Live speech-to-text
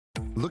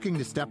Looking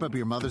to step up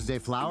your Mother's Day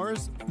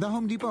flowers? The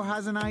Home Depot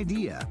has an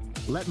idea.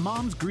 Let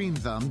Mom's Green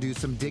Thumb do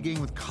some digging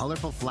with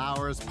colorful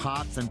flowers,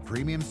 pots, and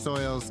premium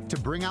soils to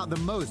bring out the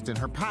most in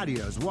her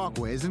patios,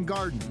 walkways, and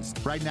gardens.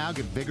 Right now,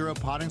 get Vigoro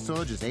potting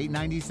soil just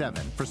 $8.97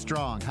 for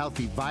strong,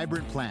 healthy,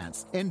 vibrant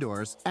plants,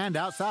 indoors and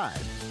outside.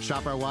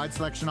 Shop our wide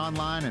selection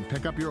online and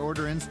pick up your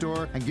order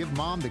in-store and give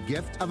Mom the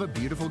gift of a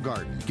beautiful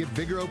garden. Get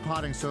Vigoro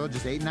potting soil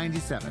just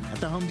 $8.97 at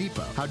the Home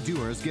Depot. How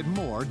doers get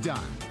more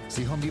done.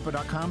 See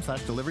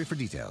homedepot.com/delivery for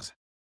details.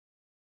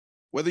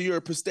 Whether you're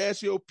a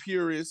pistachio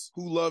purist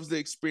who loves the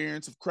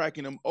experience of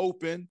cracking them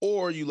open,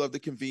 or you love the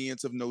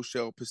convenience of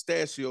no-shell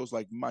pistachios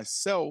like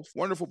myself,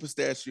 Wonderful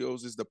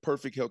Pistachios is the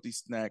perfect healthy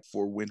snack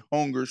for when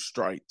hunger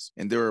strikes.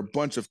 And there are a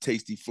bunch of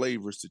tasty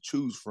flavors to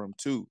choose from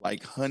too,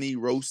 like honey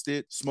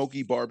roasted,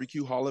 smoky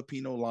barbecue,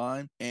 jalapeno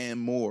lime,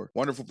 and more.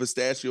 Wonderful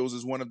Pistachios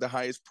is one of the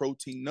highest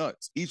protein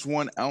nuts. Each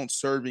 1 ounce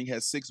serving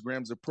has 6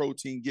 grams of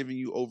protein, giving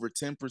you over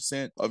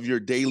 10% of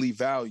your daily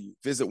value.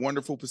 Visit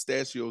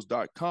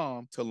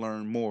wonderfulpistachios.com to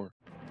learn more.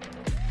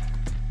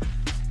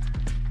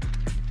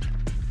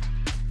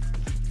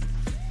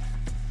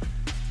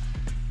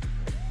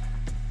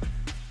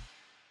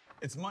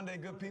 It's Monday,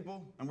 good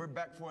people, and we're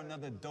back for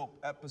another dope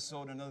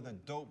episode, another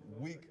dope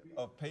week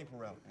of Paper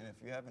Route. And if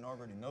you haven't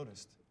already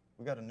noticed,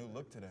 we got a new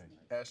look today.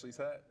 Ashley's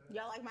hat.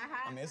 Y'all like my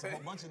hat? I mean, it's a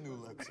whole bunch of new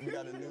looks. We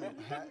got a new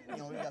hat,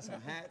 we got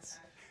some hats.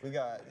 We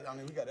got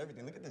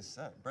everything. Look at this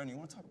set. Brandon, you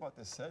want to talk about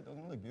this set?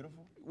 Doesn't it look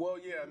beautiful? Well,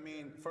 yeah, I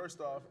mean,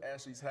 first off,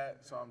 Ashley's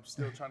hat, so I'm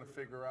still trying to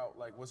figure out,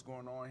 like, what's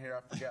going on here.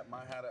 I forgot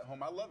my hat at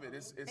home. I love it.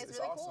 It's really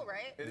awesome. cool,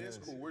 right? It is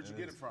cool. Where'd you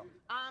get it from?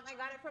 I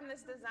got it from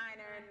this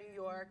designer in New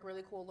York.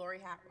 Really cool. Lori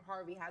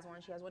Harvey has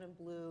one. She has one in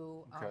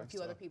blue. A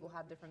few other people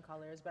have different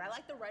colors. But I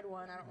like the red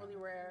one. I don't really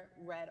wear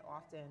red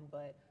often,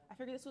 but I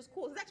figured this was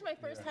cool. This is actually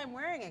my first time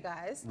wearing it,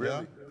 guys.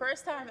 Really?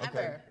 First time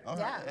ever. All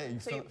right. Yeah. Hey,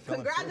 So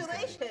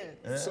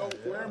congratulations. So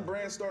we're in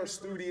Brandstar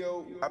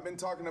Studio. I've been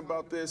talking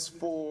about this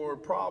for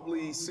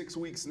probably 6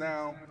 weeks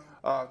now.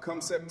 Come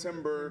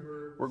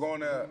September, we're going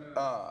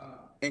to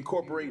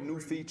incorporate new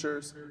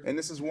features, and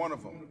this is one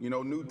of them. You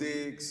know, new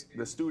digs.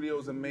 The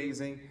studio's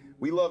amazing.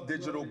 We love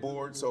digital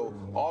boards, so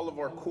all of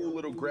our cool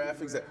little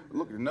graphics.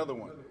 Look at another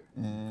one.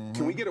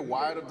 Can we get a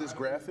wide of this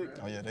graphic?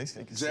 Oh yeah, they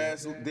can see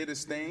Jazz did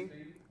his thing,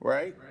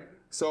 right?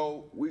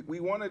 So we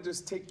want to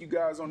just take you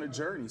guys on a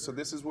journey. So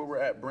this is where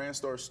we're at,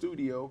 Brandstar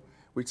Studio.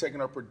 We're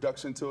taking our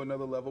production to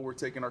another level. We're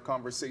taking our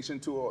conversation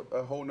to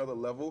a whole nother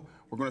level.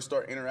 We're going to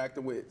start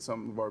interacting with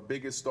some of our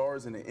biggest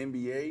stars in the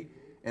NBA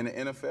and the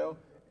NFL,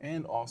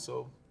 and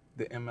also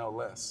the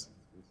MLS,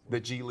 the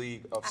G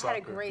League of soccer. I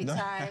had a great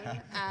time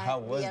at How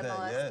was the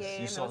MLS that?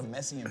 game. You saw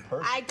Messi in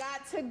person. I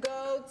got to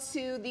go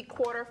to the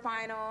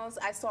quarterfinals.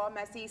 I saw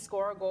Messi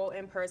score a goal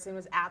in person. It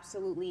was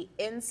absolutely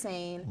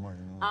insane.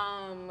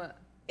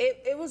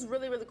 It was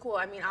really, really cool.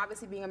 I mean,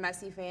 obviously being a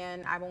Messi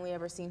fan, I've only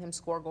ever seen him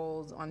score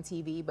goals on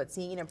TV, but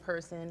seeing it in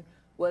person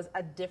was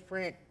a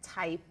different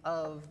type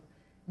of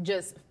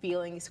just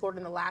feeling. He scored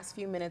in the last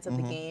few minutes of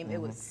the game.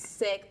 It was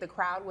sick. The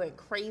crowd went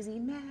crazy.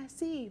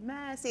 Messi,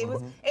 Messi. It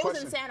was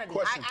insanity.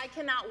 I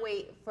cannot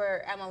wait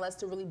for MLS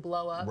to really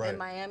blow up in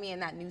Miami in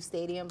that new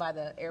stadium by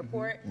the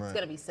airport. It's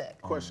gonna be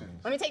sick. Question.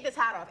 Let me take this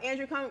hat off.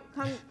 Andrew, come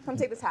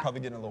take this hat.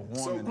 Probably getting a little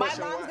warm. So My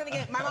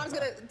mom's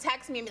gonna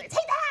text me and be like,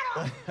 take the hat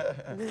off.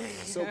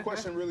 So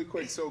question really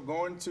quick. So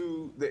going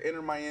to the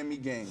Inter Miami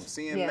game,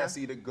 seeing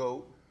Messi the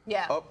GOAT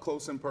up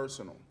close and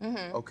personal,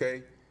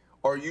 okay?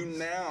 Are you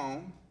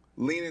now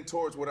leaning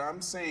towards what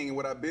I'm saying and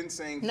what I've been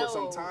saying for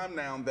some time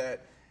now,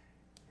 that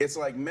it's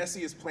like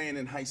Messi is playing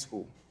in high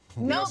school?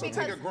 No, so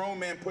because take a grown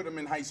man, put him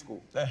in high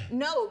school.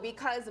 No,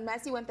 because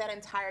Messi went that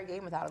entire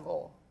game without a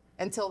goal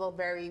until the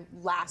very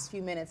last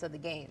few minutes of the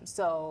game.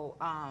 So,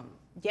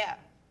 yeah.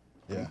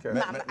 Okay.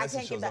 No, I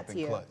can't give that to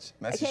you.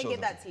 I can't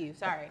give that to you.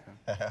 Sorry.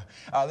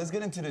 Let's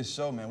get into this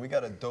show, man. We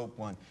got a dope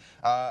one.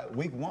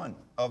 Week 1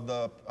 of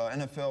the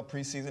NFL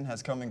preseason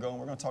has come and gone.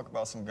 We're going to talk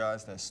about some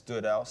guys that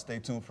stood out. Stay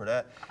tuned for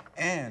that.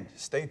 And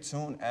stay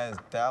tuned as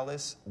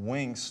Dallas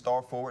Wings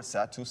star forward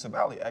Satou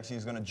Saballey actually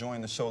is going to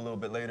join the show a little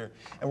bit later.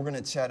 And we're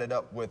going to chat it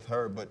up with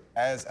her. But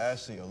as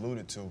Ashley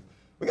alluded to,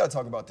 we got to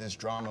talk about this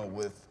drama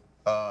with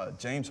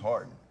James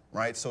Harden.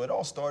 Right, so it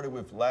all started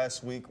with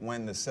last week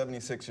when the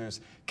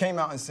 76ers came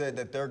out and said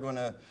that they're going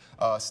to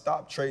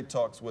stop trade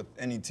talks with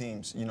any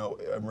teams, you know,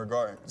 in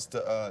regards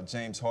to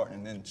James Harden.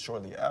 And then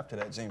shortly after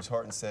that, James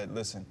Harden said,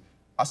 listen,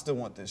 I still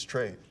want this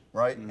trade,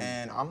 right?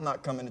 And I'm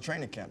not coming to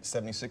training camp.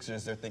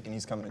 76ers, they're thinking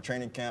he's coming to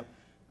training camp.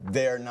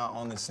 They're not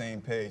on the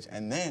same page.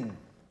 And then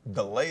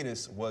the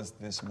latest was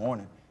this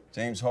morning.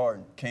 James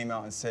Harden came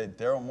out and said,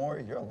 Daryl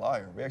Morey, you're a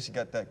liar. We actually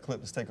got that clip.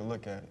 Let's take a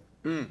look at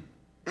it.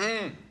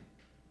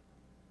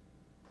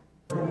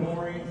 Daryl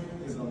Morey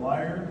is a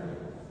liar,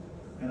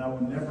 and I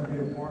would never be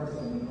a part of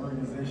an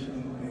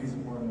organization that he's a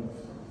part of.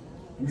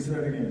 Let me say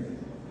that again.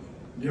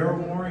 Daryl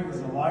Morey is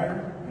a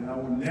liar, and I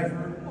would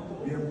never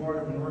be a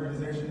part of an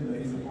organization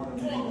that he's a part of.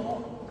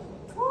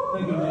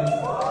 Thank you, man.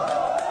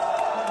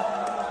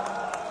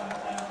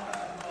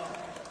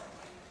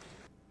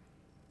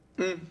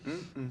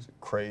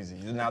 Crazy.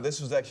 Now,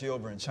 this was actually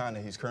over in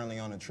China. He's currently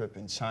on a trip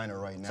in China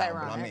right now.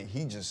 Tyrone, but I mean,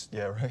 he just,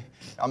 yeah, right.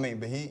 I mean,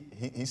 but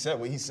he said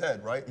what he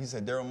said, right? He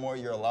said, Daryl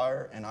Morey, you're a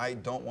liar, and I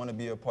don't want to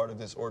be a part of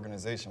this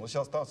organization. What's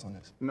y'all's thoughts on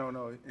this?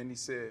 No, and he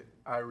said,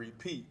 I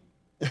repeat.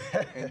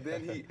 And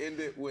then he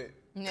ended with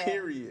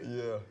period.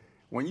 Yeah.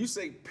 When you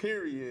say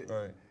period,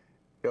 Right.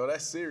 yo,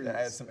 that's serious. That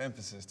adds some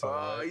emphasis to it.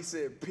 Right? He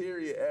said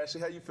period.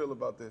 Ashley, how you feel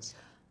about this?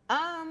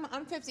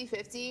 I'm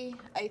 50-50.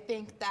 I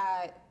think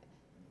that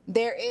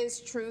there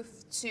is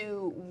truth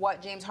to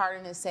what James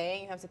Harden is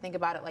saying. You have to think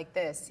about it like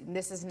this.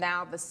 This is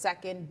now the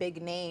second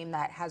big name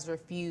that has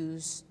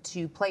refused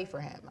to play for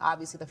him.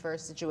 Obviously, the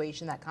first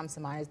situation that comes to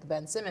mind is the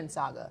Ben Simmons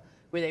saga,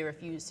 where they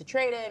refused to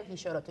trade him. He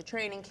showed up to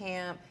training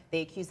camp.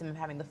 They accused him of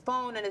having the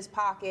phone in his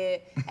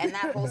pocket. And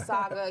that whole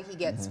saga, he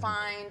gets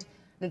fined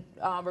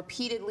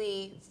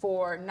repeatedly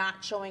for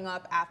not showing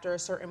up after a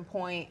certain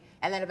point.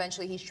 And then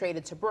eventually he's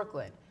traded to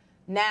Brooklyn.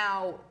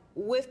 Now,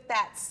 with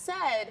that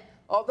said,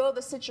 although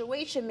the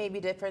situation may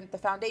be different, the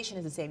foundation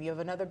is the same. You have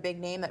another big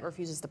name that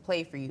refuses to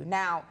play for you.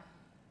 Now,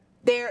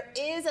 there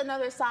is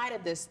another side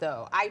of this,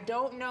 though. I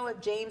don't know if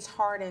James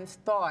Harden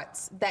thought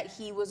that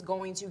he was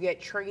going to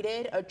get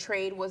traded. A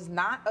trade was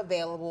not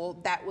available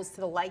that was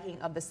to the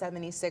liking of the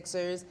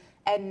 76ers,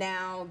 and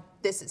now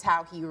this is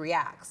how he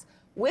reacts.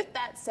 With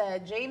that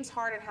said, James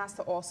Harden has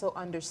to also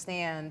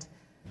understand.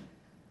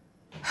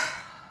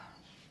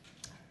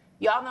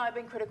 Y'all know I've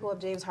been critical of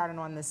James Harden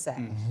on this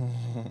set.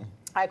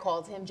 I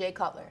called him Jay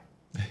Cutler.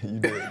 You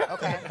did.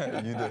 Okay.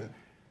 You did.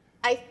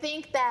 I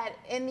think that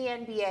in the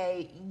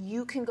NBA,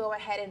 you can go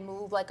ahead and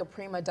move like a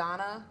prima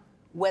donna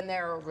when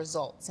there are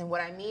results. And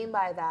what I mean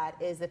by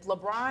that is if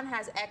LeBron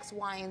has X,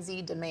 Y, and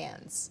Z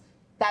demands,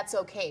 that's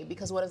okay,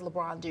 because what does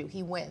LeBron do?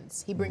 He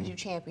wins. He brings you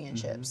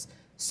championships.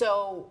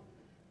 So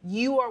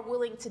you are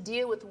willing to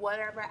deal with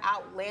whatever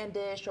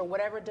outlandish or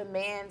whatever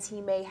demands he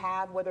may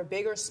have, whether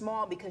big or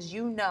small, because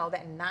you know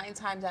that 9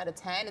 times out of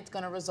 10, it's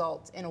going to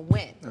result in a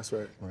win. That's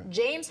right.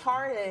 James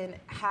Harden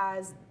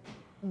has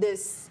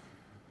this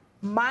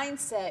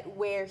mindset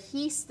where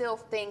he still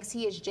thinks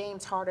he is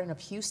James Harden of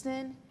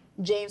Houston,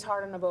 James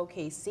Harden of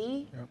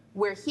OKC,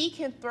 where he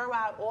can throw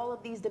out all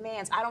of these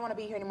demands. I don't want to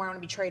be here anymore. I want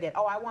to be traded.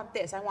 Oh, I want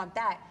this. I want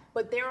that.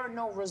 But there are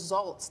no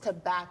results to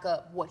back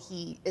up what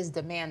he is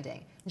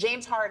demanding.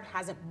 James Harden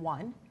hasn't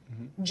won.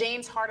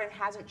 James Harden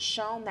hasn't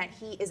shown that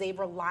he is a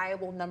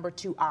reliable number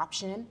 2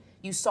 option.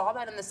 You saw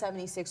that in the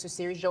 76ers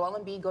series. Joel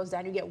Embiid goes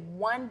down. You get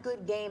one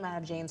good game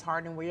out of James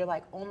Harden where you're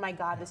like, oh my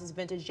God, this is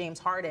vintage James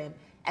Harden.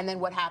 And then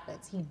what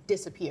happens? He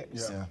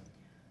disappears. Yeah.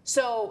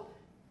 So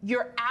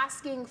you're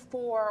asking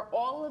for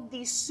all of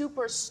these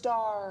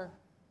superstar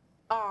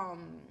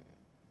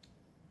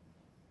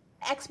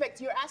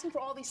you're asking for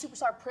all these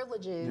superstar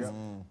privileges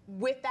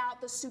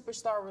without the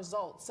superstar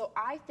results. So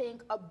I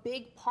think a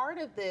big part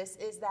of this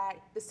is that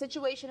the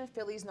situation in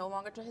Philly is no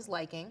longer to his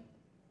liking.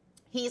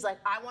 He's like,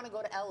 I want to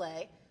go to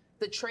LA.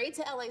 The trade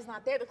to LA is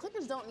not there. The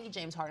Clippers don't need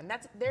James Harden.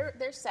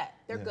 They're set.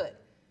 They're good.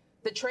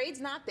 The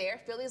trade's not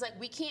there. Philly's like,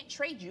 we can't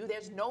trade you.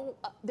 There's no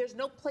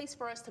place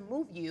for us to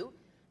move you.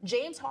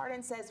 James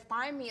Harden says,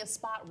 find me a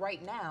spot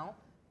right now.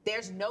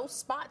 There's no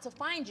spot to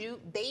find you.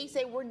 They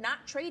say, we're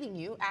not trading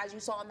you, as you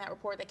saw in that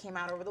report that came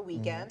out over the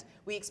weekend.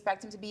 We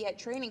expect him to be at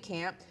training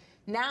camp.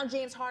 Now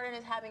James Harden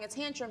is having a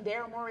tantrum.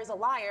 Daryl Morey is a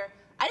liar.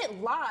 I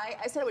didn't lie.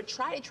 I said I would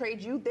try to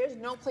trade you. There's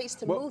no place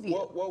to move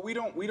you. Well, we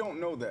don't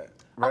know that,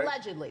 right?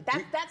 Allegedly.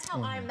 That's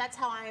how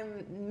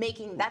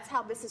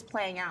this is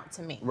playing out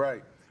to me.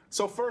 Right.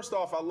 So first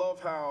off, I love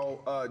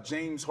how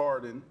James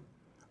Harden,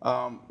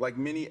 like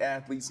many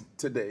athletes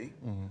today,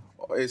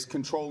 is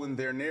controlling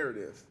their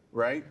narrative,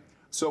 right?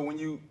 So when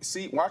you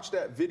watch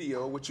that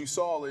video, what you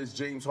saw is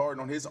James Harden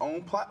on his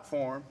own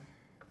platform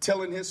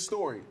telling his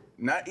story.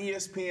 Not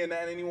ESPN,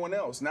 not anyone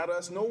else, not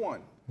us, no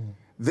one.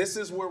 This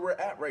is where we're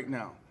at right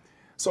now.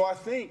 So I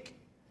think,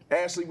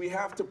 Ashley, we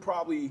have to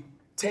probably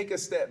take a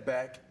step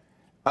back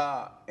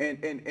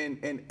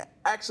and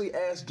actually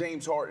ask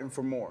James Harden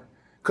for more.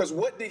 Because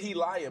what did he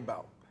lie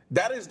about?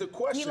 That is the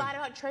question. He lied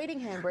about trading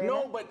him, Brandon.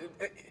 No, but...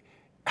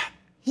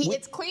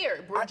 it's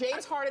clear.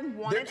 James Harden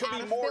wanted out of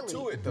Philly. There could be more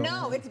to it, though.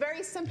 No, it's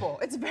very simple.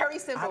 It's very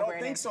simple, Brandon. I don't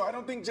Brandon. think so. I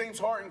don't think James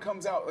Harden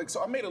comes out.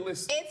 So I made a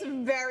list.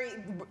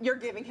 You're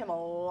giving him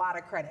a lot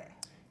of credit.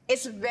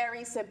 It's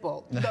very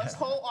simple. This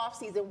whole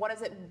offseason, what is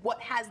the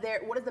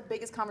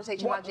biggest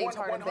conversation about James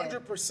Harden?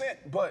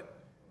 100%, but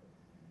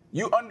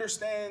you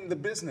understand the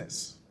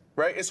business,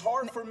 right? It's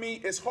hard for me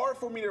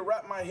to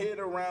wrap my head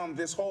around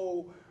this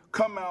whole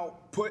come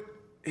out, put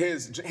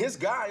his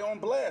guy on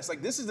blast.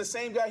 Like, this is the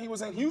same guy he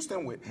was in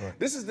Houston with. Right.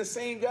 This is the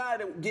same guy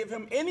that would give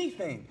him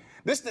anything.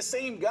 This is the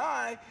same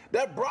guy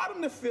that brought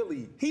him to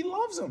Philly. He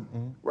loves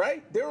him,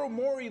 right? Daryl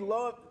Morey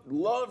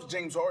loves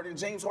James Harden.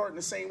 James Harden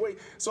the same way.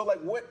 So,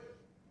 like,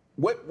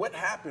 what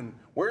happened?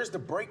 Where's the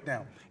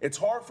breakdown? It's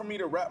hard for me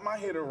to wrap my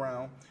head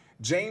around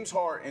James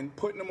Harden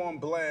putting him on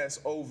blast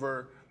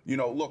over,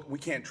 look, we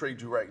can't trade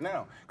you right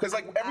now. Because,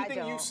 like,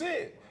 everything you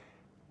said,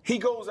 he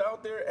goes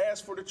out there,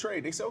 asks for the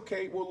trade. They say,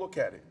 okay, we'll look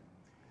at it.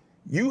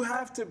 You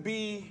have to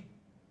be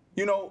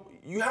you know,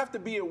 you have to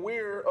be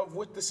aware of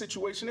what the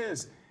situation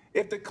is.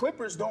 If the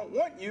Clippers don't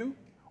want you,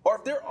 or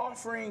if they're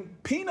offering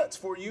peanuts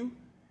for you,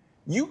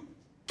 you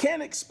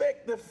can't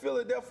expect the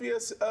Philadelphia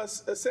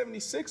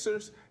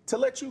 76ers to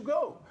let you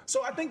go.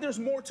 So I think there's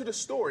more to the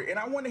story, and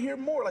I want to hear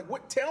more. Like,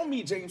 tell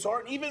me, James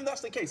Harden, even if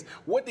that's the case,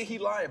 what did he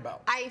lie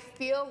about? I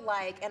feel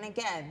like, and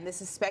again,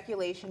 this is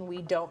speculation,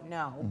 we don't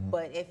know,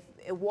 but if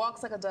it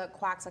walks like a duck,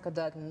 quacks like a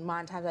duck, and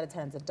 9 times out of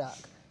 10 it's a duck.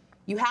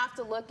 You have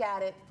to look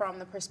at it from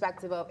the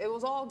perspective of, it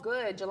was all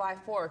good July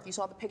 4th. You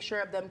saw the picture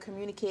of them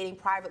communicating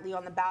privately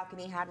on the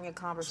balcony, having a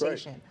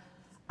conversation. Right.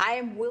 I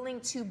am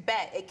willing to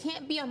bet it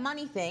can't be a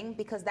money thing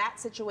because that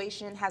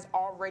situation has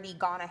already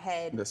gone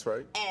ahead. That's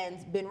right.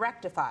 And been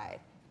rectified.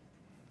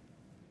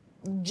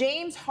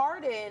 James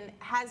Harden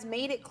has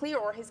made it clear,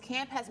 or his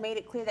camp has made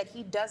it clear, that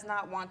he does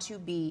not want to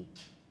be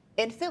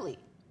in Philly.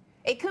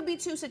 It could be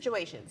 2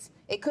 situations.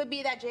 It could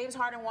be that James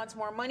Harden wants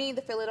more money,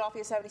 the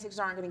Philadelphia 76ers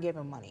aren't going to give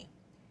him money.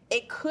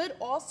 It could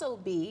also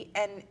be,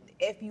 and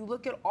if you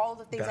look at all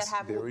the things that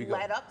have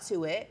led up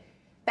to it,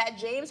 that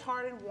James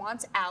Harden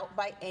wants out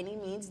by any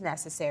means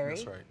necessary.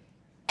 That's right.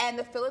 And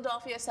the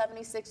Philadelphia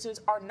 76ers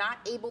are not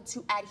able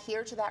to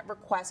adhere to that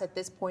request at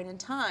this point in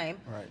time.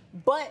 Right.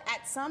 But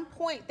at some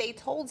point, they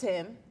told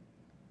him,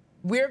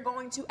 we're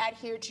going to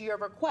adhere to your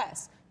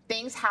request.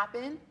 Things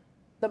happen.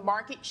 The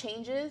market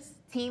changes.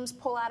 Teams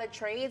pull out of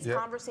trades. Yep.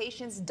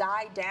 Conversations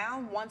die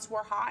down. Once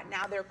we're hot,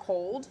 now they're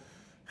cold.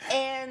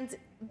 And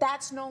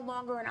that's no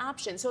longer an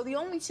option. So the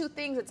only 2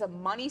 things, it's a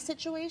money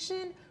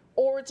situation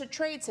or it's a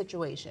trade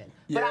situation.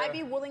 Yeah. But I'd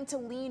be willing to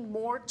lean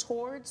more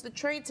towards the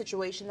trade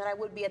situation than I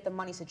would be at the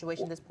money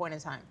situation at this point in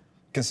time.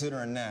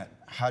 Considering that,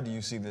 how do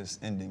you see this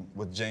ending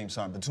with James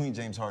Harden, between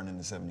James Harden and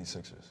the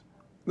 76ers?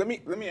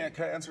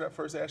 Can I answer that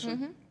first, Ashley?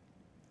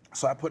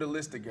 So I put a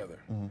list together,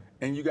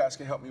 and you guys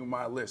can help me with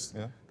my list.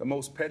 Yeah. The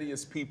most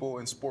pettiest people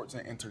in sports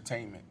and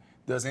entertainment.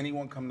 Does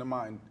anyone come to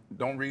mind?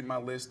 Don't read my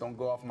list. Don't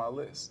go off my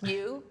list.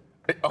 You?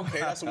 Okay,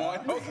 that's one.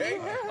 Okay,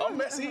 I'm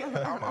messy.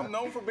 I'm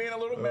known for being a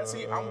little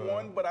messy. I'm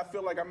one, but I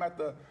feel like I'm at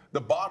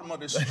the bottom of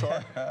this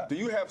chart. Do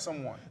you have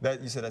someone?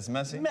 That you said that's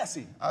messy?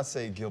 Messy. I'd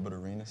say Gilbert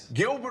Arenas.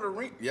 Gilbert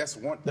Arenas. Yes,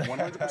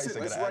 100%.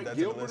 Let's write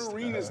Gilbert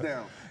Arenas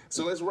down.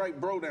 So let's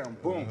write bro down.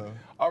 Boom.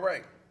 All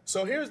right.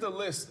 So here's the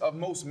list of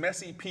most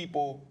messy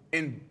people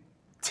in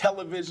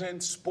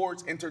television,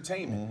 sports,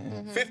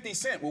 entertainment. 50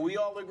 Cent, will we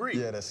all agree?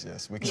 Yeah,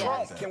 yes. We can.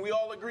 Trump, can we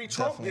all agree?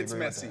 Trump Definitely gets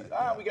agree messy. with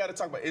that. We got to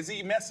talk about, is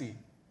he messy?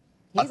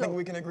 I think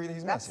we can agree that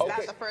he's messy.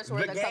 That's the first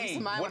word that comes to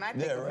mind when I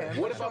think of him.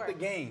 What about the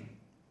game?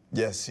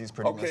 Yes, he's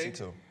pretty messy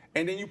too.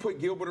 And then you put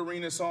Gilbert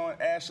Arenas on.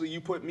 Ashley,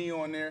 you put me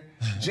on there.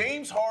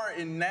 James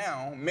Harden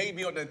now may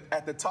be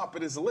at the top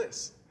of this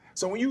list.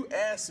 So when you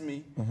ask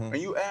me and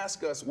you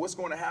ask us what's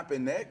going to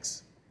happen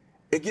next,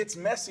 it gets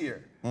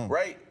messier,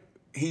 right?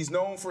 He's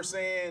known for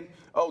saying,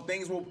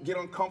 things will get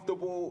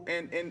uncomfortable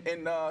in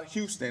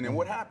Houston. And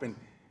what happened?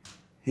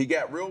 He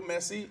got real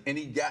messy, and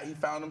he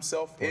found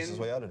himself his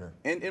way out of there.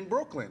 in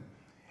Brooklyn.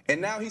 And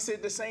now he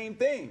said the same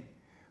thing.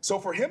 So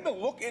for him to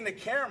look in the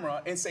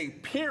camera and say,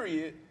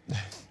 period,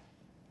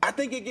 I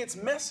think it gets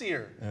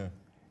messier. Yeah.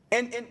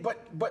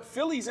 But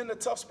Philly's in a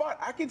tough spot.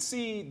 I can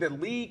see the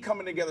league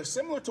coming together,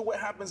 similar to what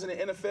happens in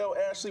the NFL,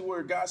 Ashley,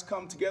 where guys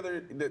come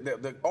together,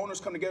 the owners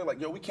come together like,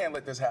 we can't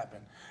let this happen.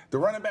 The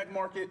running back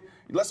market,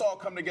 let's all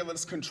come together,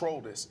 let's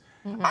control this.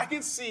 I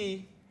can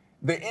see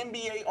the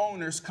NBA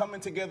owners coming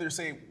together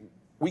saying,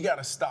 we got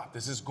to stop,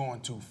 this is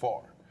going too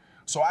far.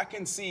 So I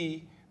can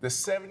see the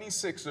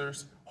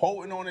 76ers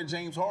holding on to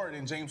James Harden,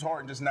 and James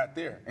Harden just not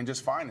there, and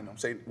just finding them,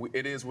 say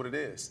it is what it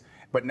is.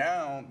 But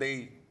now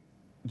they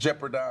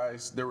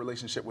jeopardize their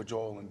relationship with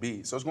Joel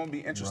Embiid. So it's going to be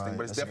interesting,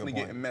 but it's definitely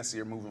getting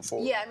messier moving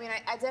forward. Yeah, I mean,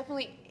 I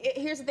definitely,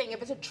 here's the thing,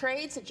 if it's a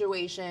trade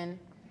situation,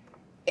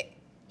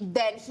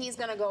 then he's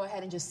going to go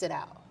ahead and just sit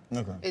out,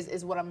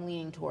 is what I'm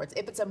leaning towards.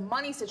 If it's a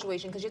money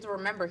situation, because you have to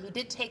remember, he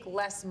did take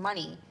less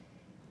money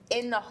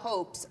in the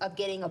hopes of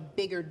getting a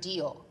bigger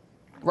deal,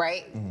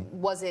 right?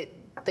 Was it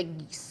the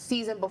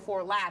season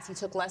before last, he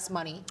took less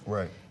money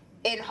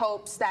in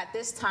hopes that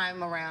this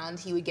time around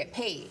he would get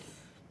paid.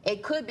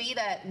 It could be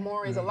that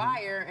Morey's a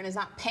liar and is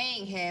not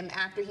paying him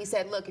after he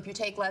said, look, if you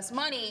take less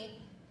money,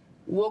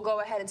 we'll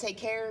go ahead and take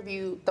care of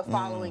you the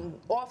following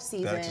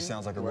offseason. That actually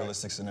sounds like a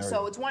realistic scenario.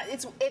 So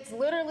it's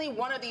literally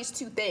one of these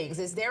 2 things.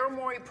 Is Daryl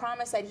Morey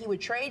promised that he would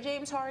trade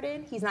James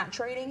Harden, he's not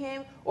trading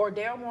him, or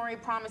Daryl Morey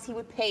promised he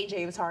would pay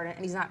James Harden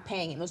and he's not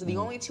paying him. Those are the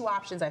only 2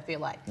 options, I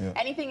feel like. Yeah.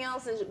 Anything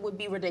else would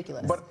be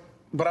ridiculous.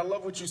 But I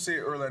love what you said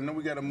earlier. I know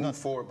we got to move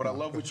forward, but I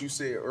love what you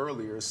said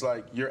earlier. It's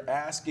like you're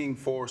asking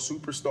for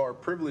superstar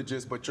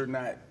privileges, but you're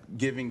not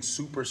giving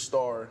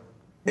superstar.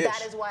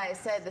 That is why I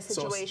said the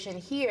situation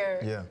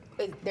here,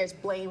 there's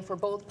blame for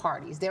both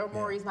parties. Daryl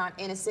Morey's not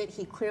innocent.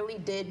 He clearly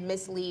did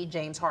mislead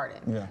James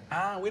Harden.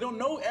 We don't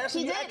know.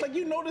 Ashley, you act like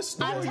you know the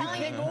story. I'm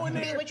telling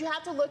you, but you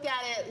have to look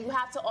at it. You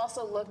have to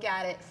also look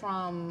at it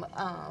from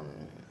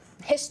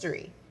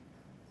history.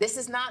 This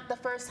is not the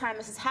first time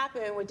this has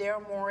happened with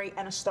Daryl Morey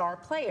and a star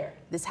player.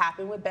 This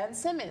happened with Ben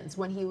Simmons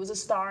when he was a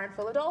star in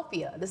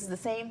Philadelphia. This is the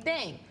same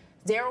thing.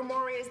 Daryl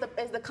Morey is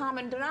the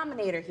common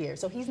denominator here.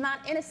 So he's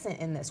not innocent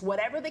in this.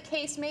 Whatever the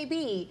case may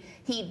be,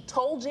 he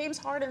told James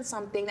Harden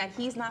something that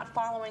he's not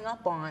following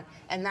up on,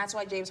 and that's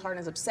why James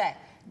Harden is upset.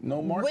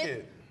 No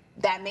market.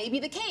 That may be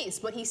the case,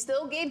 but he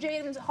still gave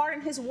James Harden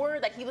his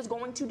word that he was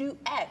going to do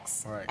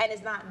X, and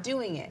is not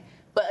doing it.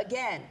 But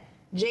again,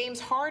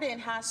 James Harden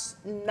has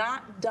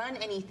not done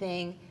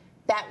anything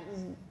that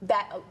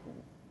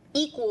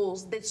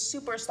equals the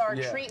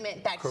superstar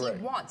treatment that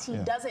he wants. He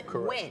doesn't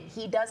win.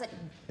 He doesn't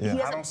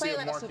play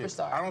like a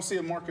superstar. I don't see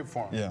a market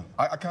for him. Yeah,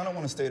 I kind of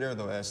want to stay there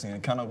though, Ashley,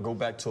 and kind of go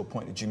back to a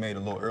point that you made a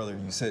little earlier.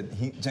 You said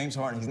James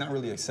Harden, he's not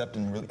really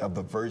accepting of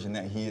the version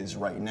that he is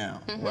right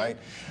now, right?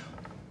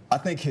 I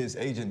think his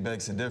agent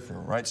begs to differ,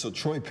 right? So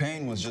Troy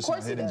Payne was just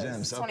on Hidden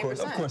Gems. Of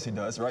course he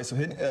does, right? So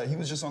he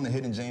was just on the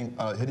Hidden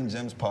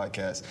Gems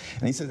podcast,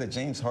 and he says that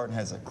James Harden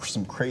has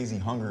some crazy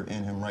hunger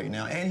in him right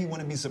now, and he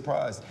wouldn't be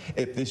surprised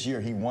if this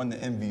year he won the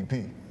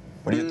MVP.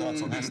 What are your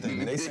thoughts on that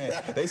statement?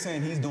 They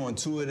saying he's doing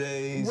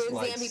 2-a-days, where's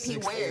like the MVP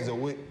 6 where? days a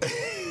week.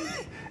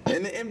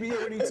 In the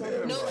NBA, what are you talking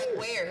about? No, like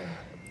where?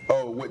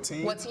 Oh, what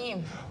team? What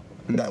team?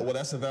 Well,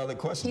 that's a valid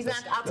question. He's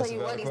not. I'll tell you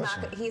what.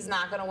 He's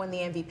not going to win the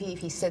MVP if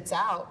he sits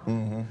out.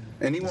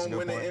 And he won't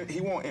win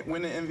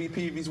the MVP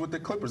if he's with the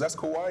Clippers. That's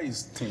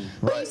Kawhi's team.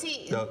 But you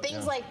see,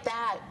 things like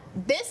that.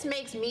 This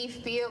makes me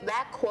feel.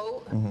 That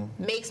quote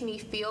makes me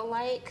feel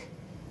like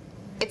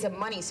it's a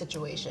money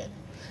situation.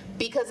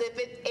 Because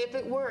if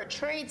it were a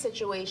trade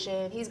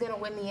situation, he's going to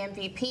win the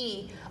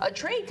MVP. A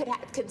trade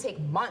could take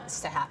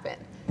months to happen.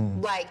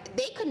 Like,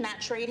 they could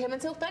not trade him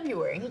until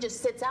February, and he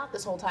just sits out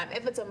this whole time.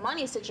 If it's a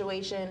money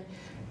situation,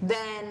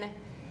 then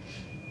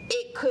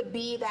it could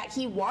be that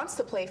he wants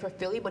to play for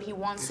Philly, but he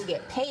wants to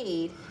get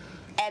paid.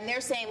 And they're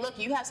saying, look,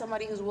 you have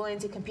somebody who's willing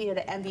to compete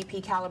at an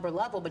MVP caliber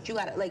level, but you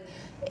got to, like,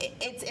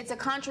 it's a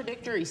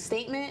contradictory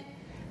statement.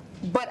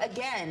 But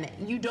again,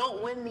 you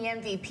don't win the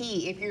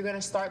MVP if you're going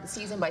to start the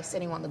season by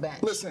sitting on the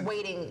bench,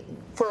 waiting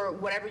for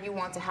whatever you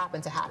want to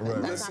happen to happen.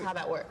 Right. That's not how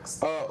that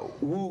works.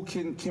 Wu,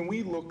 can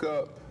we look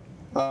up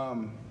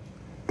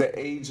the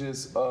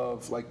ages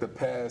of like the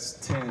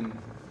past 10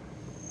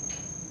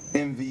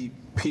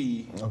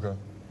 MVP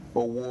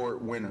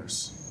award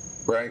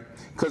winners, right?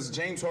 Because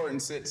James Harden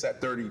sits at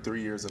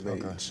 33 years of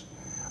age.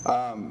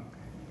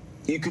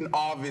 You can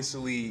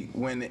obviously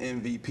win the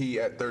MVP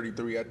at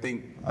 33. I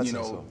think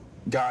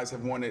guys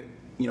have won it,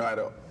 at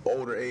an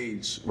older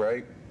age,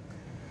 right?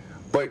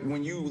 But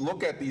when you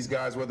look at these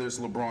guys, whether it's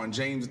LeBron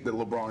James, the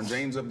LeBron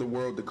James of the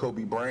world, the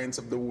Kobe Bryants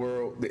of the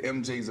world, the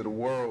MJs of the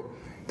world,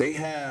 they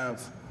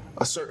have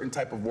a certain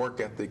type of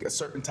work ethic, a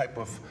certain type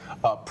of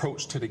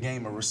approach to the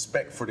game, a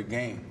respect for the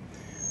game.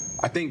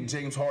 I think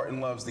James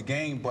Harden loves the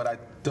game, but I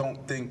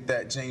don't think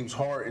that James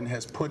Harden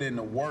has put in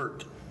the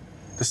work,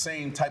 the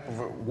same type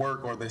of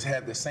work, or has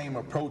had the same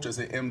approach as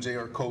an MJ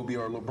or Kobe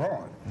or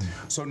LeBron.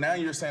 So now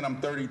you're saying I'm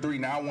 33,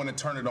 now I want to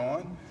turn it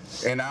on,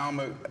 and now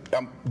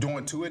I'm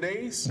doing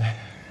 2-a-days?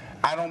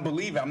 I don't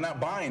believe it. I'm not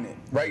buying it.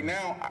 Right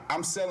now,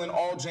 I'm selling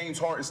all James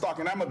Harden stock,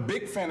 and I'm a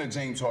big fan of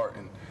James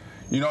Harden.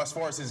 As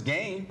far as his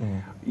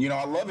game,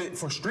 I love it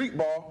for street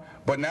ball,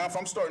 but now if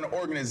I'm starting an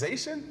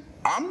organization,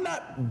 I'm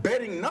not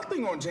betting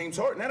nothing on James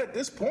Harden, not at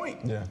this point.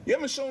 Yeah. You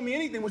haven't shown me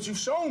anything, what you've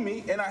shown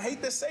me, and I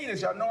hate to say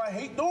this, y'all know I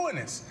hate doing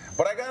this,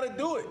 but I gotta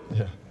do it.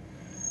 Yeah.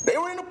 They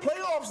were in the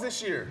playoffs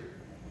this year.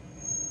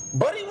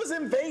 Buddy was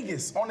in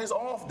Vegas on his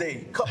off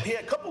day. He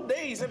had a couple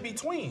days in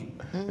between.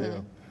 Yeah.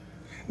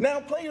 Now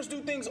players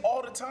do things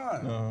all the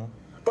time.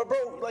 But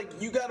bro,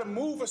 like, you gotta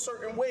move a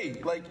certain way.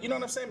 Like, you know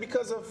what I'm saying?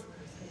 Because of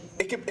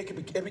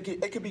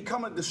it could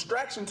become a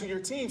distraction to your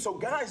team. So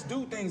guys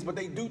do things, but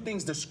they do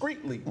things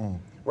discreetly,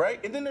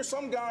 right? And then there's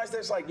some guys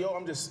that's like, yo,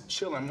 I'm just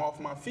chilling, I'm off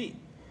my feet.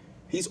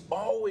 He's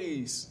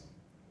always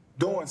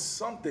doing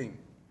something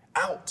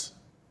out.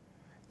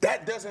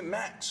 That doesn't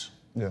match.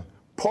 Yeah.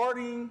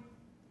 Partying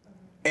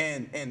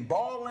and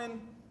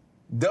balling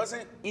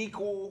doesn't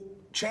equal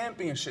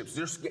championships.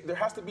 There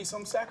has to be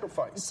some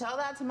sacrifice. Tell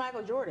that to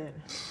Michael Jordan.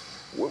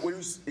 What do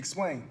you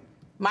explain?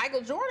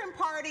 Michael Jordan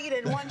partied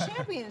and won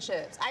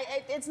championships.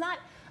 It's not,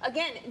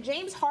 again,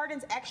 James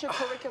Harden's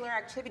extracurricular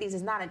activities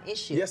is not an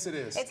issue. Yes, it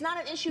is. It's not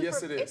an issue.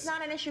 It's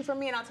not an issue for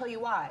me, and I'll tell you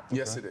why.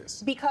 Yes, it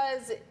is.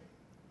 Because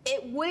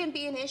it wouldn't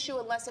be an issue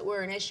unless it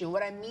were an issue.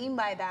 What I mean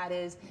by that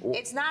is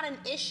it's not an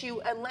issue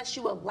unless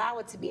you allow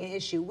it to be an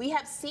issue. We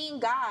have seen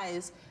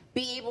guys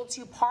be able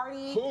to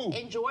party,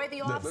 enjoy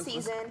the off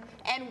season,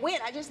 and win.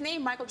 I just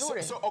named Michael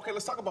Jordan. So okay,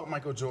 let's talk about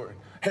Michael Jordan.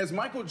 Has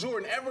Michael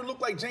Jordan ever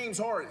looked like James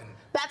Harden?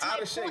 That's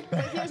my point.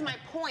 But here's my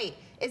point,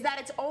 is that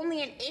it's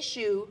only an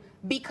issue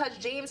because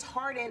James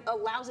Harden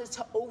allows it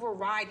to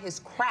override his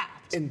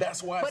craft. And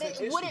that's why it's an issue.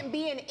 But it wouldn't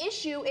be an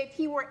issue if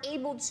he were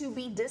able to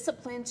be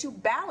disciplined to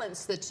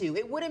balance the two.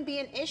 It wouldn't be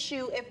an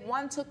issue if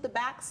one took the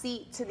back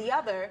seat to the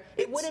other.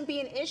 It wouldn't be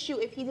an issue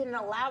if he didn't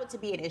allow it to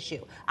be an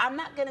issue. I'm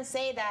not going to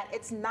say that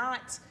it's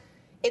not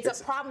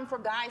It's a problem for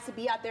guys to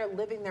be out there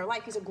living their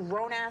life. He's a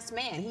grown-ass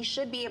man. He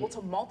should be able to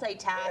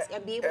multitask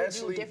and be able to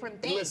do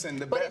different things.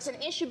 Listen, but it's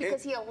an issue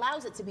because he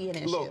allows it to be an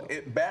issue.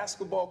 Look,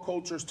 basketball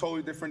culture is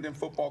totally different than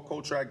football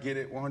culture. I get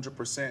it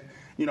 100%.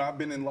 You know, I've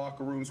been in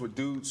locker rooms with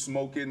dudes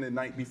smoking the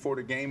night before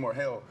the game, or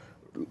hell,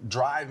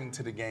 driving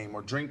to the game,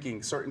 or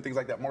drinking, certain things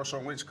like that.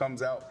 Marshawn Lynch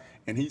comes out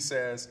and he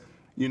says,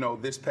 you know,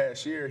 this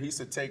past year he used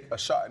to take a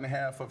shot and a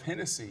half of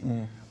Hennessy,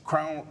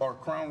 Crown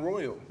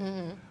Royal,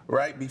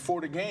 right,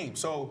 before the game.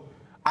 So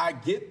I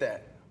get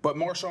that, but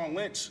Marshawn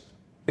Lynch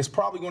is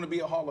probably going to be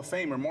a Hall of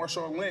Famer.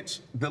 Marshawn Lynch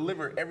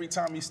delivered every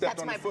time he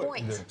stepped on the foot.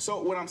 That's my point.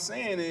 So what I'm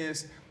saying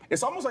is,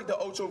 it's almost like the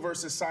Ocho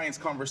versus science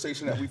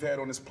conversation that we've had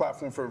on this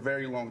platform for a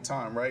very long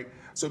time, right?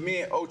 So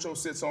me and Ocho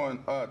sits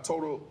on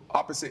total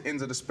opposite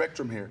ends of the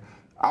spectrum here.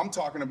 I'm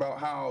talking about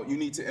how you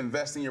need to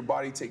invest in your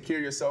body, take care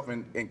of yourself,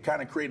 and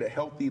kind of create a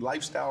healthy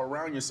lifestyle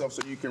around yourself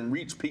so you can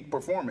reach peak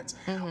performance.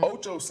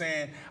 Ocho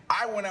saying,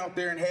 I went out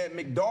there and had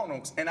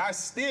McDonald's, and I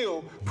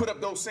still put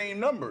up those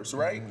same numbers,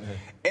 right?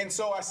 And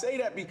so I say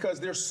that because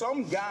there's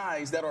some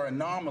guys that are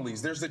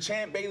anomalies. There's the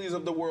Champ Baileys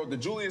of the world, the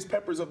Julius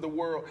Peppers of the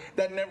world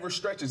that never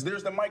stretches.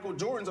 There's the Michael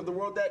Jordans of the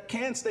world that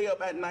can stay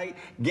up at night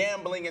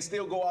gambling and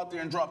still go out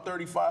there and drop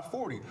 35,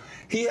 40.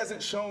 He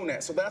hasn't shown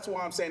that. So that's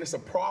why I'm saying it's a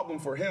problem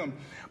for him.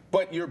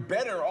 But you're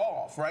better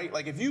off, right?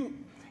 Like if you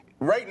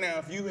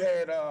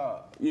had,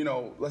 you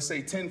know, let's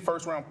say 10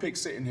 first-round picks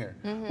sitting here,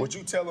 would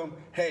you tell them,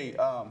 hey,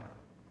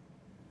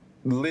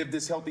 live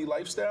this healthy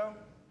lifestyle?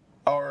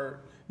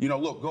 Or, you know,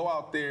 look, go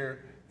out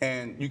there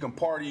and you can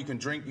party, you can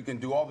drink, you can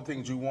do all the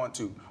things you want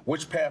to.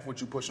 Which path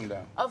would you push them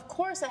down? Of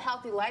course, a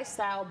healthy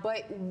lifestyle,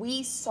 but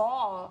we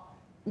saw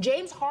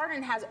James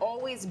Harden has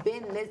always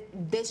been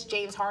this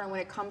James Harden when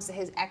it comes to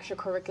his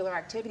extracurricular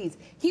activities.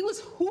 He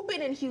was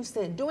hooping in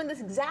Houston, doing this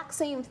exact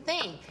same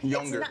thing.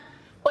 Younger.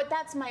 But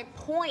that's my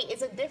point.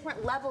 It's a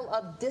different level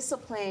of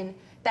discipline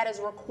that is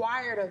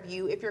required of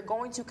you if you're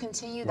going to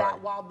continue that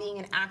while being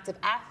an active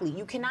athlete.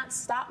 You cannot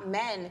stop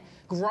men,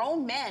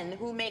 grown men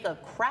who make a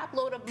crap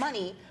load of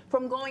money,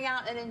 from going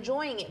out and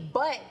enjoying it.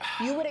 But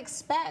you would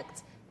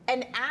expect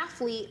an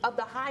athlete of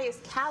the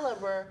highest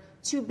caliber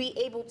to be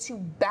able to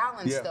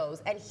balance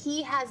those. And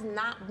he has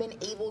not been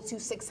able to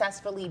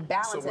successfully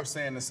balance it. So we're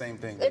saying the same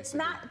thing. It's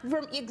not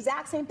the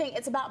exact same thing.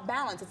 It's about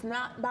balance. It's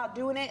not about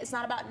doing it. It's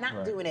not about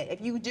not doing it.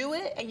 If you do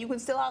it and you can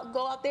still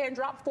go out there and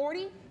drop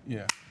 40,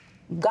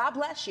 God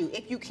bless you.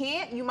 If you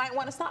can't, you might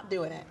want to stop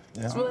doing it.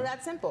 It's really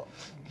that simple.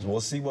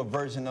 We'll see what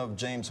version of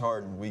James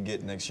Harden we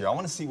get next year. I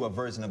want to see what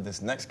version of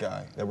this next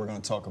guy that we're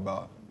going to talk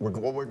about,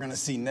 what we're going to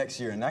see next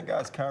year. And that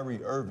guy's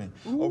Kyrie Irving.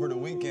 Over the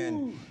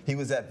weekend, he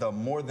was at the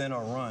More Than a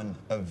Run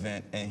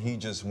event, and he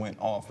just went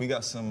off. We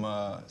got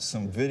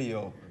some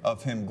video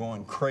of him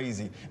going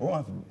crazy. We're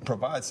going to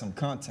provide some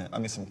commentation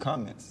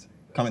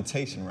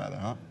rather,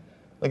 huh?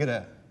 Look at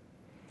that.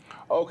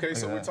 Okay,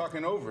 so we're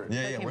talking over it.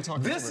 Yeah, we're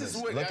talking over this. This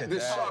is what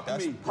shocked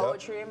me.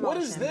 Poetry in motion. What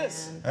is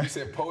this? Man. You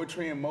said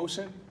poetry in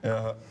motion?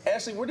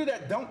 Ashley, where did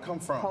that dunk come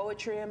from?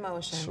 Poetry in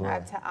motion.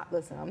 Sure.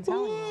 Listen, I'm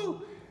telling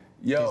you.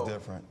 Yo, he's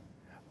different.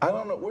 I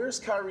don't know.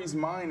 Where's Kyrie's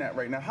mind at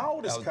right now? How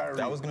old is Kyrie?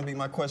 That was going to be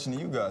my question to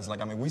you guys. Like,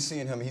 I mean, we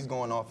seeing him, he's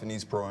going off in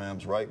these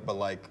pro-ams, right? But,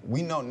 like,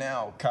 we know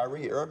now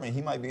Kyrie Irving,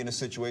 he might be in a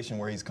situation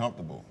where he's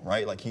comfortable,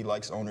 right? Like, he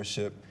likes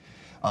ownership.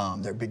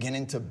 They're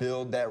beginning to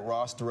build that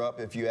roster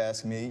up, if you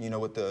ask me, you know,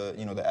 with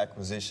the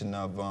acquisition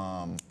of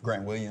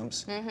Grant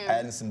Williams,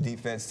 adding some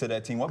defense to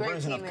that team. What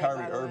version of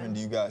Kyrie Irving do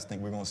you guys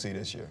think we're going to see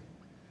this year?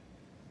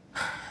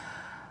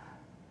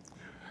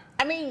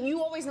 I mean,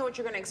 you always know what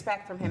you're going to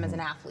expect from him as an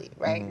athlete,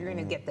 right? You're going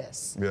to get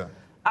this. Yeah.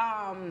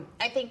 I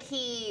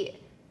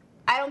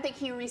don't think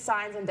he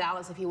re-signs in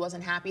Dallas if he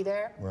wasn't happy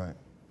there. Right.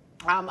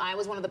 I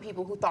was one of the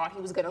people who thought he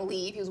was going to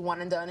leave. He was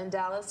one and done in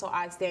Dallas, so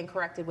I stand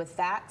corrected with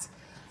that.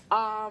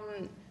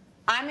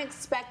 I'm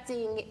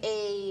expecting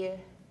a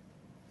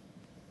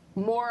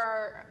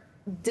more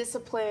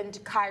disciplined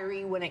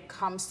Kyrie when it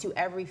comes to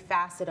every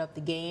facet of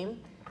the game.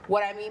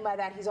 What I mean by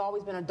that, he's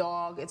always been a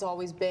dog. It's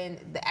always been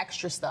the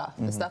extra stuff,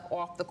 the stuff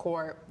off the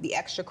court, the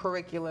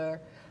extracurricular.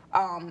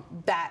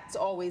 That's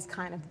always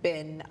kind of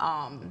been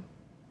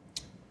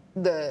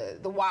the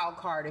wild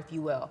card, if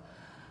you will.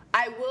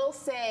 I will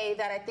say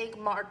that I think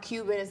Mark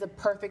Cuban is the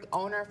perfect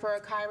owner for a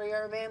Kyrie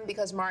Irving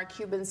because Mark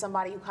Cuban is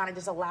somebody who kind of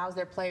just allows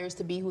their players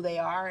to be who they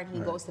are, and he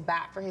goes to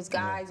bat for his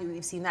guys.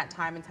 We've seen that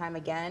time and time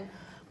again.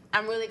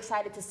 I'm really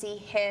excited to see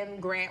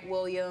him, Grant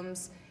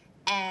Williams,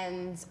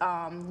 and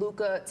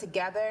Luka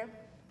together.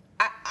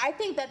 I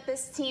think that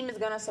this team is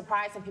going to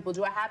surprise some people.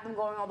 Do I have them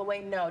going all the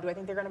way? No. Do I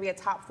think they're going to be a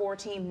top 4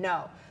 team?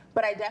 No.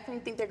 But I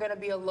definitely think they're going to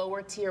be a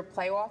lower tier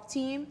playoff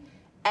team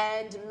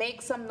and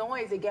make some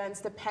noise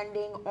against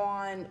depending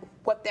on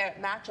what their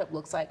matchup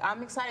looks like.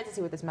 I'm excited to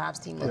see what this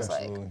Mavs team looks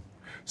like.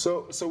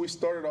 So we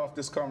started off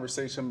this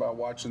conversation by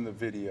watching the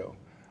video.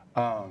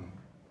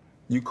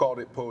 You called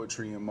it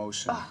poetry in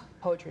motion.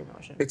 Poetry in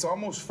motion. It's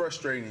almost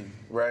frustrating,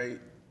 right?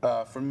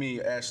 For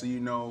me, Ashley, you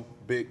know,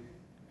 big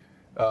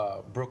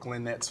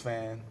Brooklyn Nets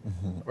fan,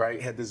 right?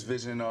 Had this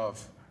vision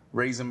of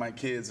raising my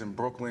kids in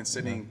Brooklyn,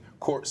 sitting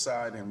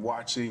courtside and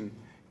watching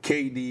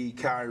KD,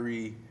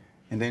 Kyrie,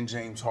 and then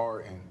James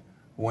Harden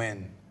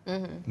win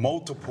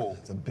multiple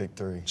It's a big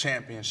three.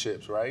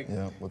 championships, right?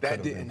 Yeah, what that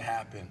could've didn't been.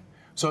 happen.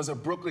 So as a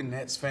Brooklyn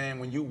Nets fan,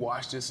 when you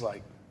watch this,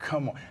 like,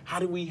 come on, how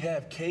do we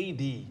have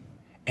KD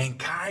and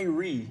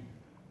Kyrie?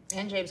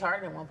 And James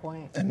Harden at one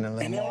point. And then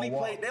And they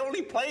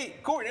only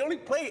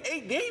played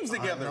 8 games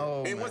together.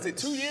 know, and man. was it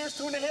 2 years,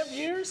 2.5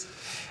 years?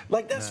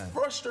 Like, that's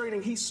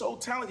frustrating. He's so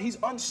talented. He's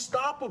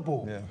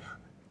unstoppable. Yeah.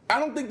 I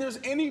don't think there's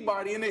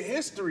anybody in the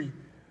history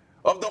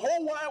of the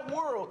whole wide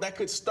world that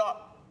could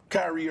stop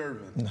Kyrie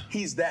Irving.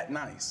 He's that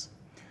nice.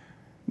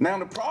 Now,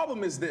 the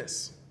problem is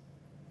this.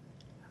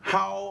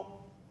 How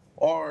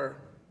are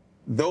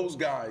those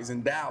guys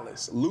in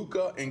Dallas,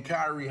 Luka and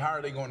Kyrie, how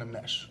are they going to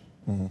mesh,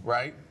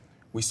 right?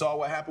 We saw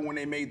what happened when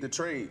they made the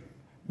trade.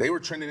 They were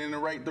trending in the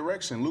right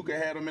direction. Luka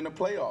had them in the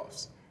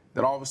playoffs.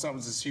 Then all of a sudden, it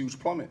was this huge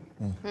plummet,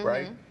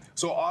 right?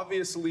 So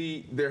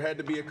obviously, there had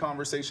to be a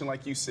conversation,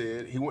 like you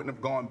said. He wouldn't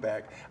have gone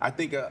back. I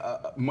think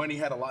money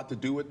had a lot to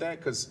do with that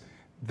because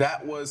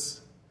that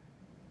was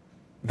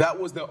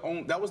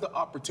the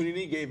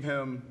opportunity gave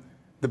him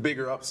the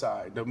bigger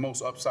upside, the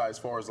most upside as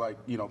far as like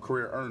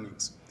career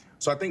earnings.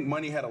 So I think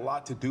money had a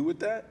lot to do with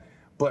that.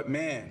 But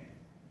man,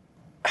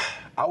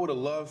 I would have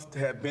loved to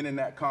have been in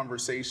that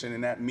conversation,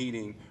 in that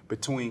meeting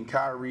between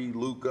Kyrie,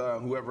 Luka,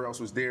 and whoever else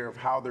was there of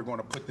how they're going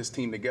to put this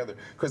team together.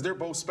 Because they're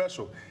both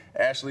special.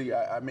 Ashley,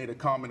 I made a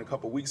comment a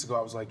couple weeks ago.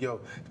 I was like,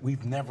 yo,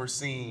 we've never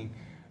seen,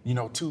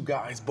 two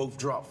guys both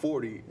drop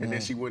 40. And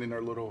then she went in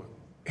her little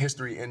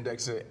history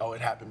index and said, oh,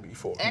 it happened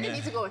before. And it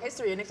needs to go in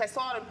history index. I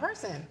saw it in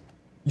person.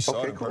 You saw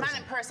Okay, it in cool. person?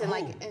 Not in person,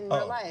 like in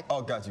real life.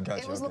 Oh, got you.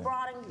 It was okay.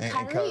 LeBron and And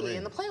Kyrie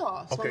in the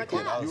playoffs on Okay, the cool.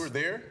 Cavs. You were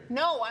there?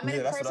 No, I meant Yeah,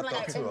 in that's person, what I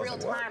like thought, too. in I was real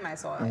like, what? time I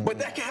saw it. But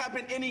that can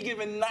happen any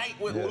given night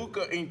with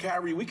Luka and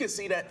Kyrie. We could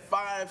see that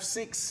 5,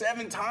 6,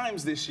 7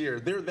 times this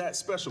year. They're that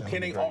special. Can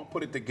they all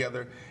put it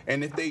together?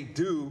 And if they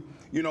do,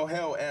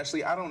 hell,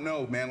 Ashley, I don't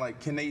know, man. Like,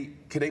 could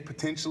they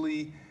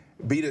potentially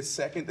be the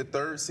second, the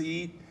third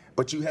seed?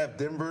 But you have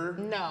Denver.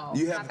 No,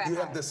 You not that have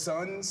high. the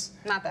Suns.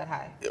 Not that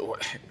high.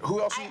 Who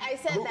else? I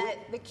said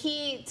that the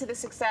key to the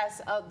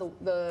success of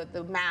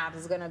the Mavs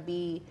is going to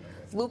be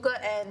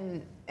Luka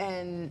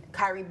and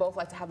Kyrie both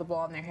like to have the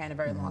ball in their hand a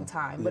very long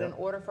time. But in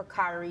order for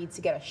Kyrie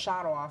to get a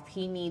shot off,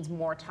 he needs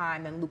more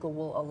time than Luka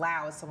will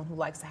allow as someone who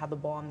likes to have the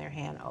ball in their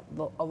hand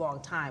a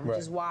long time, which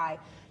is why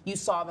you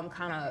saw them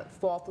kind of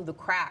fall through the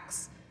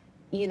cracks,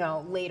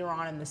 later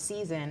on in the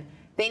season.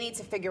 They need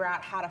to figure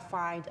out how to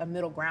find a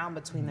middle ground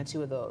between the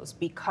two of those,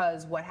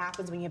 because what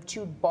happens when you have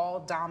two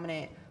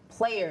ball-dominant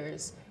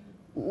players,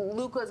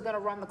 Luka's going to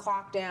run the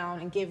clock down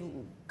and give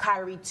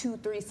Kyrie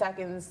 2-3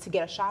 seconds to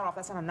get a shot off.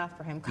 That's not enough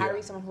for him.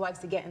 Kyrie's someone who likes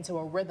to get into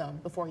a rhythm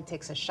before he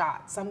takes a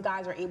shot. Some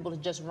guys are able to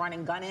just run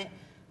and gun it.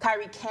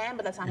 Kyrie can,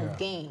 but that's not his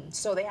game.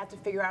 So they have to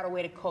figure out a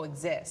way to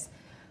coexist.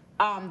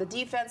 The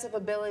defensive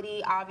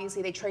ability,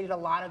 obviously, they traded a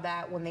lot of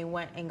that when they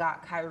went and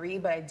got Kyrie,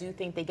 but I do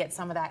think they get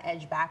some of that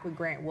edge back with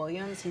Grant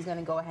Williams. He's going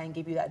to go ahead and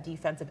give you that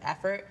defensive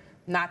effort.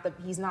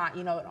 He's not,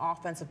 an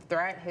offensive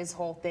threat. His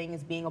whole thing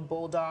is being a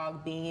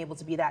bulldog, being able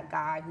to be that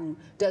guy who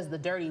does the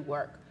dirty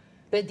work.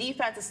 The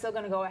defense is still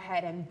going to go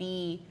ahead and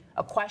be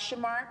a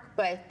question mark,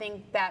 but I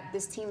think that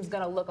this team's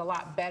going to look a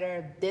lot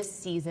better this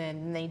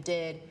season than they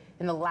did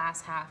in the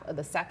last half of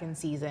the second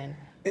season.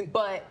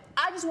 But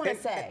I just want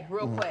to say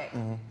real quick,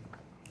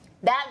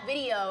 that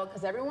video,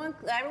 because everyone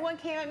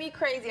came at me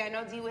crazy. I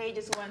know D-Wade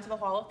just went to the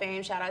Hall of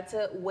Fame. Shout out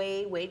to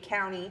Wade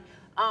County.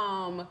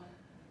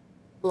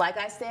 Like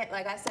I said,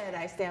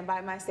 I stand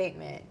by my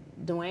statement.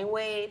 Dwayne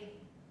Wade,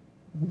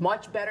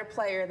 much better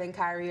player than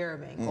Kyrie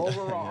Irving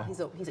overall.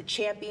 He's a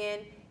champion.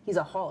 He's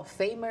a Hall of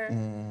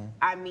Famer.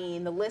 I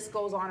mean, the list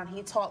goes on, and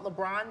he taught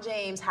LeBron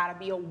James how to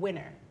be a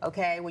winner.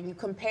 Okay, when you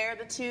compare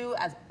the two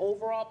as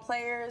overall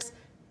players,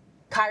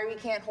 Kyrie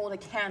can't hold a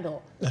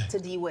candle to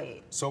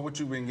D-Wade. So what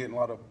you've been getting a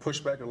lot of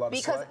pushback, a lot of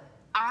slack? Because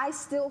I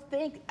still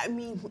think,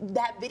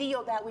 that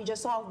video that we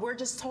just saw, we're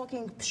just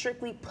talking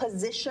strictly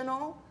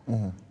positional,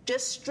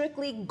 just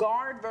strictly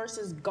guard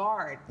versus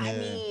guard.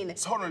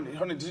 So hold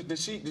on, did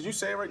you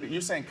say it right?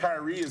 You're saying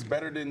Kyrie is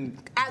better than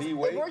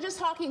D-Wade? We're just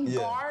talking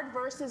guard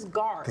versus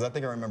guard. Because I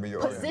think I remember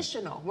your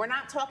positional. We're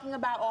not talking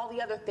about all the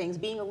other things,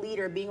 being a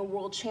leader, being a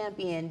world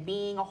champion,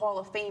 being a Hall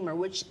of Famer,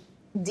 which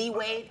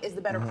D-Wade is the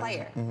better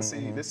player.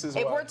 See, this is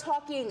if why. we're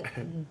talking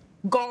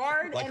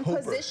guard Like and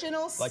Hooper.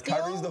 positional Like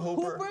skill, Kyrie's the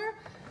Hooper?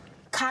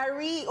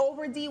 Kyrie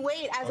over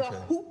D-Wade as a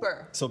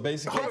hooper. So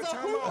basically, As a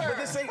hooper.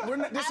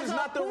 But this As is a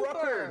not the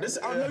hooper.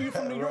 Rucker. I know you're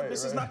from New York.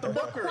 This is not the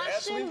Rucker.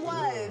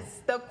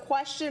 The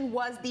question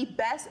was the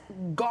best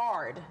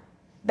guard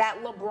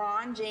that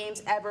LeBron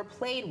James ever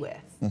played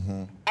with.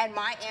 And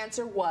my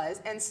answer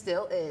was, and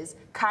still is,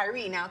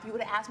 Kyrie. Now, if you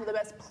would have asked me the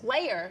best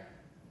player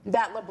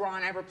that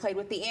LeBron ever played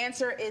with? The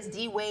answer is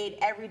D Wade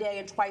every day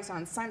and twice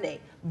on Sunday.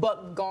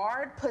 But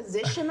guard,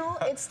 positional,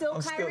 it's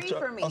still Kyrie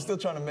for me. I'm still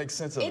trying to make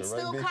sense of It's it, right?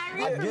 still B?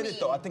 Kyrie I for get me. it,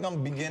 though. I think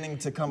I'm beginning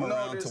to come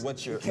around to what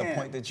the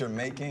point that you're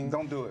making.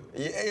 Don't do it.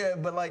 Yeah,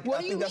 but like, What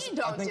I do think you that's, mean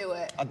don't do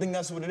it? I think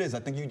that's what it is.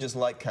 I think you just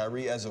like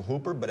Kyrie as a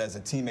hooper, but as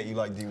a teammate, you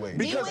like D Wade.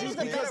 D-Wade is a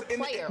better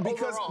player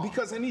overall.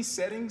 Because in these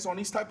settings, on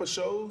these type of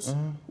shows,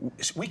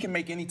 we can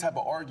make any type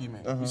of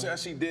argument. You see how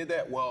she did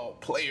that? Well,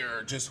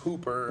 player, just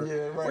hooper. Yeah,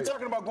 right. We're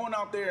talking about going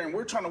out there and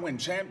we're trying to win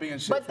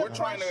championships. But We're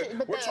trying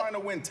to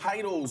win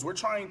titles. We're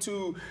trying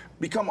to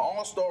become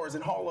all-stars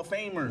and Hall of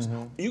Famers.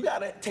 You got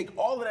to take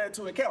all of that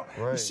into account.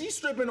 Right. She's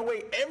stripping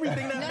away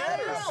everything that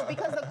matters. No,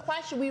 because the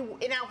question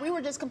we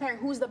were just comparing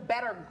who is the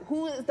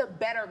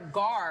better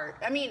guard.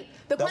 I mean,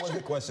 the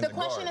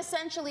question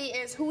essentially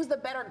is who's the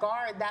better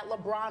guard that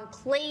LeBron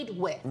played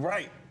with.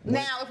 Right.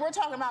 Now, if we're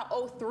talking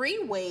about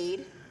 03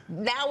 Wade,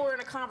 now we're in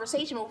a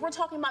conversation. But if we're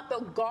talking about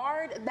the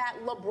guard that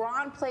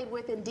LeBron played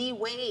with in D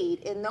Wade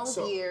in those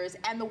years,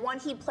 and the one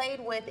he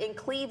played with in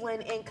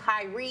Cleveland in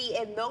Kyrie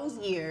in those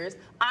years,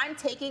 I'm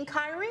taking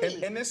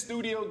Kyrie. In this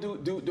studio,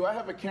 do I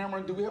have a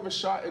camera? Do we have a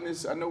shot in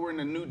this? I know we're in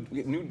the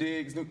new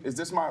digs. Is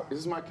this my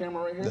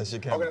camera right here? That's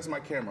your camera. Okay, that's my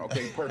camera.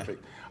 Okay,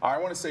 perfect. All right,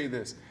 I want to say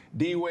this,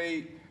 D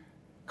Wade.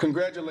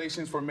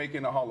 Congratulations for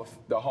making the Hall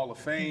of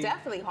Fame.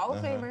 Definitely Hall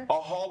of Famer. A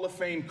Hall of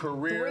Fame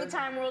career.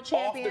 3-time world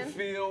champion. Off the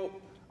field.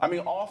 I mean,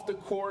 off the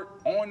court,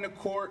 on the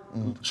court,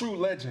 true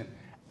legend.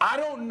 I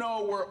don't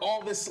know where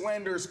all this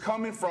slander is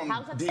coming from,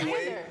 How's that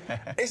D-Wade.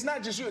 It's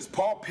not just you. It's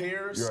Paul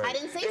Pierce. Right. I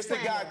didn't say it's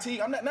slander. the guy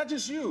T. I'm not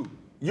just you.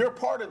 You're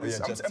part of this.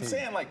 Yeah, I'm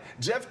saying, like,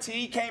 Jeff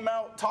T came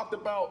out, talked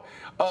about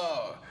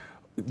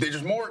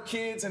there's more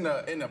kids in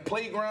the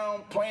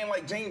playground playing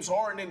like James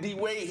Harden and D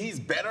Wade. He's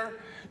better.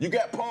 You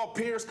got Paul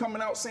Pierce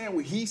coming out saying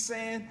what he's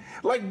saying.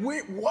 Like,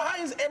 why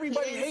is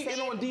everybody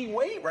hating on D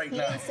Wade right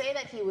now? He didn't say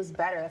that he was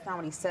better. That's not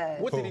what he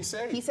said. What did he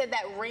say? He said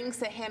that rings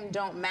to him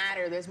don't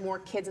matter. There's more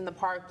kids in the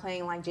park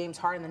playing like James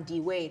Harden than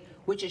D Wade,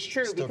 which is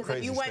true. Still because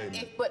if you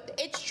went, but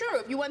it's true.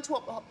 If you went to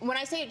when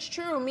I say it's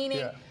true,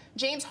 meaning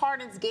James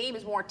Harden's game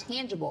is more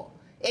tangible.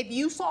 If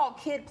you saw a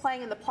kid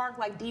playing in the park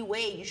like D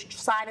Wade, you should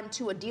sign him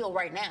to a deal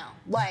right now.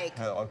 Like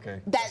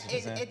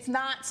it's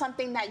not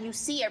something that you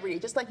see every day.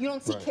 Just like you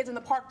don't see kids in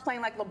the park playing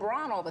like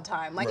LeBron all the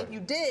time. Like if you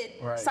did,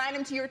 sign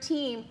him to your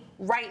team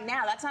right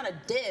now. That's not a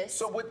diss.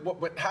 So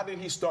but how did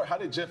he start? How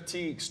did Jeff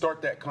T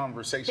start that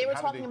conversation? They were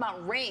talking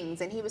about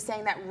rings, and he was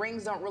saying that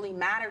rings don't really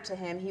matter to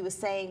him. He was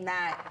saying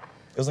that.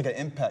 It was like an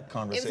impact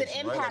conversation. It was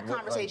an impact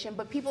conversation,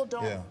 but people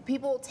don't.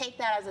 People take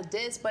that as a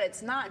diss, but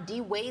it's not.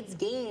 D Wade's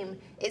game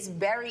is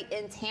very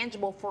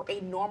intangible for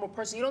a normal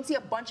person. You don't see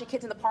a bunch of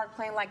kids in the park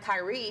playing like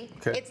Kyrie.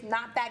 Okay. It's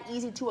not that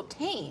easy to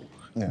obtain.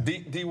 Yeah.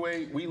 D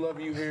Wade, we love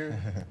you here.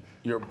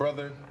 You're a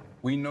brother.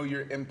 We know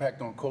your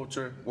impact on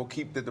culture. We'll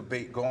keep the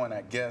debate going,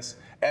 I guess.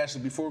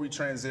 Ashley, before we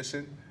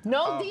transition.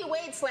 No D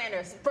Wade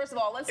slander. First of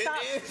all, let's stop.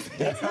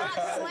 It's not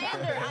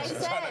slander.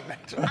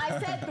 I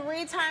said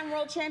 3-time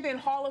world champion,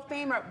 Hall of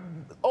Famer,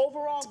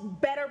 overall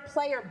better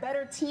player,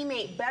 better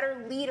teammate,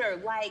 better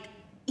leader. Like,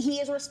 he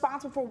is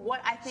responsible for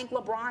what I think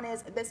LeBron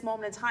is at this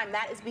moment in time.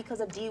 That is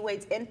because of D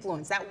Wade's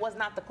influence. That was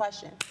not the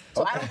question.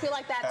 So I don't feel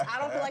like that's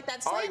slander.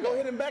 All right, go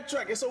ahead and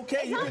backtrack. It's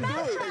okay. You can do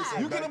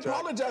it. You can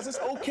apologize. It's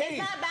okay. It's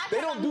not backtrack.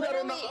 They don't do that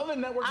on the other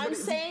networks. I'm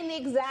saying the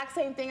exact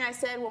same thing I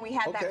said when we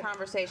had that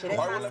conversation. It's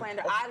not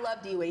slander. I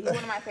love D Wade. He's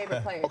one of my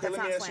favorite players. Okay,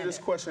 let me ask you this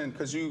question,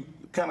 because you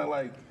kind of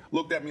like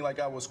looked at me like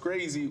I was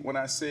crazy when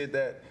I said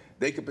that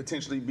they could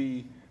potentially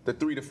be the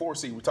 3 to 4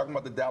 seed. We're talking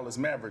about the Dallas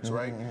Mavericks,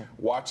 right?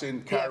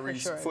 Watching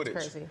Kyrie's footage.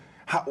 It's crazy.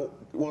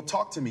 Well,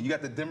 talk to me. You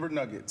got the Denver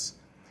Nuggets.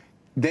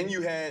 Then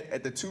you had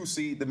at the 2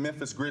 seed the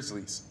Memphis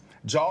Grizzlies.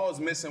 Jaw is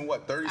missing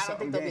what, 30-something games? I don't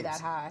think they'll be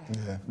that high.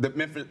 Yeah. The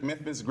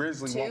Memphis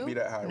Grizzlies won't be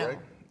that high, No. right?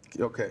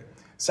 Okay.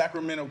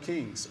 Sacramento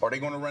Kings. Are they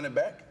going to run it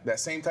back? That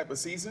same type of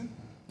season?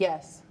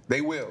 Yes.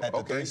 They will. At the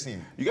okay. 3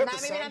 seed. You got the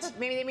Suns.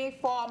 Maybe they may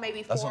fall,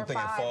 maybe 4 or 5,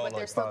 but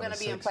they're still going to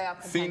be in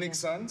playoff contention. Phoenix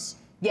Suns.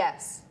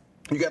 Yes.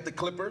 You got the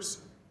Clippers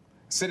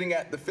sitting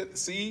at the 5th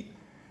seed.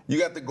 You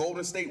got the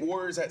Golden State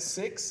Warriors at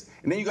 6,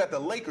 and then you got the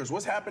Lakers.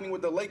 What's happening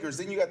with the Lakers?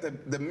 Then you got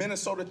the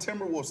Minnesota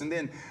Timberwolves, and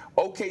then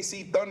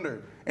OKC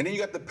Thunder, and then you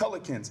got the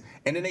Pelicans,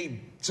 and then they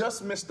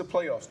just missed the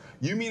playoffs.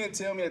 You mean to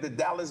tell me that the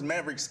Dallas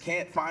Mavericks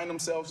can't find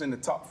themselves in the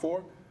top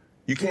 4?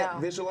 You can't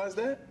visualize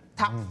that?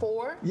 Top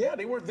 4? Yeah,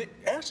 they were.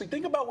 Actually,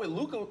 think about what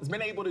Luka has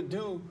been able to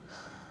do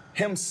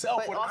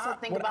himself with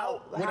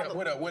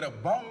a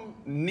bum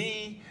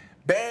knee,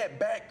 bad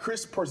back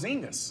Chris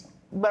Porzingis.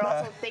 But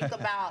also think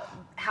about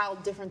how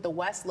different the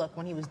West looked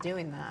when he was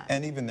doing that.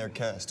 And even their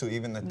cast, too,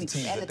 even the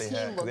teams that they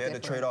had. They had to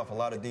trade off a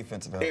lot of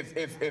defensive help.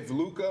 If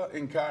Luka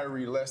and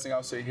Kyrie, last thing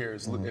I'll say here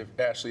is,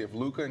 if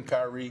Luka and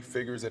Kyrie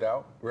figures it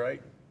out,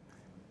 right?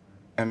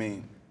 I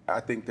mean, I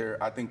think they're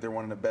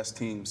one of the best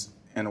teams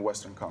in the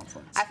Western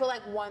Conference. I feel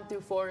like 1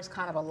 through 4 is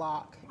kind of a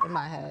lock in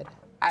my head.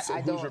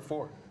 Who's your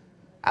 4?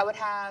 I would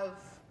have,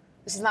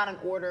 this is not an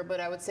order, but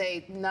I would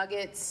say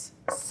Nuggets,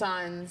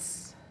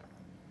 Suns.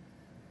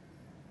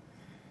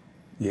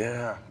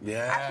 Yeah.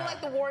 I feel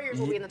like the Warriors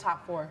will be in the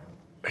top 4.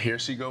 Here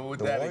she go with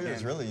The that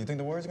Warriors, again. really? You think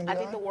the Warriors going to I be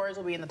think the Warriors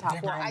will be in the top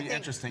They're 4. gonna I be think,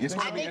 interesting. It's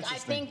gonna be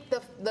interesting.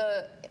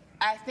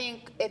 I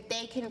think if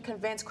they can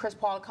convince Chris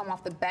Paul to come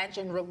off the bench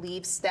and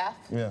relieve Steph,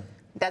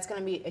 that's going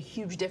to be a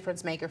huge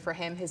difference maker for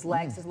him. His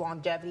legs, his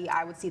longevity.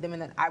 I would see them in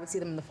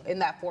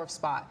that 4th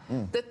spot.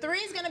 The 3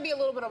 is going to be a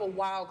little bit of a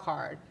wild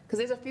card because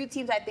there's a few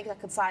teams I think that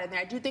could slide in there.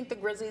 I do think the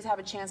Grizzlies have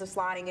a chance of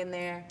sliding in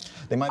there.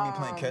 They might be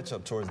playing catch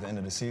up towards the end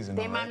of the season.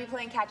 They might be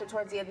playing catch up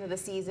towards the end of the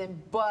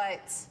season,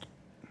 but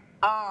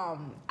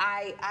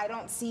I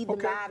don't see the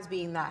Mavs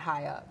being that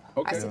high up.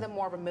 I see them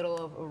more of a middle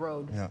of a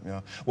road. Yeah.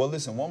 Well,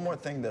 listen, one more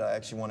thing that I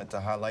actually wanted to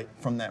highlight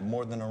from that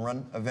More Than a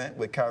Run event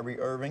with Kyrie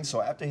Irving.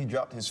 So after he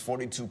dropped his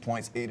 42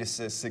 points, 8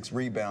 assists, 6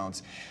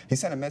 rebounds, he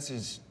sent a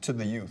message to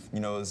the youth. You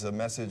know, it's a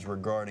message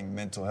regarding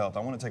mental health. I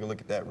want to take a look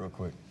at that real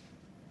quick.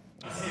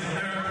 Please don't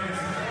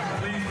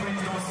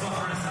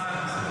suffer in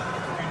silence.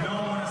 You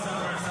don't want to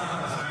suffer in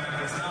silence,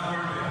 man. It's not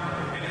worth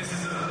it. And this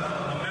is a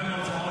memo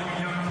to all you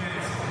young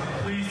kids.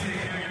 Please take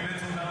care of your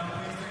mental health.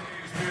 Please take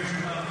care of your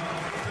spiritual health.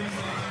 Please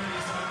take care of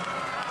yourself.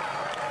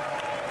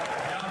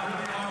 Y'all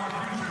really are our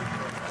future.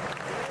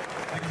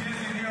 The kids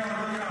in here are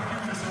really our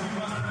future, so we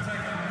must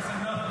protect them. There's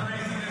enough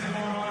craziness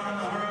going on around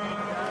the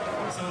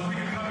world, so we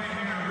can come in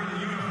here and really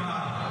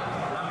unify.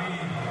 I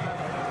mean,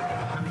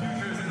 the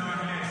future is in our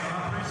hands, so I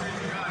appreciate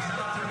you guys.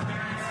 Shout out to the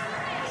parents.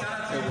 Shout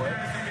out to the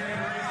parents who get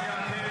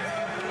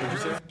to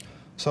raise y'all kids.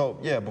 So,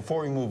 yeah,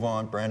 before we move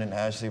on, Brandon,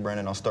 Ashley,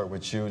 Brandon, I'll start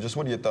with you. Just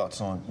what are your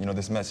thoughts on,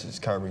 this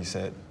message Kyrie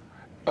said?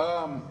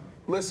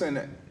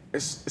 Listen,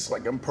 it's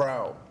like I'm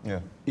proud. Yeah.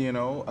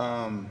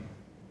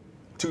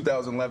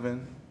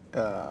 2011,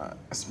 I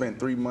spent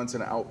 3 months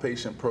in an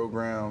outpatient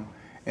program,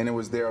 and it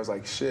was there. I was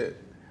like, shit,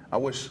 I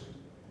wish,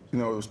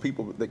 there was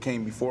people that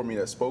came before me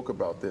that spoke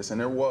about this, and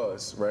there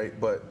was, right?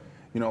 But,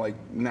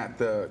 not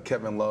the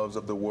Kevin Loves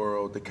of the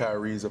world, the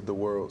Kyries of the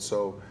world.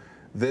 So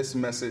this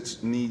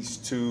message needs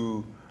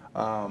to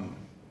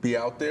be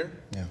out there.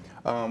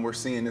 Yeah. We're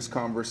seeing this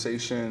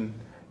conversation,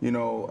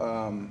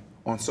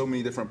 on so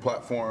many different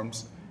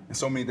platforms in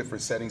so many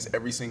different settings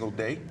every single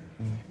day.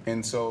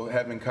 And so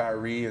having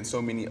Kyrie and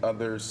so many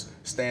others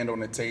stand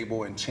on the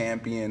table and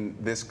champion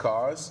this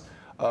cause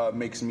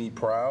makes me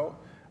proud.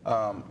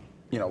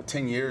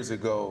 10 years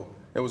ago,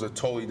 it was a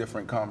totally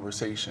different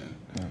conversation,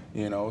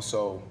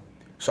 so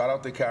shout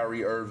out to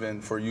Kyrie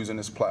Irving for using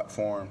this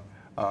platform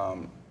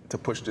to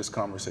push this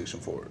conversation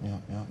forward.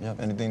 Yeah.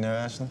 Anything there,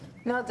 Ashley?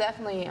 No,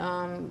 definitely.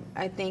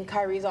 I think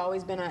Kyrie's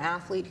always been an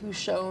athlete who's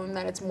shown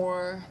that it's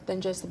more than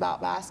just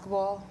about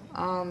basketball.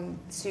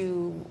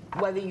 To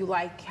whether you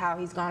like how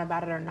he's gone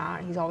about it or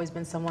not, he's always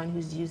been someone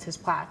who's used his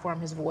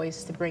platform, his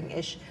voice to bring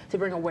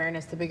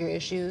awareness to bigger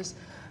issues.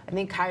 I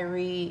think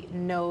Kyrie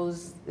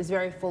is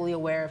very fully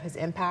aware of his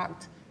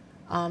impact.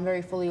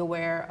 Very fully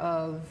aware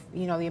of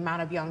the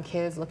amount of young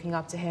kids looking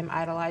up to him,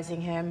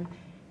 idolizing him.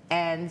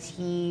 And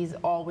he's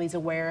always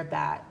aware of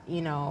that,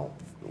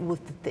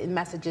 with the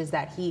messages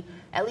that he,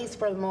 at least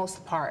for the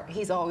most part,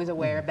 he's always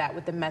aware of that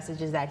with the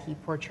messages that he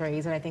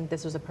portrays. And I think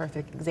this was a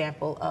perfect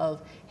example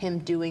of him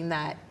doing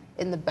that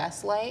in the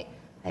best light.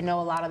 I know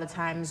a lot of the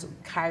times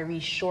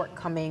Kyrie's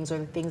shortcomings or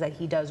the things that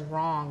he does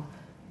wrong,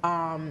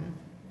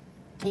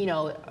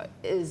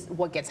 is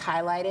what gets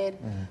highlighted.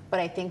 But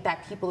I think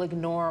that people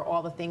ignore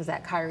all the things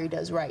that Kyrie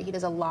does right. He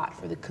does a lot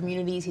for the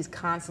communities. He's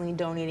constantly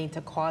donating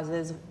to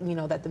causes,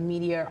 that the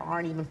media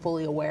aren't even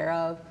fully aware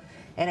of.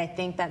 And I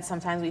think that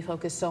sometimes we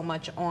focus so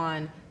much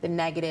on the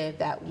negative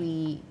that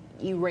we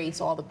erase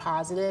all the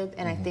positive.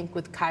 And I think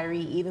with Kyrie,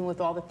 even with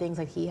all the things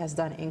that he has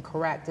done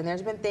incorrect, and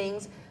there's been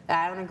things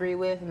that I don't agree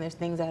with, and there's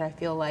things that I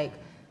feel like,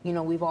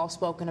 we've all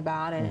spoken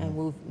about and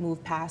we've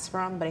moved past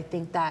from. But I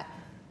think that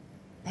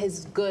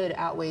his good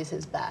outweighs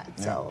his bad.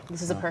 So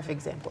this is a perfect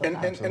example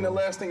of that. And the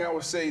last thing I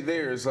would say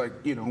there is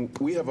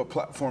we have a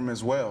platform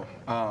as well.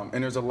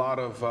 And there's a lot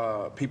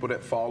of people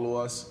that follow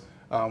us.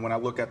 When I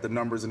look at the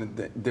numbers and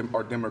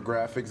our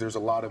demographics, there's a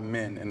lot of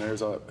men, and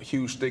there's a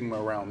huge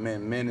stigma around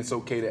men. Men, it's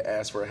okay to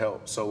ask for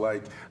help. So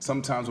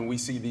sometimes when we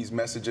see these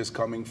messages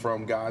coming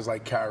from guys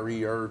like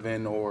Kyrie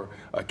Irving or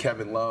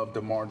Kevin Love,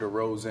 DeMar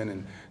DeRozan,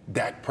 and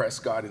Dak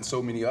Prescott, and so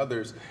many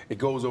others, it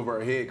goes over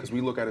our head because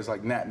we look at it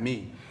as not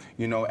me.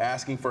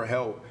 Asking for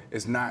help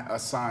is not a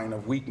sign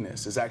of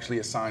weakness. It's actually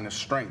a sign of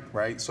strength,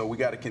 right? So we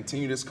got to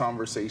continue this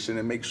conversation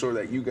and make sure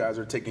that you guys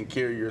are taking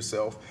care of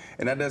yourself.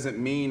 And that doesn't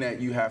mean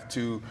that you have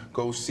to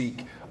go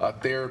seek a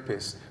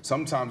therapist.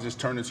 Sometimes just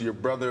turn into your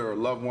brother or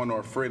loved one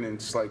or a friend and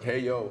just hey,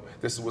 yo,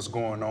 this is what's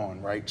going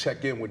on, right?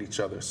 Check in with each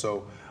other.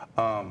 So,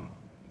 I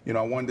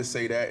wanted to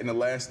say that. And the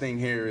last thing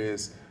here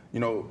is,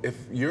 if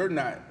you're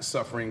not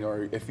suffering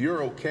or if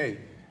you're okay,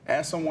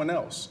 ask someone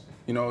else,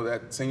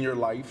 that's in your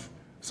life,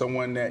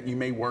 someone that you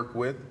may work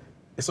with.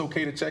 It's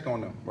okay to check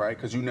on them, right?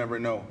 Because you never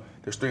know.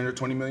 There's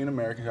 320 million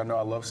Americans. I know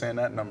I love saying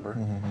that number.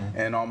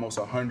 And almost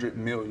 100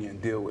 million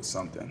deal with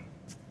something.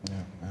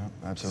 Yeah,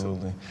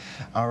 absolutely.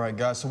 All right,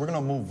 guys, so we're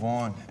going to move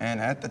on. And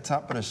at the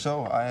top of the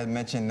show, I had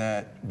mentioned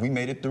that we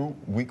made it through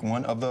week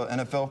 1 of the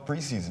NFL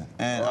preseason.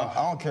 And I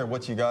don't care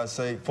what you guys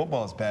say,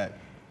 football is back.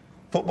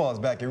 Football is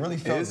back. It really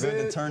felt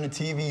good to turn the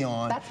TV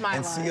on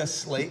and see a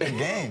slate of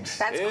games.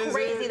 That's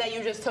crazy that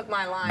you just took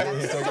my line.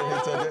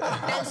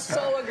 That's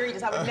so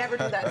egregious. I would never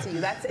do that to you.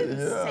 That's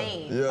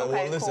insane. Yeah, okay,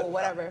 well, listen, cool,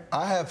 whatever.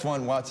 I had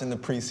fun watching the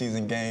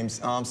preseason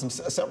games.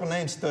 Several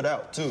names stood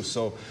out too.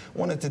 So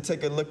wanted to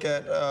take a look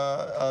at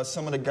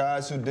some of the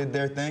guys who did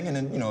their thing, and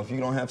then if you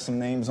don't have some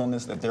names on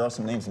this, if there are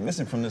some names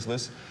missing from this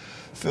list,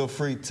 feel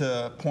free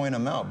to point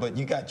them out. But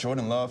you got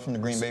Jordan Love from the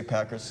Green Bay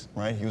Packers,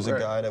 right? He was a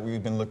guy that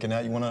we've been looking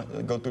at. You want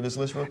to go through this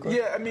list real quick?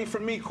 Yeah, I mean, for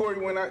me, Corey,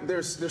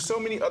 there's so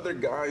many other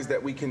guys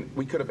that we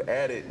could have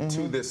added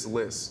to this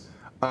list.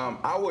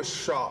 I was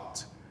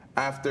shocked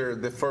after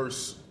the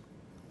first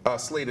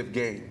slate of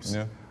games.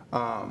 Yeah.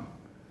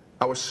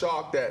 I was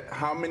shocked at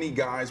how many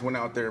guys went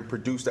out there and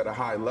produced at a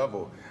high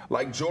level.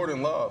 Like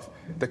Jordan Love,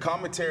 the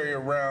commentary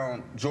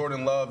around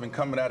Jordan Love and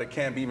coming out of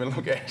camp, even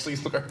look at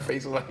Ashley's her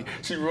face, like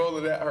she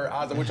rolled at her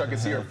eyes. I wish I could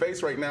see her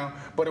face right now,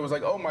 but it was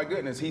like, oh my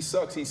goodness, he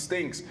sucks, he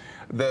stinks.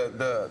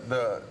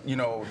 The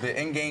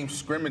in-game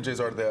scrimmages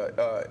or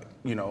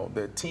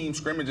the team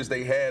scrimmages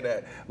they had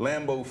at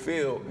Lambeau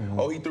Field.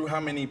 Oh, he threw how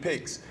many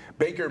picks?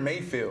 Baker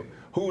Mayfield.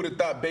 Who would have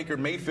thought Baker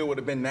Mayfield would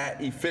have been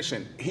that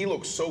efficient? He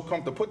looks so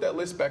comfortable. Put that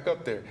list back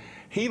up there.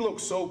 He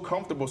looks so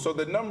comfortable. So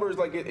the numbers,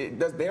 like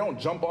they don't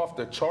jump off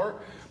the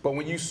chart. But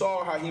when you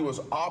saw how he was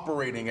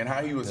operating and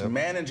how he was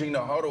managing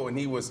the huddle, and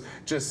he was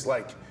just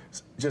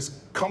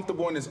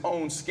comfortable in his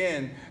own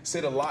skin,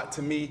 said a lot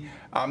to me.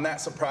 I'm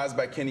not surprised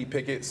by Kenny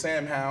Pickett.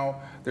 Sam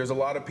Howell, there's a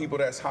lot of people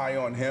that's high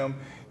on him.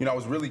 I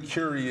was really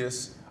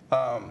curious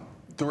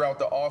throughout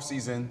the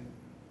offseason,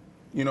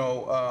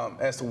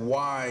 as to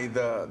why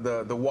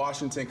the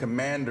Washington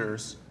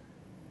Commanders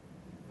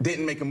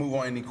didn't make a move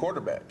on any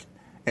quarterback.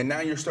 And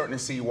now you're starting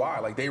to see why.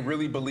 Like, they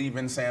really believe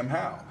in Sam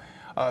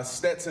Howell.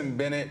 Stetson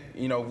Bennett,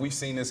 we've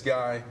seen this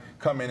guy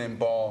come in and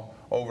ball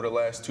over the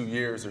last 2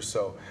 years or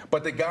so.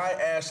 But the guy,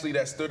 Ashley,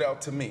 that stood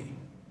out to me,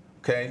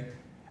 okay,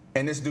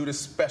 and this dude is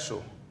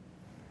special.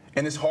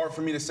 And it's hard for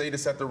me to say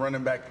this at the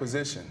running back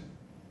position.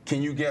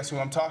 Can you guess who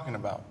I'm talking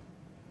about?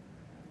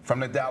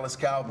 From the Dallas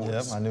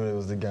Cowboys. Yep, I knew it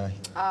was the guy.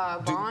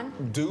 Vaughn?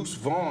 Deuce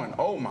Vaughn.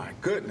 Oh, my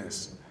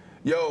goodness.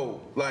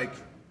 Yo, like,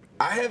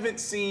 I haven't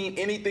seen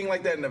anything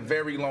like that in a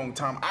very long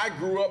time. I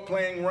grew up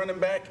playing running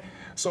back,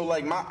 so,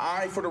 like, my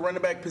eye for the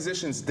running back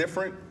position is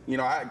different.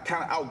 I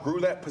kind of outgrew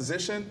that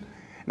position.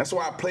 That's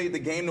why I played the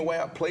game the way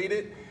I played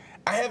it.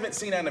 I haven't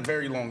seen that in a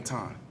very long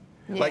time.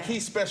 Yeah. Like,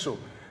 he's special.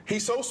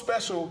 He's so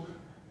special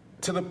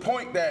to the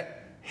point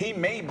that he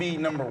may be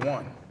number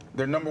one.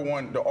 They're number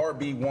one, the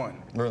RB1.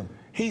 Really?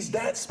 He's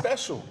that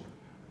special.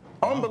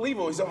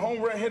 Unbelievable. He's a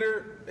home run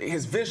hitter.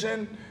 His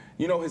vision,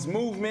 his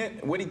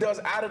movement, what he does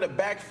out of the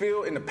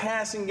backfield in the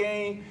passing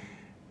game,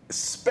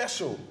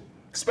 special.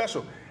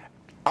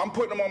 I'm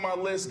putting him on my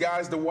list,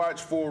 guys, to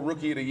watch for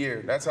Rookie of the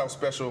Year. That's how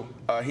special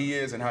he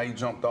is and how he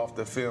jumped off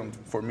the film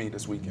for me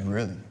this weekend.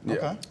 Really? Yeah.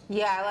 Okay.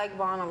 Yeah, I like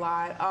Vaughn a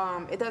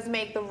lot. It does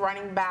make the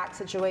running back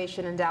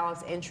situation in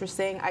Dallas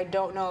interesting. I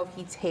don't know if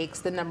he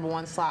takes the number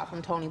one slot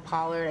from Tony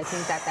Pollard. I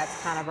think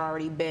that's kind of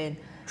already been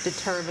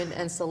determined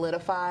and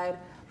solidified.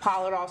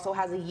 Pollard also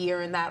has a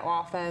year in that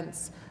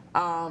offense,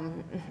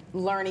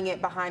 learning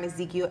it behind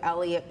Ezekiel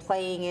Elliott,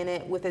 playing in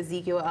it with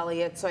Ezekiel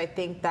Elliott. So I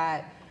think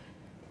that,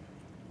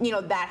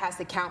 that has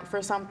to count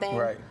for something.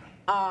 Right.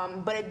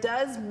 But it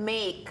does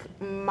make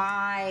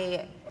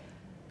my,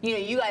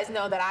 you guys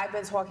know that I've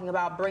been talking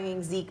about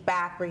bringing Zeke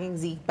back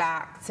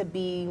to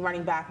be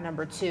running back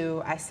number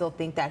 2. I still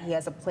think that he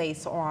has a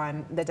place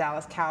on the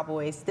Dallas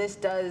Cowboys. This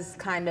does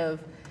kind of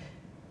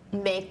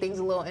make things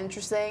a little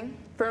interesting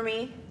for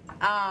me.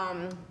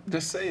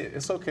 Just say it.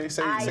 It's okay.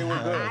 Say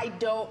we're good. I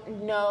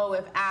don't know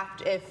if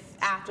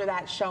after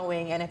that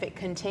showing and if it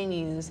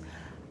continues,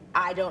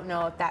 I don't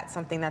know if that's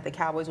something that the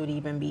Cowboys would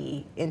even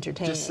be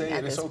entertaining Just say at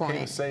it. this It's point.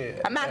 okay to say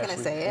it. I'm not going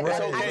to say it. It's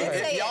okay. I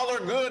did say Y'all are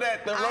good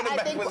at the running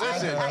back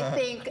position. I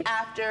think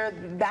after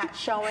that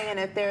showing and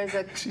if there's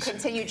a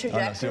continued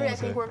trajectory, I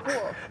think we're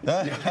cool.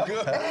 I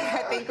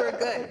think we're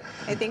good.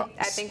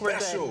 I think we're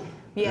good.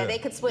 Yeah, they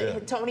could split. Yeah.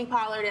 Tony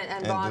Pollard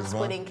and Vaughn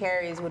splitting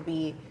carries would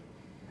be.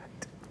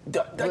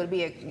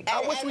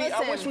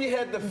 I wish we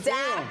had the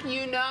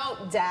film.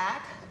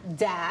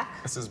 Dak.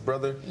 That's his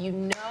brother.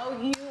 You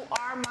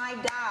are my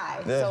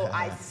guy. So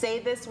I say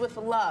this with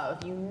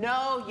love. You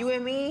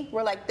and me,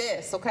 we're like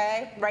this,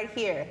 okay? Right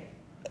here.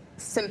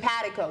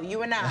 Simpatico,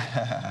 you and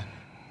I.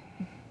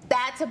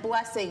 That's a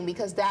blessing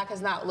because Dak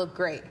has not looked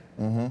great.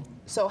 Mm-hmm.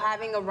 So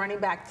having a running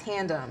back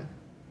tandem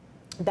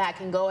that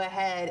can go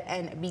ahead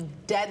and be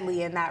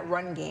deadly in that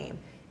run game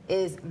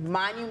is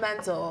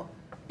monumental.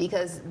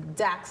 Because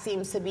Dak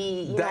seems to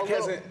be,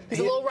 he's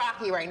a little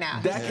rocky right now.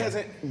 Dak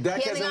hasn't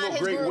looked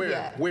great.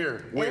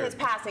 Where? In his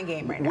passing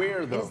game right now.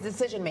 Where though? In his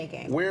decision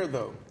making. Where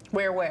though?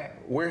 Where?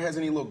 Where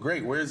hasn't he looked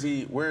great? Where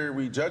are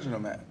we judging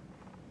him at?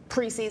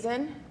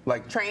 Preseason.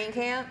 Like training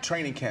camp.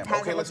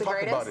 Okay, let's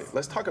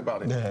talk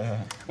about it.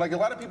 Yeah. Like, a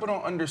lot of people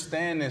don't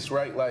understand this,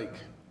 right? Like,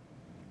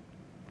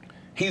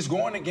 he's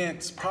going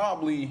against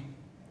probably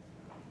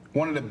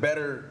one of the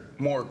better,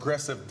 more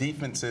aggressive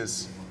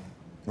defenses.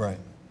 Right.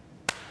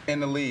 in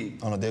the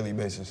league. On a daily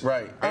basis.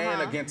 Right.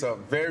 And against a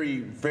very,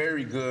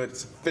 very good,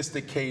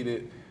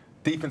 sophisticated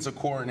defensive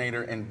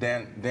coordinator in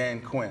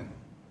Dan Quinn.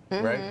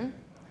 Right?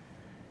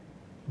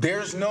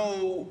 There's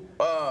no,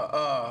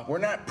 we're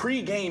not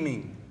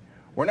pre-gaming.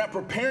 We're not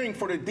preparing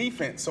for the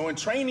defense. So in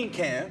training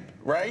camp,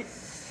 right?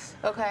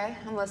 Okay,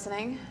 I'm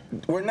listening.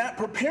 We're not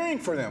preparing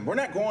for them. We're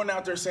not going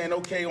out there saying,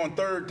 okay, on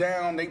third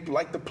down, they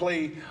like to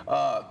play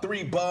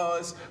 3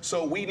 buzz,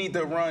 so we need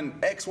to run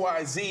X,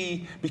 Y,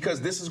 Z because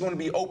this is going to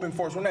be open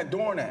for us. We're not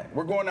doing that.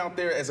 We're going out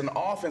there as an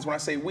offense. When I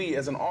say we,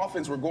 as an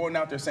offense, we're going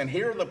out there saying,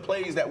 here are the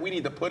plays that we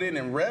need to put in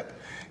and rep.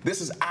 This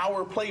is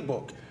our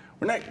playbook.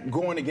 We're not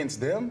going against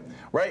them,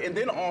 right? And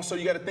then also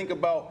you got to think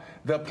about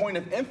the point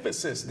of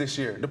emphasis this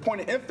year. The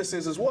point of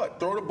emphasis is what?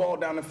 Throw the ball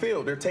down the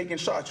field. They're taking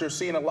shots. You're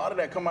seeing a lot of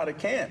that come out of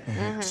camp.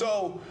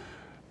 So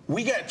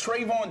we got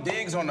Trayvon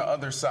Diggs on the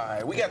other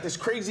side. We got this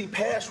crazy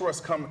pass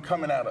rush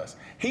coming at us.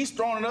 He's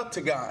throwing it up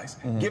to guys,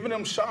 giving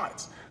them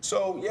shots.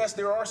 So yes,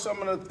 there are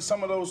some of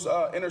those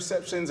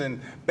interceptions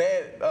and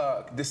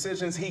bad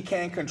decisions he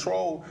can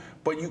control,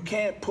 but you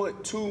can't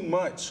put too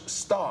much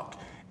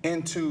stock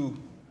into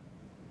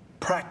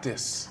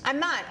practice. I'm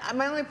not.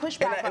 My only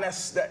pushback. And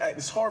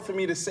it's hard for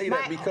me to say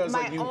that because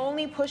my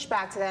only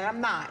pushback to that,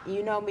 I'm not.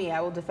 You know me. I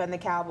will defend the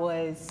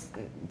Cowboys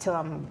till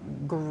I'm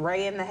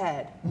gray in the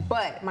head.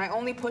 But my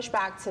only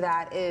pushback to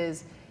that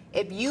is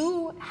if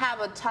you have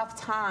a tough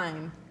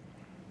time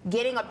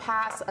getting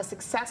a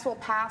successful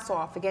pass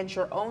off against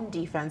your own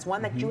defense,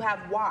 one that you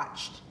have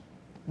watched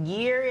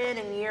year in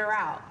and year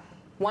out,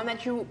 one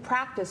that you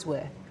practice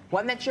with,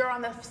 one that you're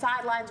on the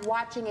sidelines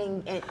watching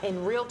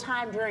in real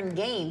time during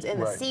games in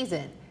the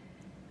season.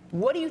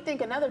 What do you think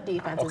another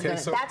defense is going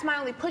to? That's my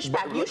only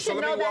pushback. You should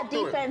know that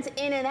defense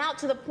in and out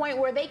to the point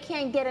where they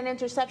can't get an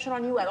interception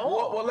on you at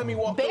all. Well, let me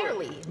walk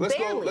through it.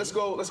 Let's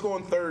go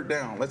on third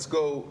down. Let's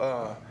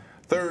go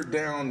third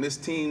down. This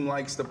team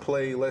likes to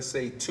play, let's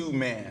say,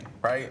 2-man,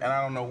 right? And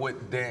I don't know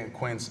what Dan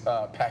Quinn's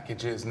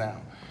package is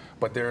now,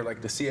 but they're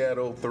like the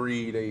Seattle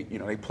 3.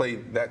 They play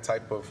that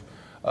type of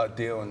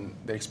deal, and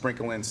they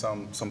sprinkle in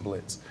some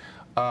blitz.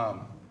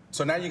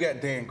 So now you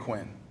got Dan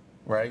Quinn,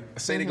 right?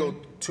 Say they go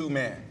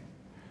 2-man.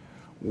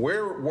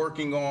 We're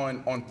working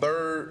on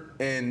third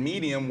and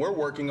medium. We're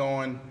working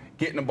on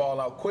getting the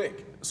ball out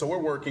quick. So we're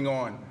working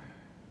on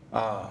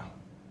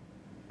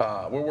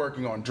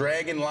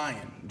dragging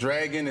lion.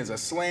 Dragging is a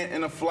slant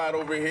and a flat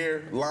over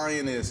here.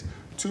 Lion is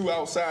 2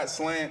 outside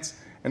slants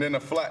and then a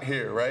flat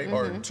here, right?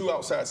 Or 2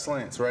 outside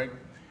slants, right?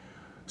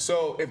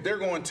 So if they're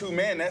going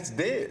 2-man, that's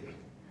dead.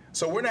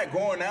 So we're not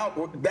going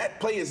out. That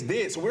play is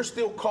dead. So we're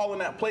still calling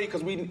that play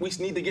because we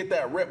need to get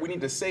that rep. We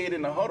need to say it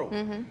in the huddle.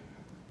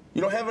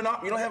 You don't have an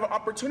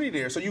opportunity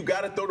there. So you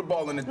got to throw the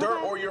ball in the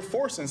dirt or you're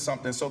forcing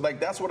something. So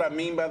that's what I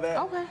mean by that.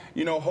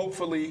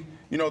 Hopefully,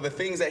 the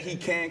things that he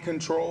can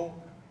control,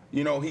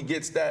 he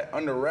gets that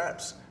under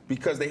wraps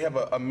because they have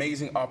an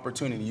amazing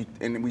opportunity.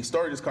 And we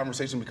started this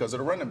conversation because of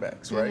the running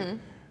backs, right?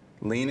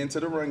 Lean into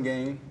the run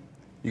game.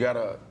 You got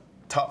a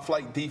top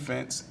flight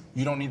defense.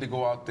 You don't need to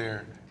go out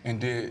there and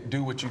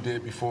do what you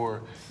did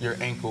before your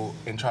ankle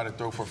and try to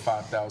throw for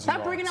 5,000 yards.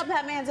 Stop bringing up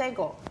that man's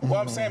ankle. Well,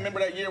 I'm saying, remember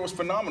that year was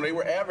phenomenal. They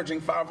were averaging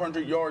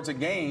 500 yards a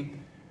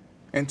game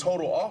in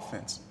total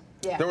offense.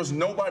 Yeah. There was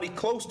nobody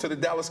close to the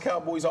Dallas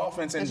Cowboys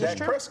offense and Dak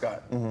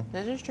Prescott.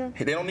 That is true.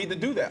 They don't need to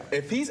do that.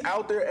 If he's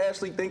out there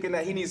actually thinking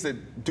that he needs to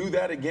do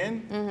that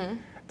again,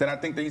 then I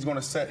think that he's going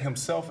to set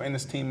himself and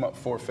his team up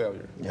for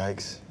failure.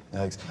 Yikes.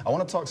 I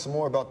want to talk some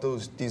more about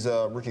these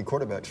rookie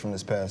quarterbacks from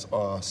this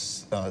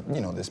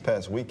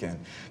past weekend.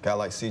 Guy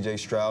like C.J.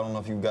 Stroud. I don't know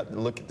if you got to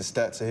look at the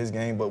stats of his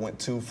game, but went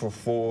 2 for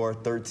 4,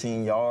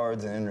 13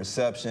 yards, an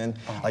interception.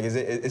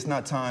 It's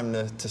not time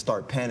to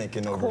start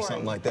panicking over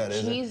something like that,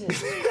 is it?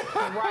 Jesus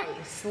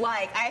Christ!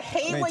 I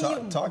hate when you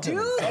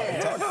do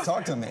this.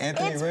 Talk to me,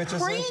 Anthony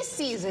Richardson. It's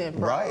preseason,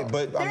 bro. Right,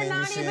 but they're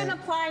not even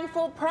applying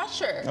full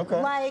pressure.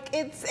 Okay.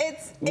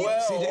 It's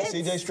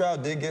C.J.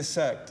 Stroud did get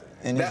sacked.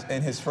 In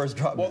his first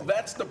drop. Well,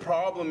 that's the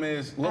problem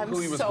is look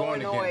who he was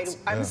going against.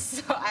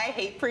 I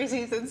hate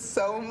preseason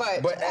so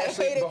much. But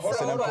actually, I hate it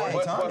so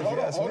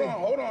much.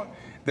 Hold on.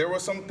 There were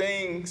some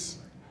things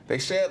they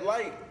shed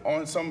light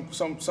on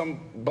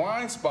some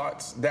blind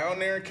spots down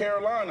there in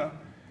Carolina.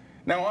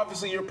 Now,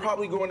 obviously, you're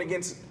probably going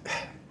against.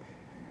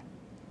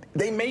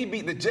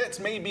 The Jets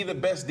may be the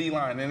best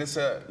D-line, and it's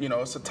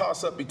a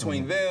toss-up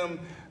between them.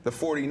 The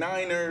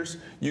 49ers,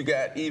 you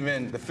got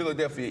even the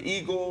Philadelphia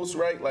Eagles,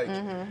 right?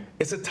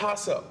 It's a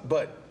toss-up,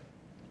 but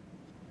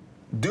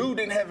dude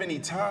didn't have any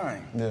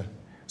time. Yeah.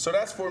 So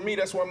that's why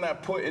I'm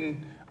not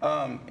putting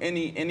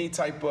any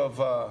type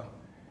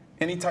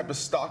of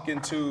stock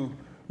into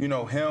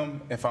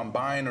him. If I'm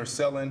buying or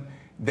selling,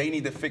 they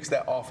need to fix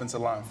that offensive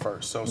line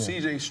first. So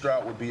C.J.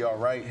 Stroud would be all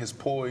right. His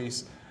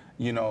poise,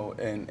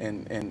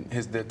 and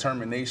his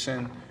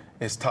determination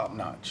is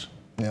top-notch.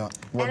 Yeah.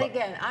 And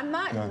again, I'm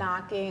not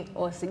knocking,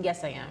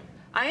 yes, I am.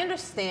 I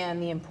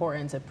understand the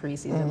importance of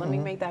preseason. Let me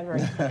make that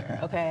very clear,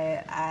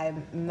 okay?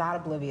 I'm not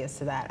oblivious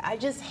to that. I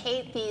just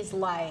hate these,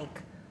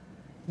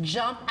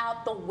 jump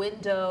out the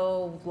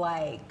window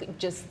like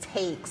just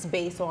takes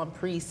based on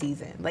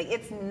preseason. Like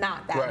it's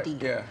not that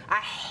deep. Yeah. I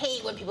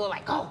hate when people are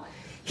like, oh,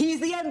 he's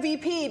the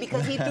MVP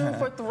because he threw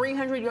for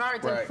 300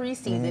 yards in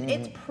preseason.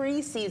 It's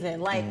preseason.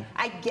 Like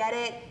I get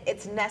it.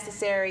 It's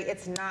necessary.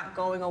 It's not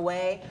going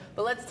away.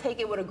 But let's take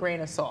it with a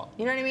grain of salt.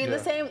 You know what I mean? Yeah.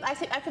 The same. I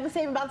feel the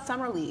same about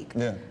summer league.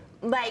 Yeah.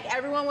 Like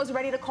everyone was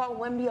ready to call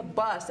Wemby a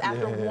bust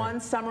after one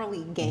summer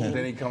league game. And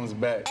then he comes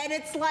back. And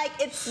it's like,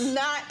 it's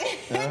not,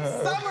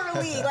 it's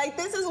summer league. Like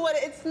this is what,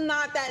 it's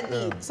not that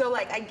deep. So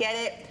like, I get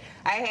it.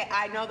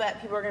 I know that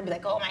people are going to be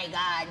like, oh my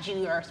God,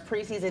 you are a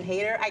preseason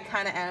hater. I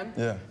kind of am.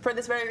 Yeah. For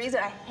this very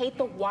reason. I hate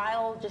the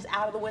wild, just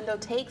out of the window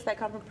takes that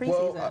come from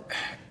preseason. Well,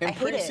 in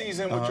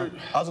preseason,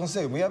 I was going to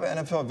say, we have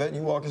an NFL vet.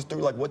 You walk us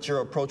through like what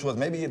your approach was,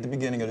 maybe at the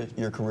beginning of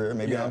your career.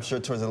 Maybe I'm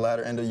sure towards the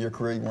latter end of your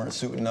career you weren't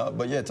suiting up.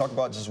 But yeah, talk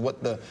about just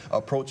what the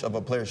approach of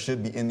a player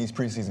should be in these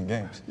preseason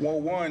games.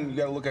 Well, one, you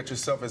got to look at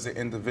yourself as an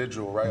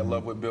individual, right? I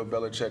love what Bill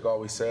Belichick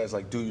always says,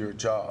 like, do your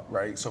job,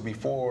 right? So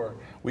before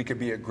we could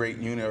be a great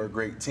unit or a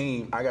great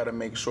team, I got to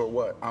make sure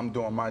what? I'm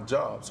doing my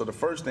job. So the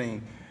first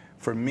thing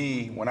for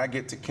me, when I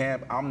get to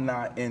camp, I'm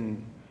not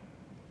in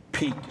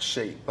peak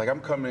shape. Like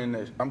I'm coming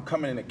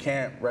into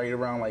camp right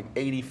around like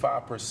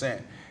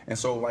 85%. And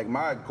so like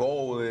my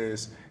goal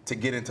is to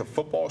get into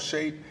football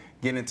shape,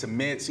 get into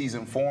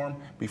mid-season form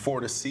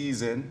before the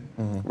season,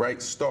 right,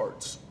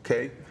 starts,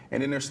 okay?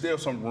 And then there's still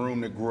some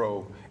room to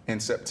grow in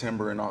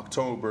September and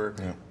October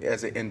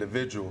as an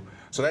individual.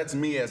 So that's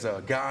me as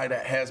a guy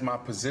that has my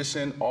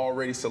position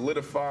already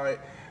solidified.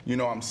 You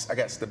know, I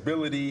got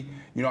stability.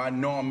 You know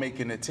I'm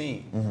making the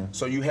team.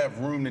 So you have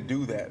room to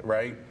do that,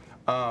 right?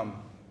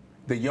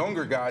 The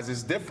younger guys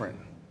is different,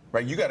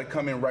 right? You got to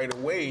come in right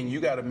away and you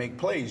got to make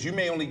plays. You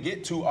may only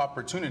get 2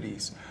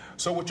 opportunities.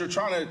 So what you're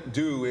trying to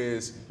do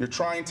is you're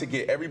trying to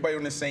get everybody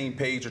on the same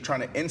page. You're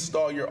trying to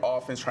install your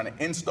offense, trying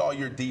to install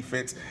your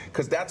defense,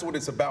 because that's what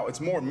it's about.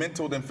 It's more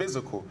mental than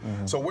physical.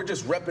 So we're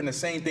just repping the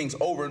same things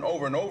over and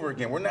over and over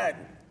again. We're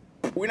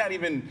not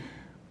even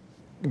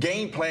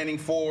game planning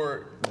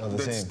for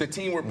the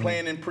team we're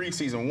playing in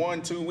preseason.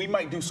 1, 2. We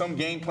might do some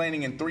game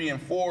planning in 3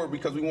 and 4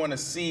 because we want to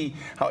see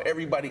how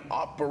everybody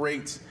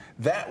operates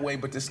that way,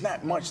 but there's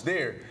not much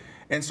there.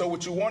 And so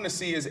what you want to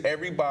see is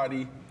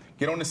everybody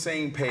get on the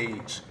same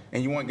page,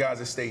 and you want guys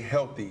to stay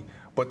healthy.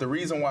 But the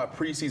reason why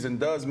preseason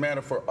does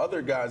matter for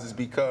other guys is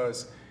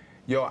because,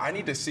 I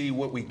need to see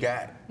what we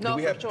got. Do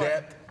we have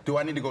depth? Do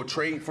I need to go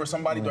trade for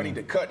somebody? Do I need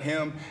to cut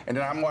him? And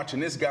then I'm watching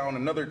this guy on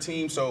another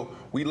team, so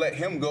we let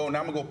him go. Now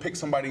I'm going to go pick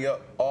somebody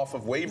up off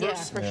of waivers. Yeah,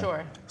 for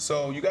sure.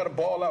 So you got to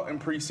ball out in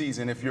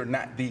preseason if you're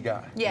not the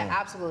guy. Yeah,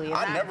 absolutely. In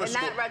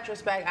that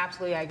retrospect,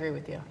 absolutely, I agree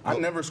with you. I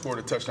never scored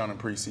a touchdown in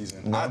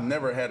preseason. No. I've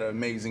never had an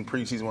amazing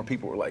preseason where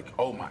people were like,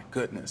 oh, my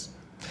goodness.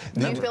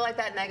 Do you feel like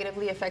that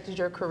negatively affected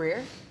your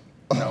career?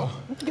 No.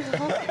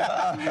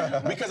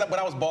 But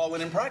I was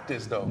balling in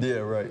practice, though. Yeah,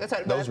 right.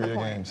 Those were your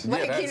games.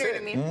 There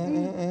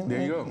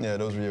you go. Yeah,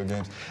 those were your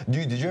games.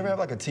 Did you ever have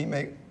like a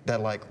teammate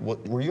that like,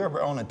 were you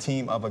ever on a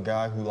team of a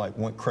guy who like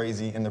went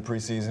crazy in the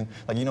preseason?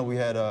 Like, we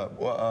had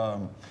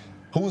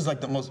who was like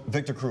the most,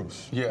 Victor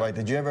Cruz. Yeah. Right?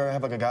 Did you ever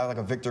have like a guy like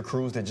a Victor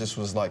Cruz that just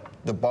was like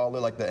the baller,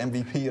 like the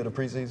MVP of the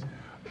preseason?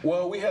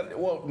 Well,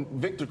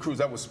 Victor Cruz,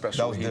 that was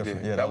special. That was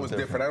different. Yeah, that was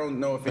different. I don't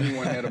know if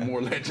anyone had a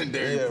more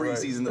legendary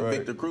preseason than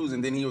Victor Cruz,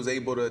 and then he was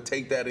able to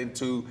take that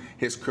into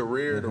his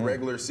career, the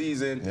regular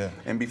season,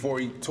 and before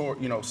he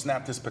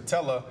snapped his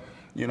patella,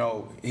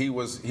 he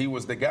was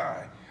the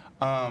guy.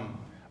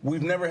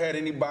 I've never had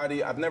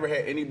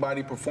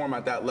anybody perform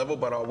at that level,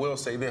 but I will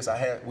say this: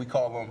 we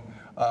call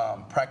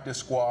them practice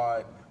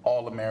squad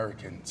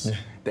All-Americans. Yeah.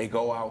 They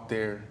go out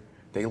there,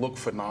 they look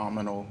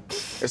phenomenal.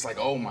 It's like,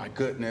 oh my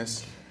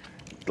goodness.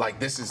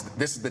 Like this is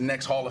the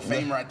next Hall of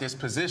Famer at this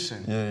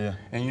position. Yeah.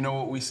 And you know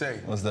what we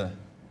say? What's that?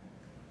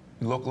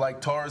 Look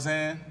like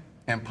Tarzan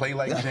and play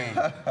like Jane.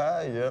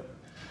 Yep.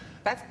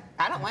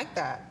 I don't like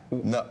that.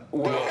 No.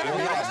 Well,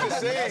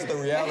 that's the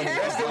reality.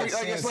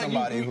 It's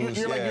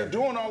like you're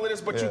doing all of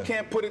this, but you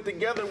can't put it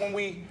together when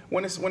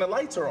the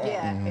lights are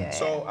on.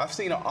 So I've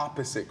seen an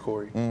opposite,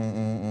 Corey.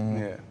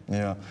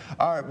 Yeah.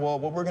 All right. Well,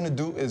 what we're gonna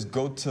do is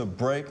go to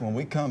break. When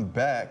we come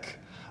back,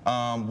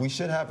 we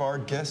should have our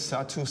guest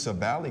Satou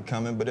Saballey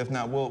coming, but if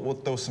not, we'll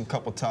throw some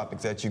couple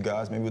topics at you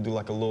guys. Maybe we'll do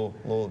like a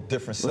little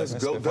different segment.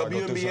 Let's go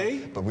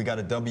WNBA. But we got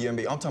a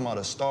WNBA. I'm talking about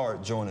a star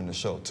joining the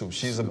show too.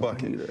 She's a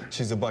bucket.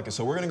 She's a bucket.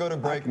 So we're gonna go to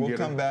break. We'll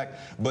come back,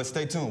 but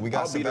stay tuned. We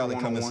got Saballey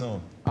coming soon.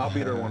 I'll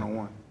beat her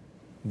one-on-one.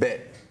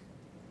 Bet.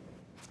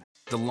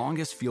 The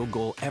longest field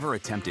goal ever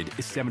attempted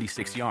is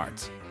 76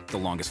 yards. The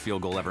longest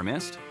field goal ever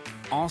missed?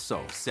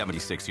 Also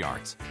 76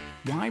 yards.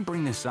 Why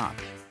bring this up?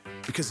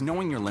 Because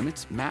knowing your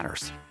limits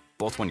matters,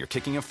 both when you're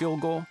kicking a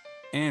field goal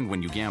and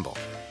when you gamble.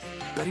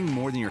 Betting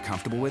more than you're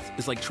comfortable with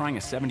is like trying a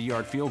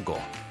 70-yard field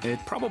goal. It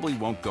probably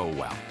won't go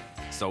well.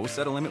 So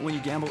set a limit when you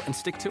gamble and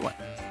stick to it.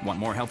 Want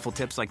more helpful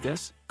tips like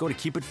this? Go to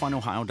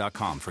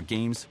keepitfunohio.com for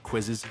games,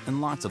 quizzes, and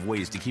lots of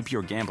ways to keep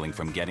your gambling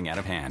from getting out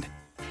of hand.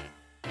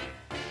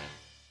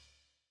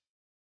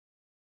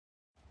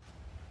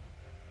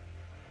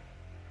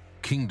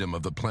 Kingdom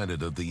of the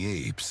Planet of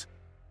the Apes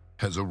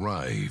has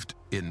arrived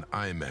in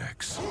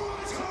IMAX.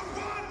 What a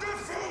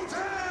wonderful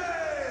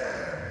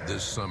day!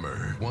 This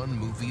summer, one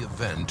movie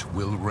event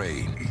will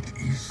reign.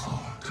 It is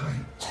our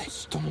time. They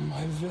stole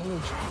my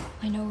village.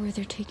 I know where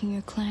they're taking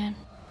your clan.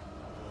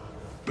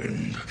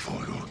 Bend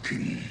for your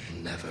king.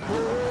 Never.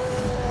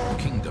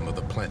 Kingdom of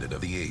the Planet of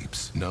the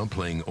Apes, now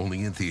playing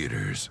only in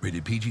theaters.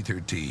 Rated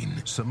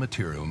PG-13. Some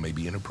material may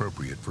be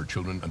inappropriate for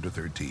children under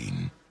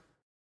 13.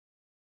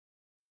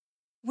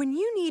 When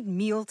you need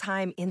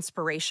mealtime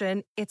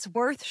inspiration, it's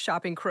worth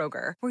shopping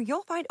Kroger, where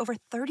you'll find over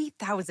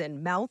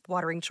 30,000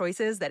 mouth-watering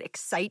choices that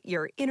excite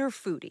your inner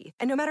foodie.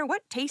 And no matter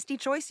what tasty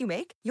choice you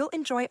make, you'll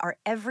enjoy our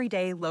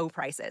everyday low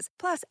prices,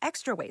 plus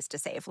extra ways to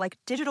save, like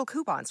digital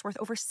coupons worth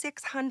over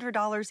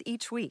 $600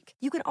 each week.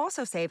 You can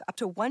also save up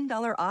to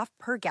 $1 off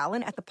per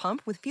gallon at the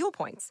pump with fuel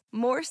points.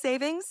 More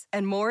savings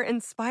and more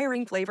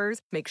inspiring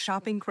flavors make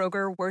shopping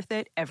Kroger worth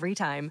it every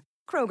time.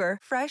 Kroger,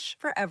 fresh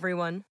for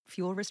everyone.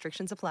 Fuel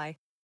restrictions apply.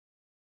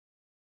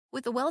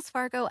 With the Wells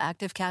Fargo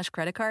Active Cash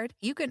Credit Card,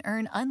 you can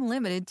earn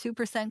unlimited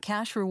 2%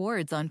 cash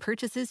rewards on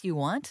purchases you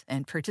want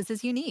and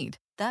purchases you need.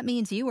 That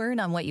means you earn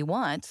on what you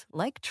want,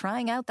 like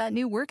trying out that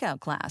new workout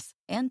class,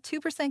 and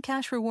 2%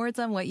 cash rewards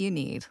on what you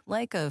need,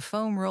 like a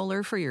foam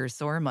roller for your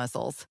sore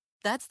muscles.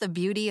 That's the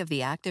beauty of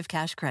the Active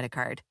Cash Credit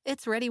Card.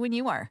 It's ready when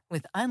you are,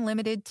 with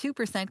unlimited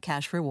 2%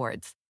 cash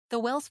rewards. The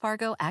Wells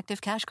Fargo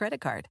Active Cash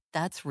Credit Card.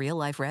 That's real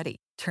life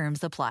ready.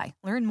 Terms apply.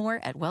 Learn more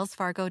at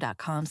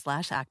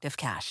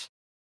wellsfargo.com/activecash.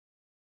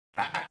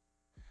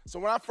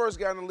 So when I first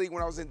got in the league,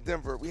 when I was in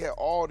Denver, we had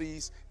all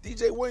these.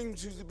 DJ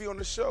Williams used to be on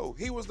the show.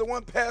 He was the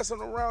one passing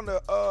around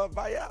the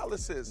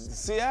Vialis.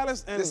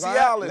 Cialis and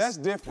Cialis. That's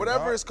different.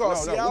 Whatever dog. it's called,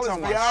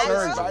 Cialis,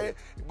 Vialis.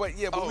 But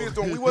yeah, but we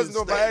wasn't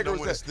doing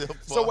Viagra.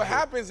 So what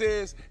happens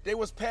is they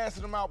was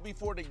passing them out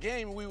before the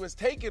game, and we was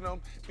taking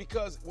them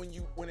because when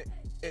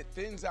it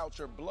thins out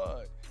your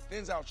blood,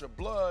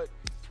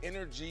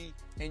 energy,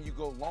 and you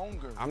go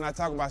longer. I'm not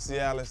talking about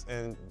Cialis,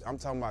 and I'm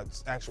talking about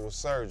actual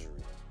surgery.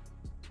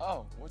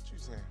 Oh, what you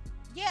saying?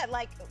 Yeah,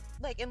 like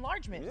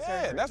enlargement.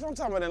 Yeah, surgery. that's what I'm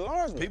talking about,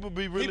 enlargement. People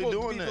be really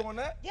doing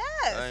that?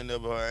 Yes. I ain't know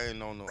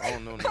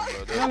nothing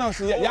about that. No,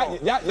 see, y'all,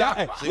 listen.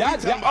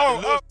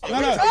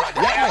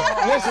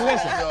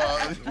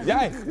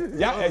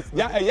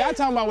 Y'all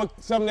talking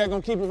about something that's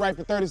gonna keep you right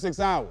for 36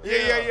 hours.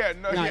 Yeah.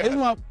 Now, it's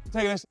motherfuckers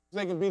taking that shit so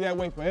they can be that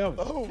way forever.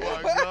 Oh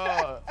my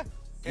God.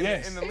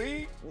 In the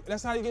league?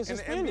 That's how you get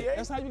suspended. NBA?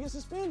 That's how you get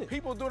suspended.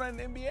 People do that in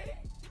the NBA?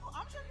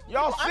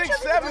 Y'all 6'7",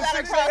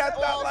 6'8", I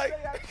thought like.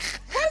 What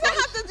does that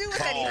have to do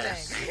with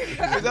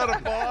anything? Is that a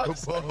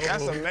pause?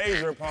 That's a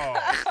major pause.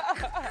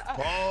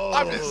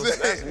 I'm just saying.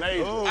 That's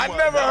major. I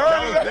never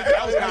heard of that.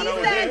 That was kind of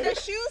He said the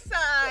shoe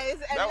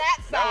size and that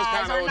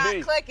size are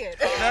not clicking.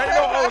 Ain't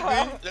no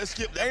OD. Let's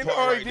skip that Ain't part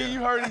no right OD. there. You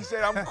heard he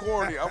said, I'm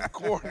corny.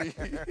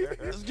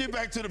 Let's get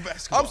back to the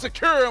basketball. I'm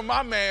secure in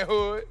my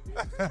manhood.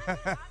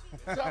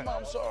 Tell me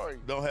I'm sorry.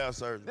 Don't have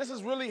surgery. This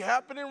is really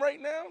happening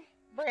right now?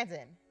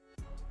 Brandon.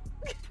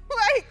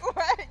 Like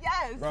what?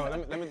 Yes. Bro,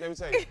 let me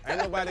tell you.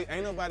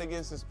 Ain't nobody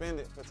getting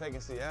suspended for taking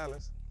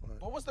Cialis.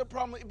 But what's the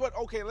problem? But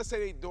okay, let's say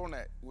they doing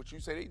that. What you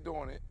say they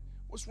doing it.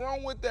 What's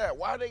wrong with that?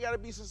 Why they gotta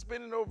be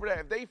suspended over that?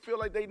 If they feel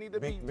like they need to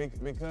be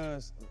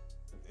because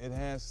it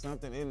has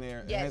something in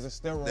there. Yes. It has a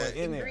steroid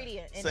in there.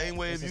 Ingredient in Same it.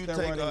 way It's if a you steroid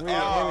take a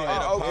ingredient. a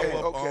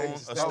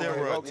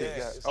steroid.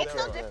 Okay. It's no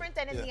different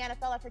than in the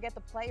NFL. I forget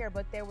the player,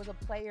 but there was a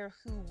player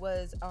who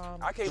was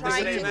I can't think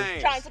of their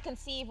names. trying to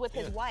conceive with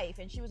his wife,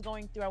 and she was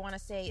going through, I want to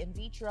say, in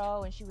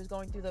vitro, and she was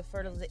going through the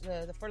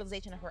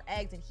fertilization of her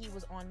eggs, and he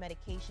was on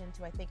medication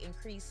to, I think,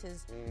 increase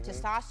his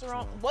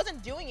testosterone.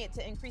 Wasn't doing it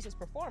to increase his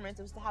performance.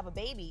 It was to have a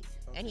baby,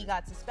 and he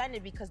got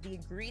suspended because the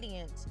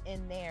ingredient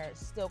in there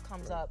still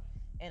comes up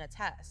in a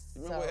test.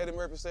 Remember what Eddie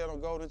Murphy said on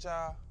Golden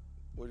Child?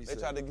 They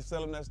tried to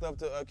sell him that stuff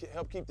to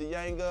help keep the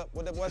yang up.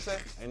 What that boy say?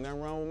 Ain't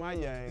nothing wrong with my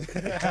yang.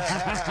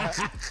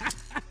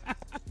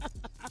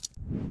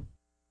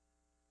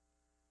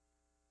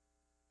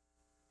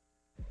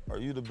 Are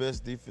you the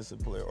best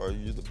defensive player, or are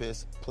you the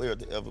best player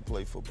to ever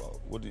play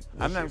football?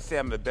 I'm not saying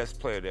I'm the best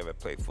player to ever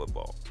play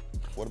football.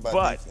 What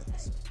about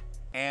defense?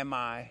 Am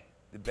I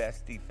the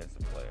best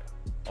defensive player?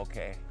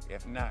 Okay.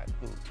 If not,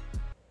 who?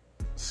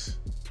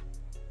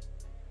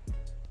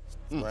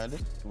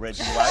 Brandon?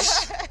 Reggie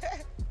Rice.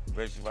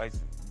 Reggie Rice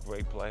is a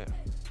great player.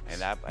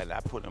 And I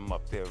put him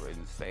up there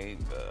in the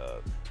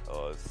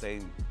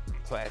same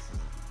class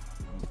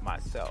as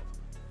myself.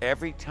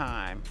 Every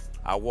time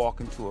I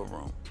walk into a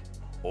room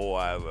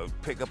or I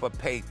pick up a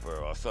paper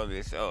or something,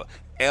 they say,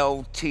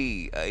 LT,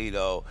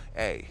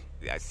 hey,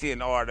 I see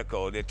an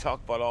article, they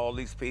talk about all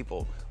these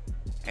people.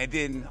 And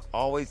then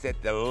always at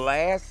the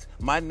last,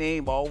 my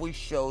name always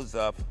shows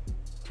up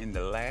in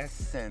the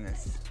last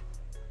sentence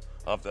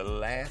of the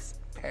last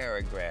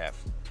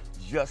paragraph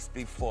just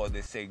before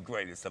they say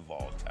greatest of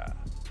all time.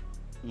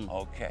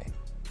 Okay.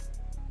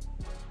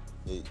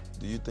 Hey,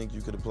 do you think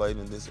you could have played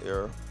in this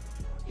era?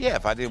 Yeah,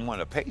 if I didn't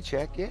want a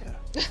paycheck, yeah.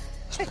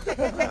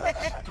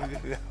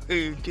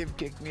 Kim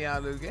kicked me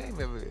out of the game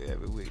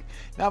every week.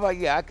 Now, but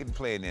yeah, I can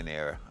play in an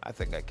era. I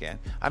think I can.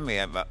 I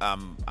mean,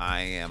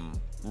 I am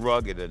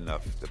rugged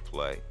enough to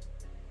play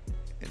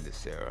in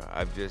this era.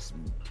 I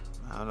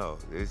don't know.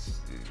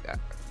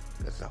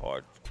 That's a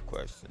hard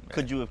question, man.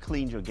 Could you have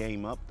cleaned your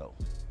game up, though?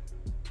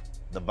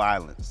 The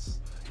violence,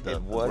 the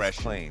was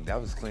aggression. clean.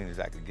 That was clean as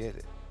I could get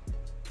it.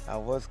 I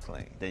was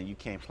clean. Then you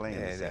can't play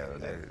in this era.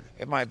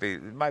 It might be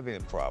a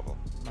problem.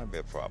 Might be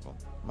a problem.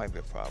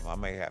 I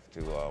may have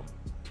to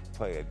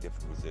play a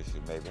different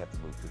position. Maybe have to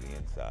move to the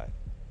inside.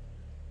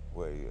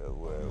 Where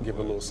give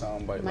a little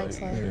sound bite.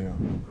 Mike's like,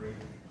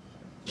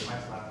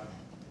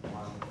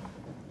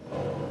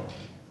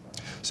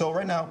 So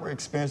right now we're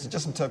experiencing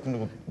just some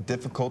technical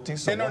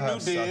difficulties. So And we'll our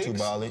have new Satou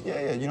digs. Saballey.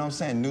 Yeah, you know what I'm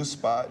saying? New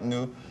spot,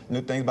 new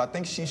things. But I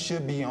think she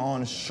should be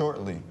on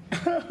shortly.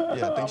 Yeah,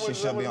 I think she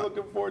should be on.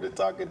 looking forward to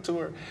talking to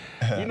her.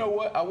 You know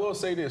what? I will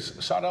say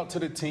this. Shout out to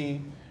the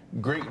team.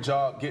 Great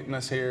job getting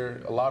us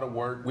here. A lot of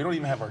work. We don't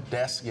even have our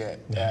desk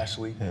yet,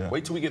 Ashley.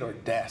 Wait till we get our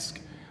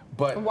desk.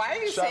 But why are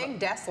you saying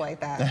desk like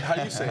that?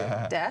 How you say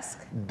it?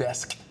 Desk?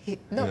 Desk.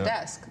 No,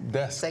 desk.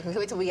 Desk. It's like,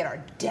 wait till we get our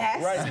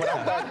desk. Right, but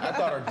I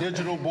thought our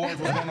digital boards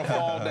was going to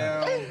fall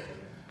down.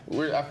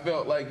 I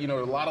felt like, a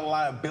lot of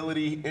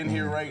liability in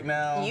here right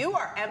now. You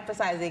are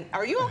emphasizing.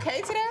 Are you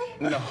okay today?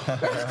 No.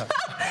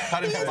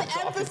 He's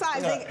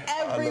emphasizing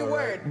every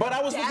word. But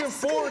I was looking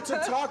forward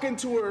to talking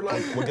to her.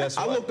 Like, Well, guess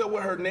what? I looked up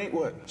what her name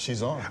was.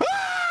 She's on.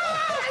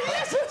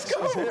 Yes, let's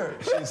go. She's here.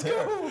 She's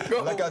here.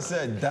 Go. Like I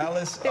said,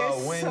 Dallas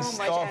There's wins so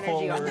much star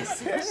energy on forward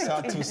this.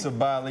 Satou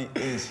Saballey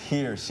is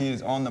here. She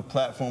is on the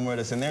platform with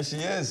us, and there she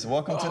is.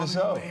 Welcome to the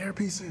show.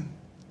 Hairpiece in.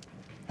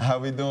 How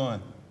we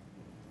doing?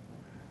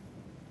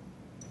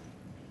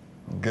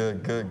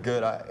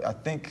 Good. I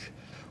think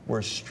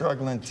we're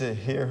struggling to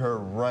hear her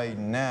right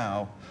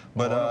now.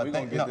 But we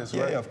gonna get this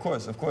right. Yeah, of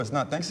course.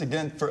 No, thanks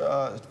again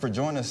for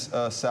joining us,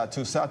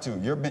 Satou.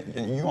 Satou,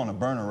 you're on a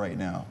burner right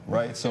now,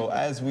 right? So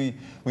as we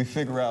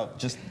figure out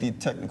just the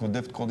technical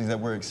difficulties that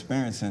we're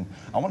experiencing,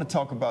 I want to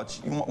talk about,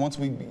 once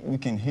we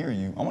can hear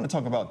you, I want to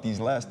talk about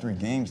these last 3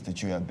 games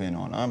that you have been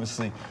on.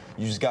 Obviously,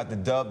 you just got the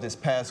dub this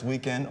past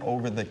weekend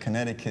over the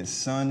Connecticut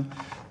Sun.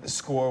 The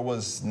score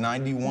was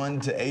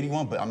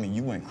 91-81, but I mean,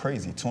 you went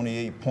crazy.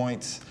 28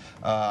 points.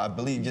 I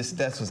believe your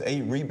stats was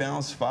 8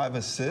 rebounds, 5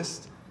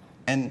 assists.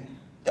 And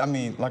I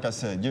mean, like I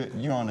said,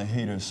 you're on a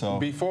heater, so.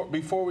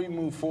 Before we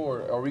move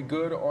forward, are we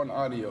good on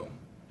audio?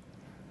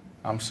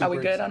 Are we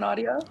good on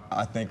audio?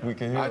 I think we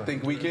can hear her. I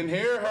think we can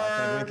hear her.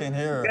 I think we can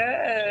hear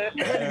her.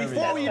 Good. Hey,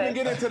 before we even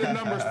get into the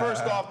numbers,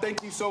 first off,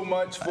 thank you so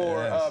much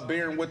for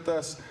bearing with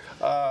us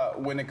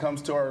when it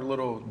comes to our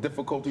little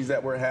difficulties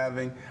that we're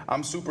having.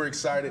 I'm super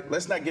excited.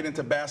 Let's not get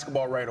into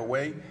basketball right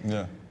away.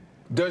 Yeah.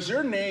 Does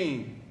your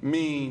name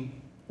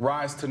mean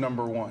rise to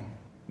number 1?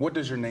 What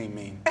does your name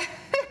mean?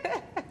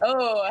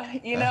 Oh,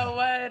 you know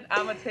what?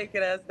 I'm going to take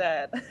it as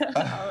that.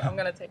 I'm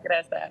going to take it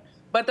as that.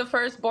 But the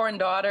firstborn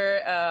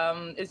daughter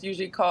is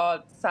usually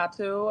called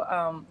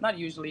Satou. Not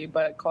usually,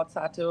 but called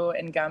Satou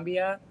in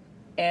Gambia.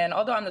 And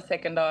although I'm the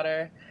second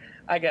daughter,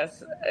 I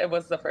guess it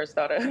was the first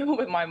daughter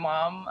with my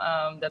mom.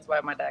 That's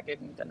why my dad gave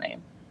me the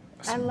name.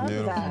 I love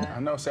that. I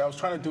know. See, I was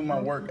trying to do my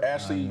work.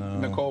 Ashley,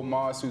 Nicole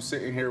Moss, who's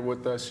sitting here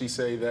with us, she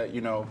say that,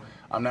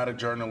 I'm not a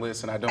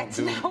journalist and I don't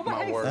do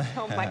my work.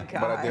 Oh my God.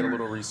 But I did a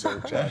little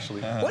research,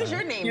 Ashley. What is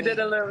your name? You did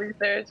a little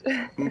research.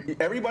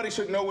 Everybody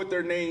should know what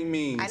their name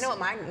means. I know what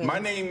mine means. My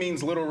name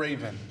means Little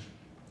Raven.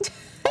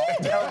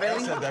 I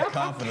said that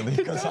confidently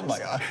because I'm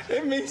like,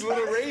 it means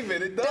Little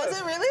Raven. It does.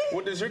 Does it really?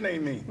 What does your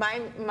name mean?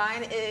 Mine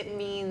it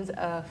means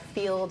a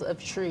field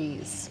of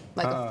trees,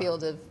 like a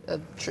field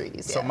of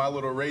trees. So yeah. my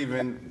Little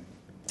Raven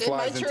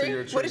flies into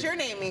your tree. What does your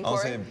name mean, I'll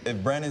Corey? say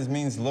if Brandon's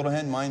means little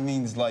hen, mine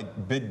means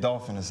like big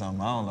dolphin or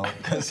something. I don't know,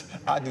 because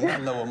I do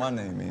not know what my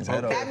name means.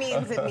 That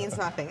means it means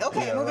nothing.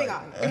 Okay, Yeah, moving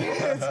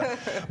right. on.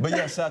 But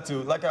yeah,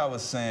 Satou, like I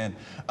was saying,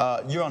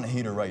 you're on the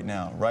heater right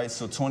now, right?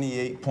 So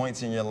 28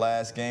 points in your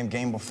last game.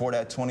 Game before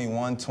that,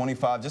 21,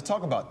 25. Just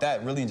talk about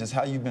that, really, and just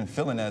how you've been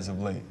feeling as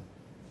of late.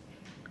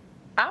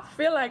 I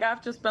feel like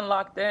I've just been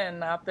locked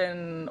in. I've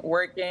been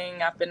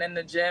working. I've been in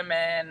the gym,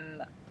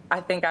 and I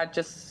think I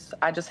just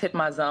hit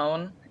my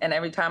zone. And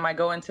every time I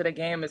go into the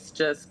game, it's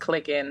just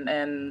clicking.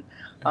 And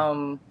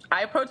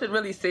I approach it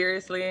really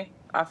seriously.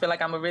 I feel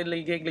like I'm a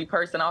really giggly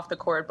person off the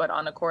court, but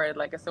on the court,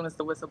 like as soon as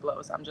the whistle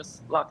blows, I'm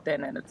just locked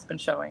in, and it's been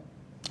showing.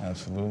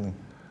 Absolutely.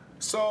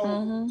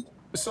 So,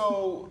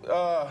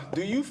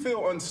 do you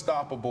feel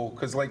unstoppable?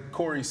 Because like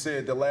Corey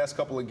said, the last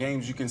couple of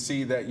games, you can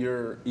see that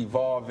you're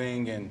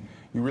evolving and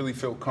you really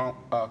feel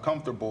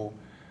comfortable.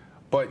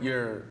 But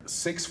you're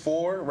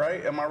 6'4",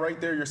 right? Am I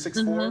right there? You're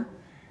 6'4"?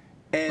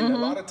 And a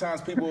lot of times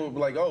people will be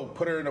like, oh,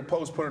 put her in a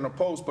post,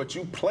 but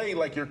you play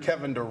like you're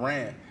Kevin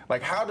Durant.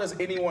 Like, how does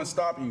anyone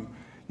stop you?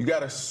 You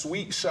got a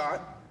sweet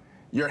shot.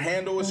 Your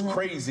handle is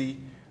crazy.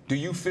 Do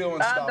you feel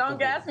unstoppable? Don't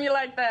gas me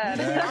like that.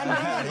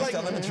 He's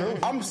telling the truth.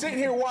 I'm sitting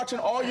here watching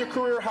all your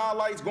career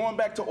highlights, going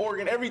back to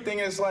Oregon, everything.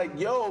 Is like,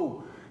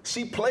 yo,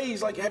 she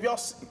plays like, have y'all,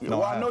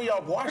 I know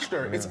y'all have watched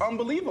her. It's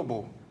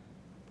unbelievable.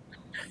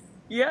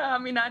 Yeah, I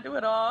mean, I do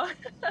it all.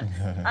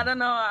 I don't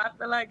know. I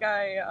feel like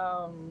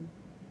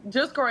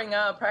just growing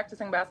up,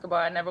 practicing basketball,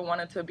 I never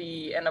wanted to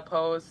be in a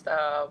post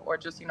or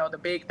just, the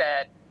big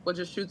that will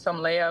just shoot some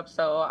layups.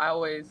 So I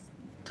always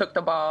took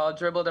the ball,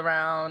 dribbled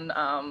around,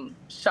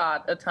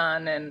 shot a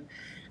ton. And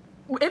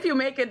if you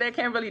make it, they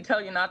can't really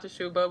tell you not to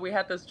shoot. But we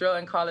had this drill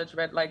in college,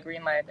 red light,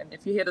 green light. And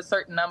if you hit a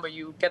certain number,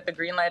 you get the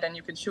green light and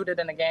you can shoot it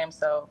in a game.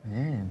 So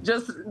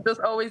just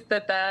always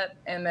did that.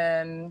 And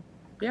then,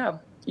 yeah,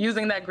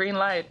 using that green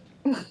light.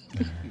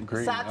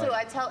 Satou,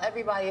 I tell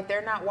everybody if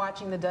they're not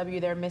watching the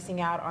W, they're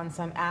missing out on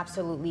some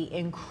absolutely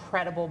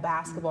incredible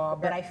basketball.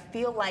 But I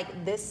feel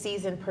like this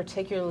season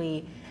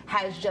particularly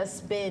has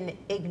just been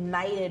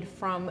ignited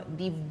from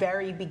the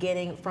very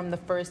beginning, from the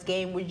first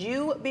game. Would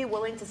you be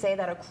willing to say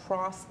that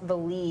across the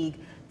league,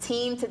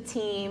 team to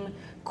team,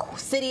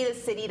 city to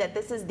city, that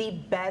this is the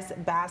best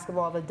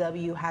basketball the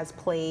W has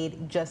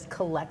played just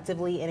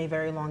collectively in a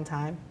very long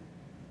time?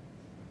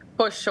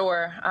 For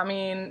sure. I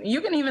mean,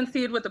 you can even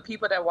see it with the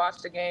people that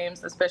watch the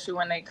games, especially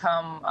when they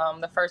come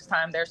the first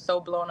time. They're so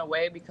blown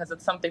away because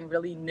it's something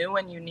really new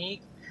and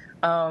unique.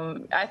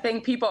 I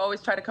think people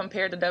always try to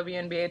compare the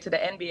WNBA to the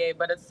NBA,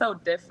 but it's so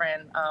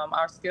different.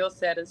 Our skill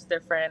set is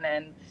different.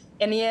 And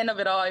in the end of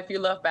it all, if you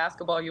love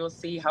basketball, you'll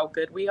see how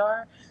good we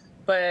are.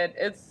 But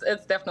it's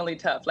definitely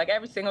tough. Like,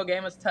 every single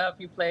game is tough.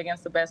 You play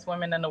against the best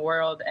women in the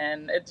world,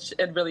 and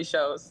it really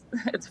shows.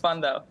 It's fun,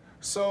 though.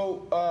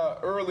 So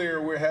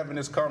earlier we're having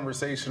this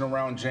conversation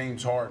around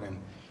James Harden,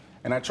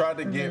 and I tried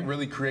to get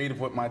really creative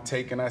with my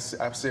take, and I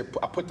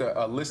put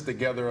a list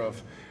together of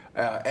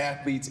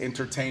athletes,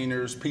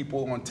 entertainers,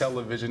 people on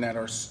television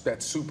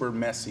that's super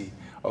messy.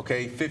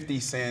 Okay, 50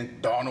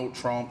 Cent, Donald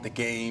Trump, The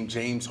Game,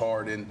 James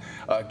Harden,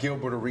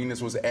 Gilbert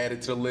Arenas was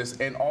added to the list,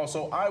 and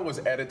also I was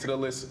added to the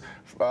list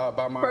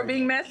for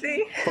being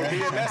messy. For being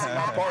messy,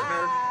 my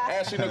partner,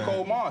 Ashley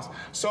Nicole Moss.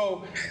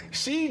 So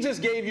she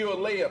just gave you a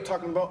layup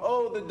talking about,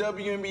 the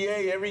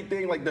WNBA,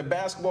 everything, like the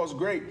basketball's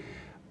great.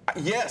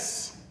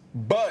 Yes,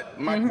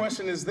 but my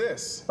question is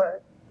this.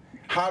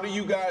 How do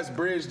you guys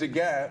bridge the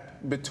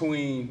gap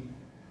between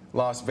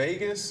Las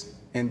Vegas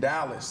and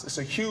Dallas? It's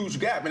a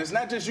huge gap, and it's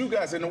not just you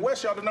guys. In the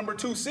West, y'all the number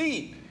 2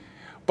 seed.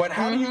 But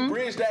how do you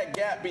bridge that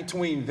gap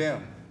between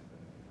them?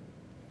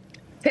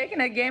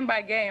 Taking it game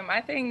by game,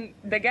 I think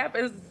the gap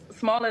is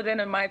smaller than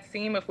it might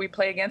seem if we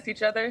play against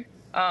each other.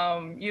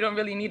 You don't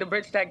really need to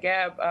bridge that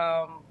gap,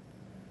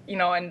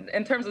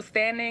 in terms of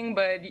standing,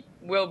 but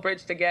we'll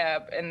bridge the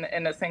gap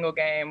in a single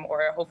game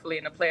or hopefully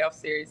in a playoff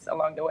series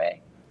along the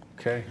way.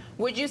 Okay.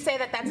 Would you say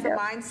that that's the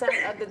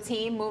mindset of the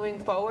team moving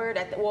forward?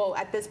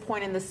 At this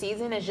point in the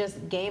season, is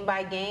just game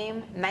by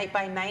game, night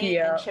by night,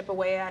 and chip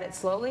away at it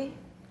slowly?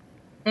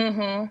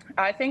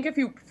 I think if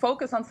you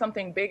focus on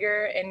something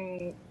bigger,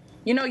 and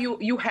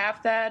you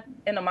have that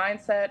in a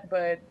mindset,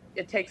 but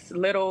it takes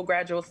little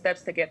gradual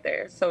steps to get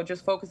there. So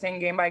just focusing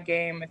game by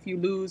game. If you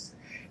lose,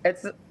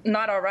 it's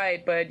not all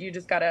right, but you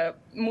just gotta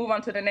move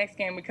on to the next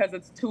game because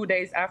it's 2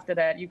 days after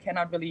that. You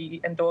cannot really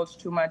indulge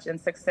too much in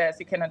success.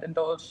 You cannot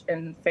indulge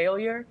in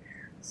failure.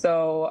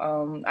 So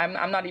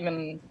I'm not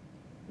even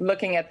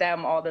looking at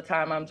them all the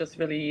time. I'm just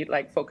really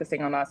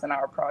focusing on us and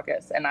our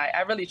progress. And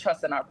I really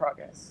trust in our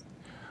progress.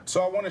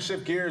 So I want to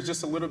shift gears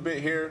just a little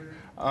bit here.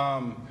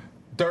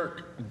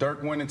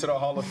 Dirk went into the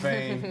Hall of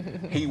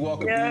Fame. He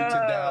welcomed you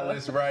to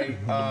Dallas, right?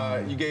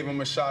 You gave him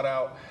a shout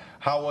out.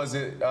 How was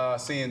it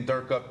seeing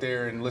Dirk up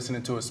there and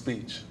listening to his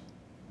speech?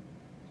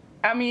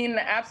 I mean,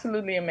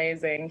 absolutely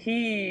amazing.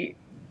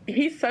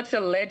 He's such a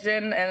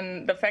legend,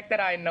 and the fact that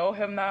I know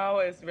him now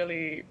is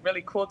really,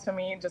 really cool to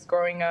me, just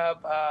growing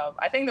up.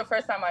 I think the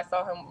first time I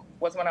saw him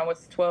was when I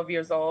was 12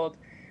 years old,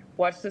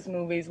 watched his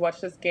movies,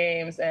 watched his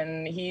games,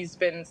 and he's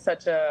been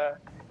such a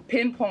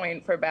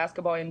pinpoint for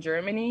basketball in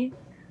Germany.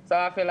 So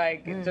I feel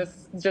like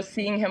just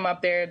seeing him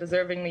up there,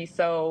 deservingly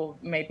so,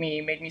 made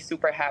me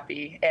super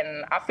happy.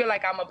 And I feel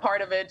like I'm a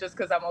part of it just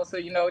because I'm also,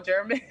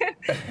 German.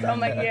 So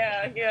I'm like,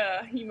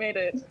 yeah, he made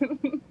it.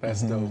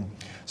 That's dope.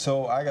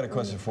 So I got a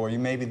question for you.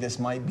 Maybe this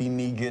might be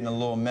me getting a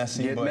little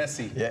messy.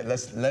 Messy. Yeah,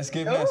 let's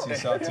get messy,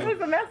 Satou. It was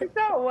a messy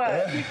show,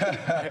 what?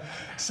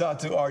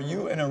 Satou, are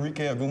you and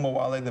Enrique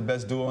Agumawale the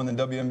best duo in the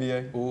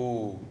WNBA?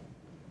 Ooh.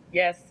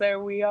 Yes, sir,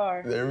 we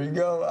are. There we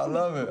go. I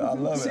love it.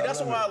 See,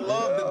 that's why I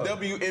love the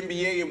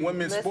WNBA and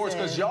women's sports,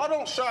 because y'all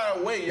don't shy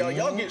away.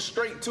 Y'all get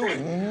straight to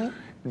it.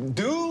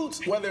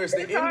 Dudes, whether it's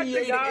the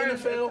NBA,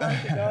 the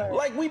NFL,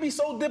 like we be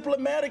so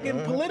diplomatic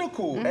and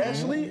political.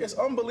 Ashley, it's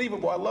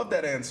unbelievable. I love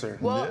that answer.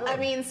 Well, I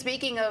mean,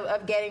 speaking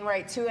of getting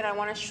right to it, I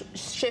want to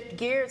shift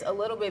gears a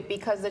little bit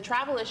because the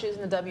travel issues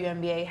in the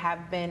WNBA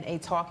have been a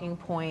talking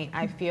point,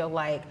 I feel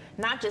like,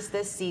 not just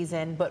this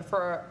season, but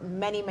for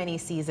many, many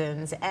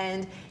seasons.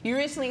 And you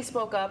recently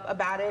spoke up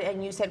about it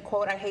and you said,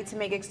 quote, "I hate to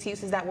make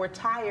excuses that we're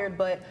tired,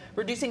 but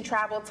reducing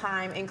travel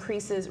time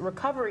increases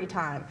recovery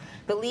time.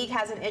 The league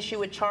has an issue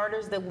with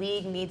charters. The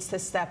league needs to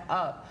step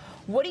up."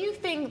 What do you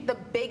think the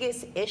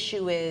biggest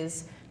issue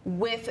is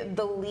with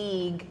the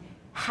league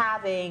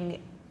having,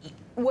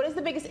 what is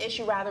the biggest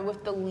issue rather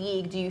with the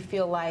league, do you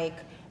feel like,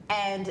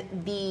 and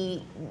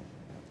the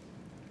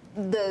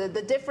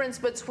the difference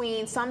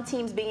between some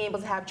teams being able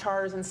to have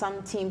charters and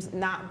some teams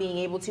not being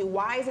able to.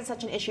 Why is it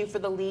such an issue for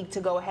the league to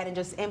go ahead and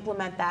just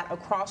implement that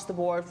across the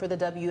board for the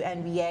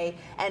WNBA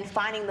and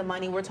finding the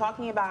money? We're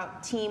talking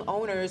about team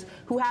owners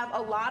who have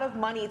a lot of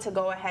money to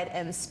go ahead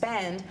and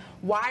spend.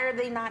 Why are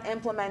they not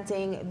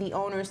implementing the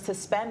owners to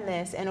spend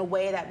this in a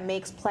way that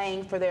makes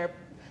traveling for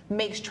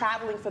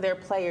their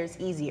players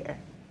easier?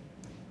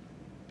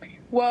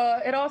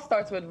 Well, it all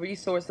starts with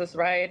resources,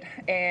 right?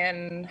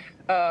 And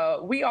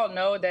we all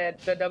know that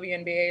the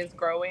WNBA is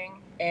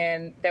growing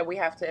and that we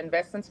have to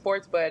invest in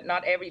sports, but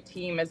not every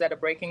team is at a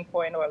breaking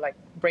point or like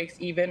breaks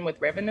even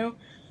with revenue.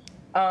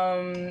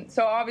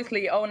 So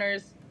obviously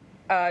owners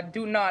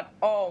do not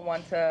all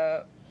want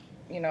to,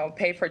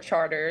 pay for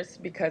charters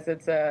because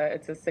it's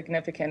a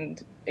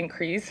significant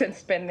increase in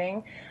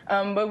spending.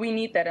 But we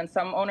need that, and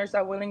some owners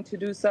are willing to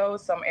do so.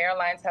 Some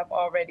airlines have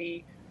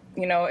already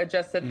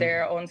adjusted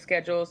their own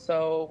schedule,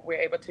 so we're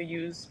able to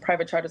use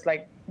private charters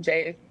like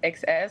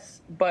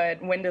JXS.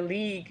 But when the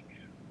league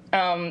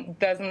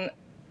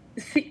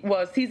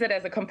sees it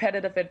as a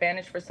competitive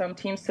advantage for some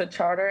teams to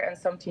charter and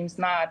some teams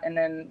not, and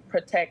then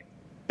protect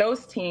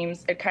those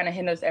teams, it kind of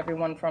hinders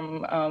everyone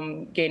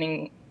from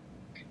gaining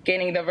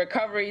the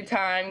recovery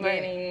time,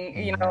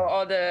 gaining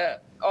all the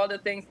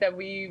things that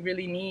we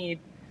really need.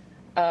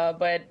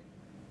 But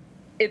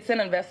it's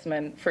an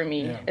investment for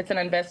me. Yeah. It's an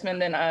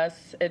investment in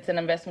us. It's an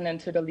investment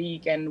into the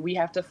league, and we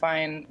have to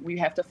find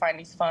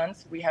these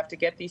funds. We have to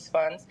get these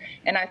funds,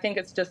 and I think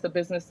it's just a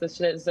business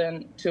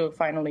decision to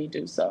finally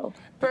do so.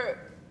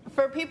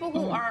 For people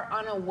who are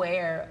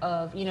unaware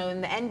of, in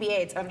the NBA,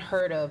 it's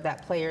unheard of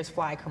that players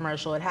fly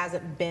commercial. It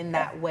hasn't been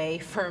that way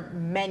for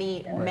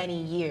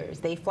many years.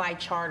 They fly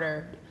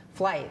charter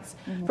flights.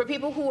 For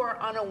people who are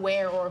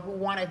unaware or who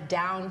want to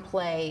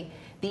downplay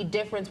the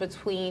difference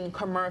between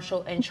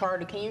commercial and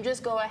charter, can you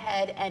just go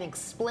ahead and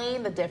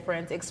explain the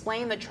difference,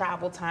 explain the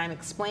travel time,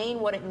 explain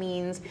what it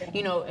means,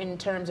 in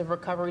terms of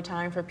recovery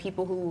time for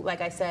people who,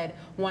 like I said,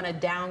 want to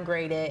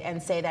downgrade it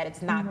and say that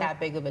it's not that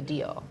big of a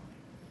deal?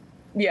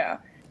 Yeah,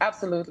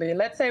 absolutely.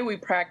 Let's say we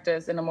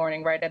practice in the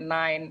morning right at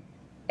 9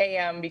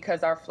 a.m.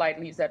 because our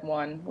flight leaves at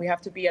 1. We have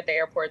to be at the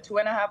airport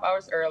 2.5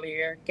 hours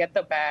earlier, get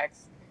the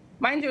bags.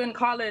 Mind you, in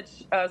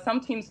college,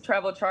 some teams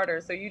travel charter,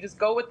 so you just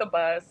go with the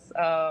bus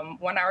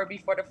 1 hour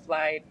before the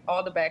flight.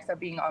 All the bags are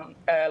being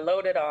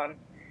loaded on.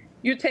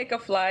 You take a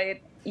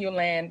flight, you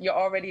land, you're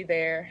already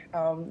there.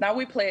 Now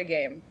we play a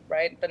game,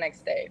 right, the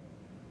next day.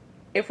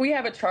 If we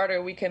have a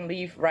charter, we can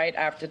leave right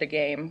after the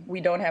game.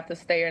 We don't have to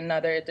stay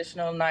another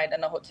additional night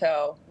in a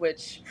hotel,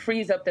 which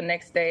frees up the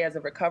next day as a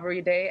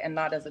recovery day and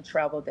not as a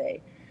travel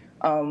day.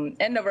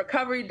 And the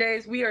recovery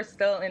days, we are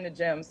still in the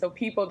gym, so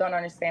people don't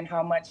understand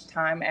how much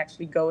time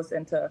actually goes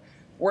into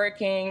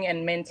working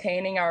and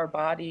maintaining our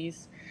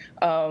bodies.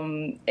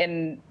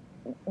 And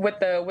with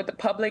the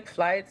public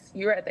flights,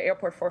 you're at the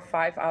airport for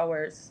 5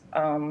 hours.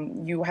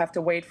 You have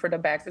to wait for the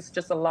bags. It's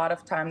just a lot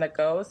of time that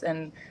goes,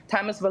 and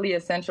time is really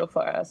essential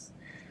for us.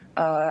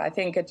 I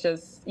think it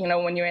just,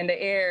 when you're in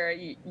the air,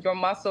 your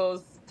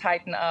muscles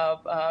tighten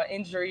up,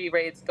 injury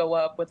rates go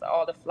up with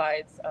all the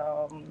flights.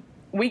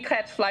 We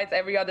catch flights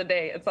every other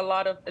day. It's a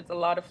lot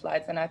of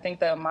flights, and I think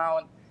the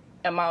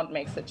amount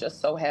makes it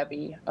just so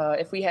heavy.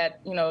 If we had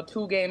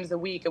 2 games a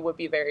week, it would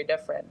be very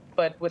different.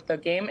 But with the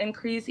game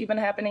increase even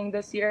happening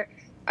this year,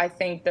 I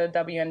think the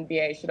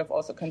WNBA should have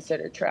also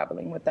considered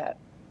traveling with that.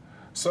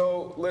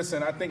 So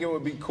listen, I think it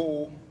would be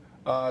cool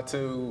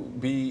to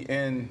be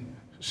in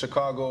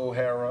Chicago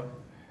O'Hara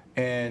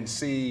and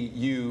see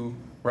you,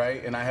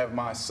 right? And I have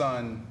my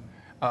son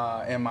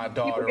and my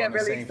daughter. People get on the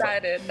really same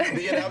excited.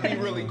 Yeah, that'd be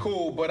really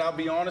cool. But I'll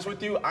be honest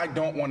with you, I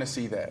don't want to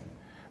see that,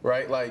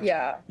 right? Like,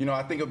 I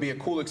think it'll be a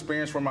cool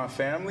experience for my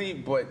family.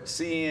 But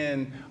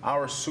seeing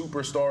our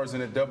superstars in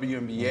the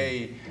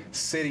WNBA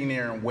sitting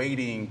there and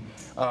waiting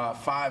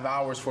 5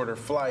 hours for their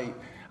flight,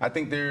 I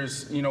think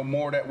there's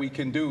more that we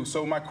can do.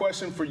 So my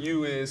question for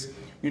you is,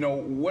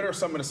 what are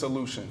some of the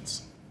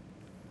solutions?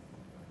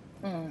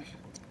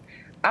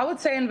 I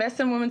would say invest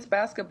in women's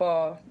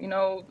basketball.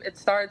 It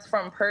starts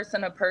from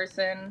person to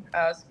person.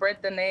 Spread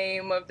the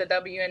name of the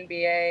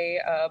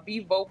WNBA. Be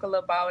vocal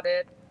about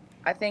it.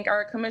 I think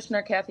our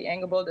commissioner, Kathy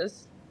Engelbert,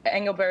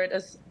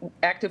 is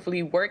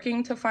actively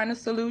working to find a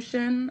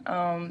solution.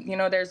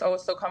 There's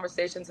also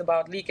conversations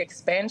about league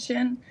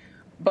expansion,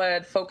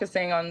 but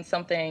focusing on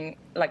something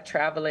like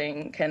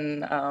traveling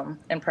and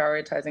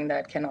prioritizing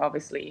that can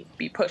obviously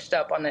be pushed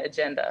up on the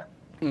agenda.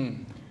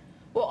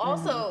 Well,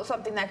 also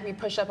something that can be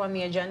pushed up on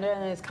the agenda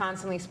and is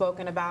constantly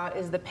spoken about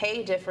is the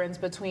pay difference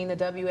between the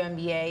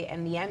WNBA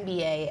and the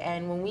NBA.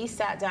 And when we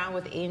sat down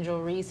with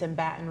Angel Reese in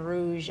Baton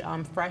Rouge,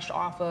 fresh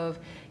off of,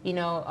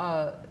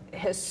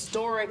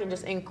 historic and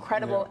just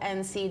incredible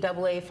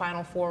NCAA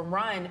Final Four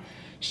run,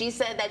 She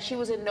said that she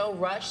was in no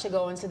rush to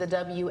go into the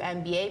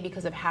WNBA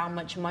because of how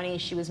much money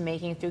she was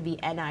making through the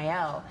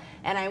NIL.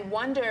 And I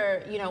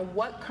wonder, you know,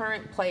 what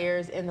current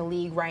players in the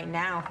league right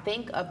now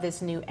think of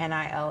this new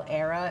NIL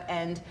era,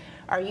 and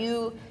are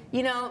you,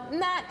 you know,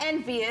 not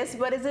envious,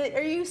 but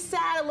are you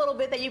sad a little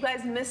bit that you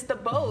guys missed the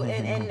boat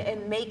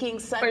in making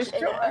such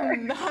a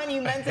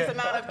monumentous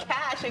amount of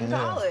cash in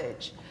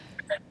college?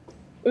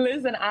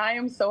 Listen, I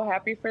am so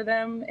happy for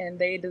them, and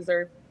they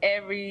deserve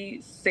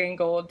every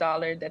single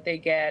dollar that they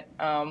get.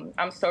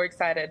 I'm so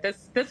excited.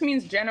 This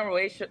means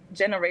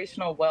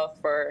generational wealth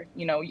for,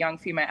 you know, young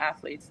female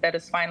athletes. That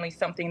is finally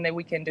something that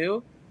we can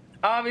do.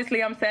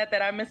 Obviously, I'm sad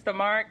that I missed the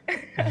mark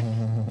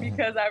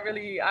because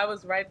I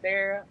was right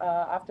there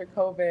after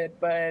COVID.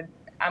 But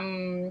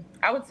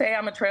I would say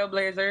I'm a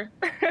trailblazer.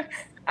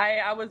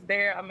 I was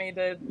there.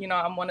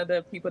 I'm one of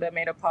the people that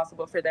made it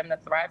possible for them to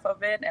thrive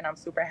of it, and I'm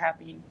super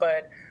happy.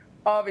 But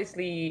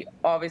obviously,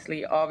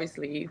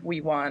 we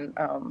want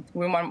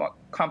more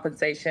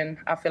compensation.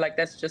 I feel like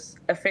that's just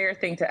a fair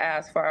thing to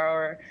ask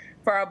for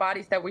our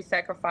bodies that we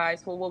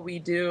sacrifice, for what we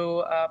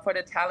do, for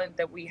the talent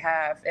that we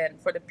have,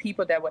 and for the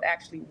people that would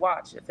actually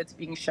watch if it's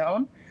being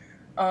shown.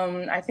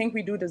 I think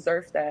we do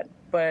deserve that.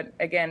 But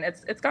again,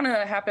 it's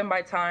gonna happen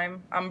by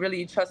time. I'm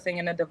really trusting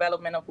in the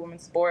development of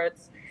women's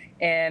sports.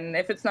 And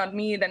if it's not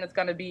me, then it's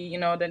going to be, you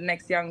know, the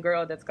next young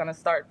girl that's going to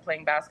start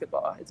playing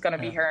basketball. It's going to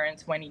be her in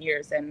 20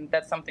 years. And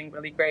that's something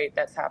really great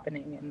that's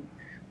happening. And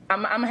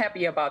I'm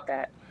happy about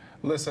that.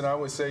 Listen, I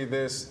would say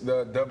this,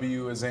 the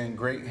W is in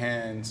great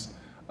hands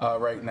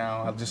right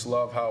now. I just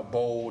love how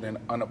bold and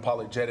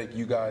unapologetic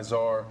you guys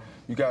are.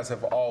 You guys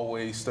have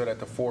always stood at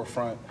the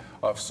forefront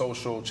of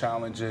social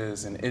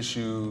challenges and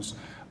issues.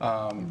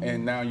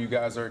 And now you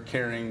guys are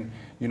carrying,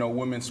 you know,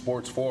 women's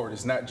sports forward.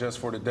 It's not just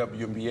for the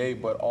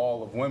WNBA, but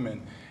all of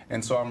women.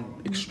 And so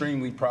I'm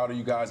extremely proud of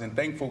you guys and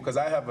thankful because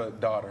I have a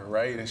daughter,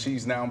 right? And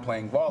she's now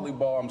playing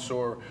volleyball. I'm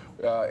sure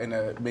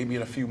maybe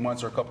in a few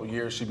months or a couple of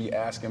years, she'll be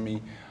asking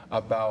me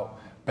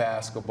about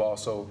basketball.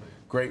 So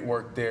great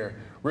work there.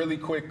 Really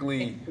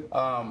quickly,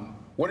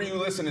 what are you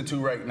listening to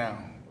right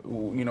now?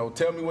 You know,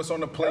 tell me what's on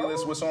the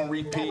playlist, what's on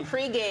repeat.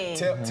 Pre-game.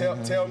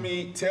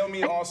 Tell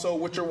me also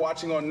what you're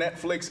watching on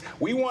Netflix.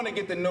 We want to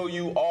get to know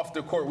you off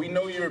the court. We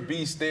know you're a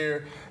beast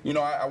there. You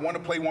know, I want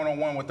to play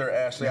one-on-one with her,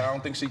 Ashley. I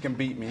don't think she can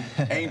beat me.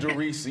 Angel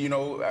Reese, you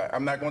know,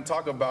 I'm not going to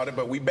talk about it,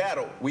 but we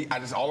battle.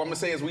 All I'm going to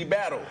say is we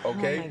battle,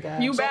 okay? Oh my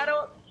God. You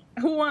battled?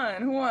 Who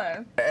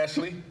won?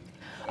 Ashley.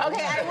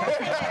 Okay,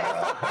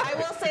 I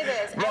will say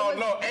this.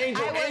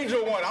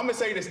 Angel won. I'm gonna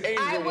say this.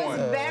 Angel won.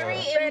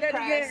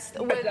 I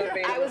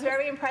was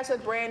very impressed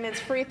with Brandon's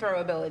free throw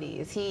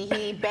abilities.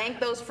 He banked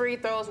those free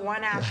throws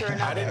one after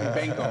another. I didn't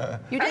bank them.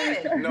 You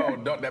did? No,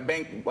 that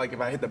bank. Like if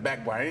I hit the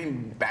backboard, I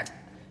didn't back.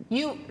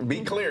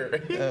 Be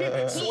clear.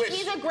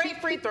 He's a great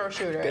free throw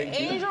shooter.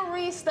 Angel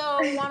Reese, though,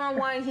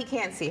 one-on-one, he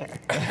can't see her.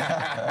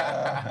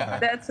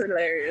 That's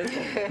hilarious.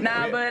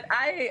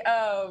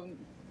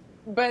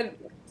 But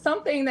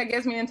something that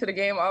gets me into the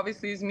game,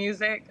 obviously, is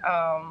music.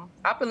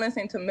 I've been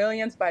listening to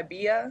Millions by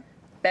Bia.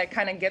 That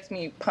kind of gets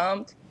me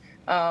pumped.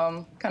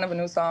 Kind of a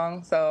new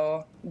song,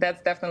 so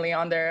that's definitely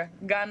on there.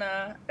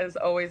 Ghana is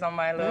always on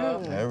my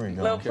little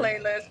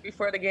playlist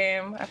before the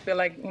game. I feel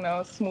like, you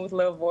know, smooth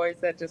little voice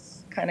that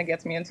just kind of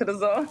gets me into the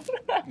zone.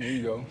 There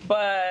you go.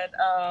 But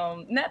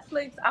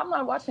Netflix, I'm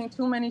not watching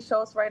too many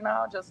shows right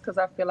now just because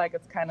I feel like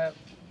it's kind of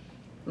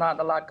not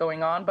a lot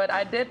going on. But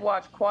I did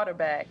watch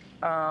Quarterback,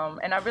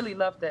 and I really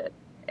loved it.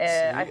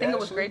 I think it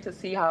was great to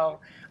see how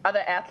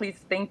other athletes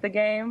think the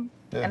game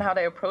and how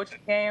they approach the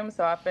game.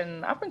 So I've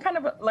been kind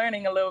of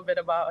learning a little bit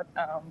about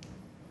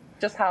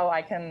just how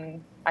I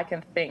can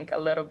think a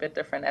little bit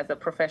different as a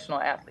professional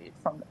athlete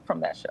from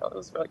that show. It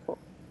was really cool.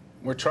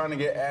 We're trying to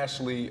get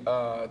Ashley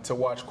to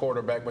watch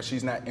Quarterback, but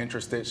she's not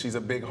interested. She's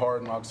a big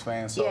Hard Knocks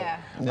fan, so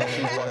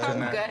she's watching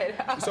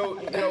that. Good.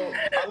 So, you know,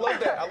 I love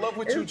that. I love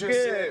what you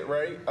just said,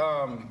 right?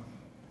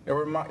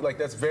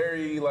 That's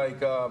very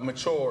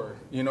mature,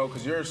 you know,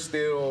 because you're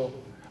still.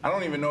 I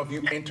don't even know if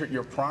you entered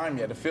your prime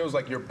yet. It feels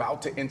like you're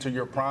about to enter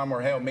your prime,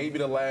 or hell, maybe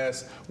the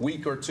last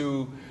week or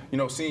two. You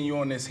know, seeing you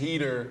on this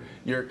heater,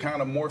 you're kind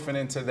of morphing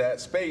into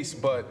that space.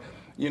 But,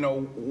 you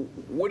know,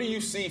 what do you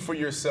see for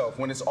yourself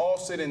when it's all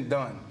said and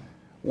done?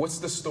 What's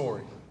the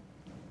story?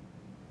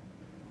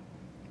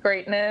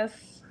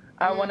 Greatness.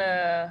 I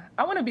wanna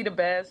be the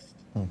best.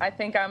 I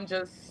think I'm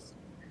just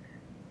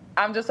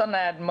on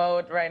that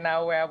mode right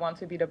now where I want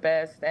to be the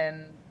best,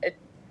 and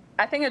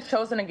I think it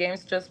shows in the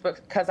games just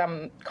because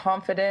I'm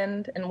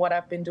confident in what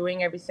I've been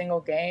doing every single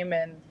game,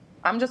 and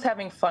I'm just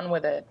having fun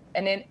with it.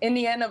 And in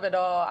the end of it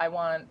all, I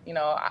want, you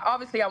know,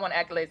 obviously I want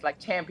accolades like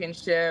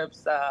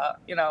championships.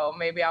 You know,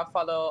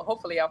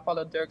 hopefully I'll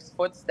follow Dirk's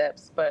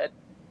footsteps, but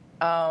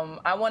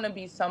I want to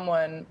be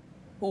someone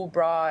who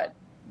brought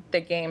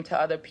the game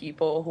to other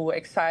people, who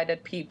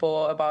excited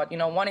people about, you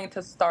know, wanting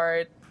to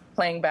start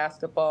playing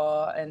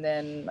basketball and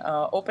then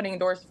opening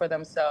doors for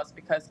themselves,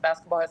 because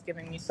basketball has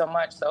given me so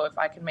much. So if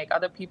I can make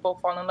other people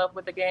fall in love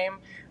with the game,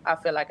 I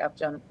feel like I've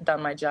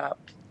done my job.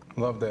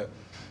 Love that.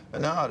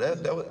 No,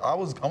 I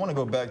want to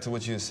go back to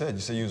what you said.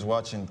 You said you was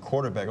watching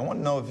quarterback. I want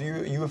to know if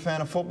you a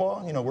fan of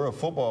football. You know, we're a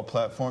football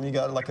platform. You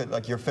got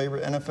like your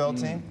favorite NFL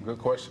team? Good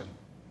question.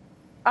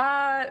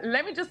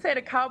 Let me just say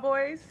the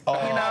Cowboys. Oh,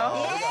 you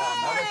know,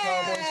 another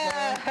Cowboys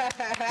fan.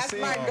 That's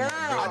my girl.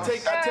 I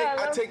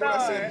take what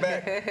I said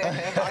back.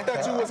 I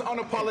thought you was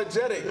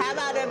unapologetic. How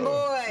about that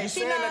boy? You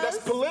saying that's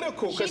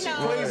political because she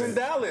plays in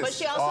Dallas. But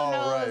she also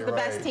knows the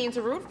best team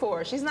to root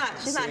for. She's not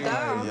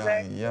dumb.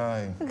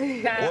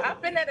 Yeah,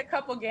 I've been at a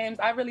couple games.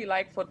 I really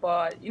like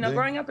football. You know,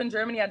 growing up in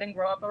Germany, I didn't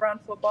grow up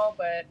around football,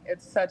 but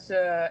it's such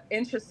a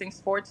interesting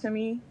sport to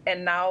me.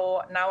 And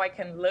now I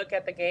can look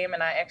at the game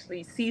and I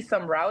actually see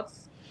some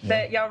routes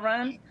that y'all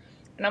run.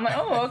 And I'm like,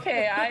 oh,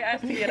 okay, I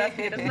see it.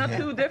 It's not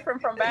too different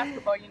from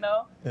basketball, you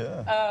know?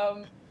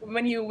 Yeah.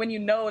 When you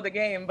know the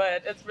game,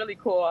 but it's really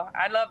cool.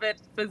 I love it,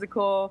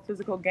 physical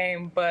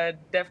game, but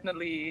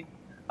definitely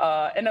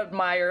an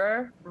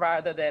admirer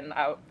rather than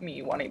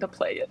me wanting to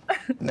play it.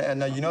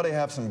 Now, you know they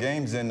have some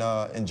games in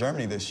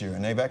Germany this year,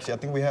 and they've actually, I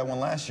think we had one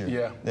last year.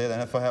 Yeah. The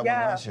NFL had one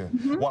last year.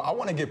 Well, I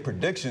want to get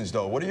predictions,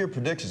 though. What are your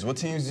predictions? What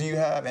teams do you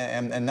have?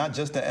 And not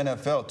just the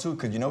NFL, too,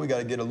 because, you know, we got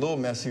to get a little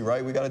messy,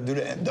 right? We got to do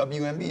the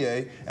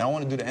WNBA, and I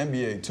want to do the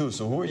NBA, too.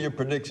 So who are your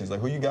predictions?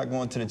 Like, who you got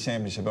going to the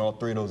championship in all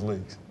three of those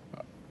leagues?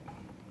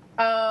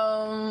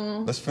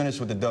 Let's finish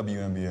with the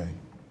WNBA.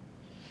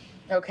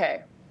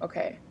 Okay.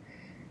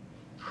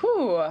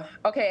 Whew.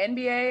 Okay,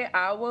 NBA,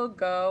 I will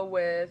go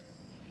with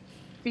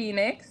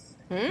Phoenix.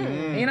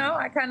 You know,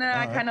 I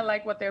kind of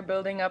like what they're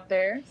building up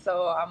there.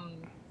 So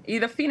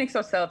either Phoenix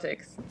or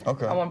Celtics.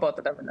 Okay. I want both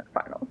of them in the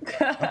final.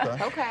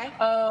 Okay.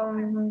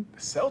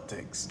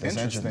 Celtics. That's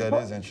interesting. That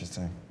is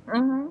interesting.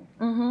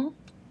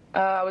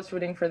 I was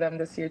rooting for them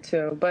this year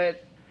too,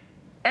 but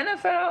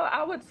NFL,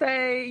 I would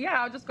say,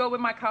 I'll just go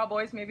with my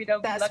Cowboys. Maybe they'll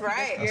be lucky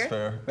this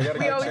year. That's fair.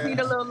 We always need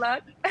a little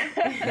luck. You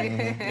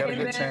got a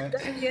good chance.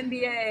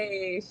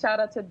 WNBA, shout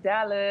out to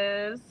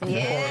Dallas.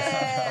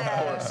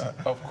 Yeah.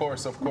 Of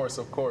course.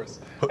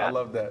 I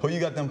love that. Who you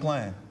got them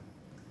playing?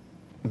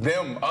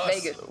 Them, us,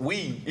 Vegas.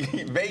 we,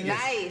 Vegas.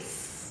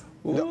 Nice.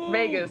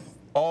 Vegas.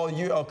 All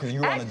year? Oh, because you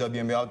were on the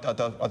WNBA. I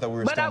thought we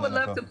were But still I on would the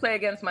love NFL. to play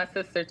against my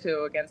sister,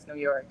 too, against New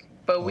York.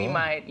 But we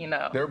might, you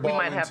know, They're we balling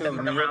might have too.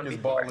 them New York around is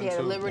before. balling Yeah,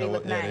 too. Liberty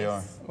look nice. They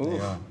are.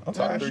 Ooh, Okay.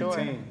 top 3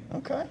 team.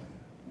 Okay.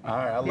 All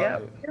right, I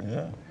love it.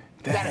 Yeah.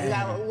 We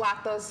gotta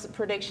lock those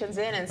predictions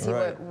in and see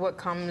what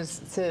comes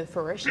to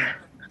fruition.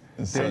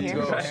 There you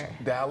go.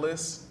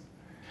 Dallas.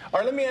 All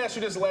right, let me ask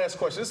you this last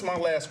question. This is my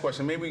last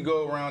question. Maybe we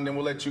go around and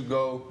we'll let you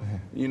go.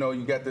 You know,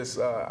 you got this,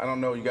 I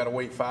don't know, you got to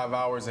wait 5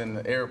 hours in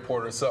the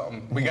airport or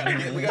something. We got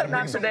to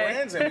bring some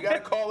brands in. We got to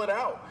call it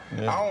out.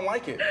 Yeah. I don't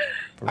like it.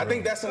 I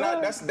think that's the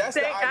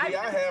idea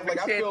I have. Like,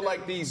 I feel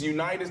like these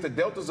Uniteds, the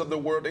Deltas of the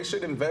world, they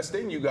should invest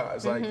in you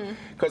guys. Like,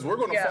 because we're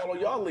going to follow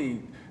y'all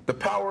lead. The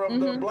power of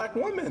the black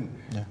woman.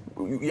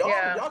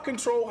 Yeah. Y'all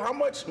control how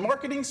much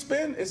marketing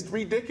spend. It's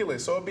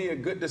ridiculous. So it'd be a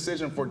good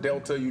decision for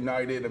Delta,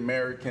 United,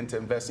 American to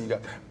invest in you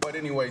guys. But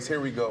anyways, here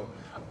we go.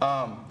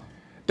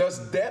 Does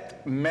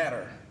depth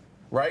matter?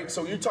 Right?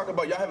 So you talk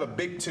about y'all have a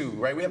big two,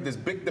 right? We have this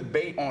big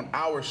debate on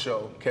our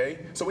show, okay?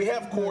 So we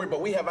have Corey,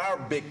 but we have our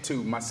big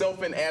two,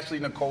 myself and Ashley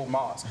Nicole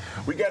Moss.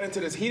 We got into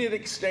this heated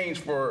exchange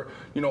for,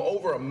 you know,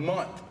 over a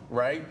month,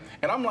 right?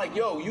 And I'm like,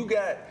 yo, you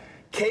got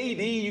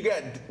KD, you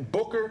got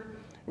Booker,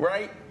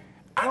 right?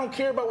 I don't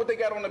care about what they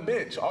got on the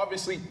bench.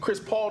 Obviously, Chris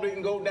Paul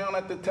didn't go down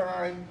at the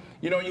time.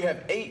 You know, you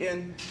have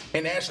Ayton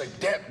and Ashley.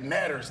 Depth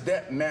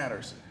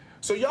matters.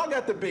 So y'all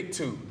got the big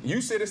two. You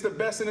said it's the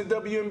best in the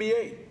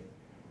WNBA.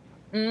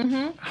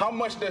 How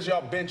much does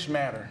y'all bench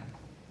matter?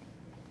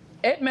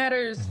 It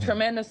matters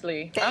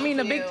tremendously. I mean,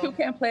 the big two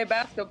can't play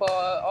basketball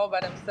all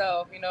by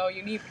themselves. You know,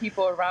 you need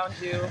people around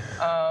you.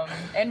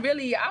 And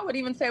really, I would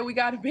even say we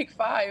got a big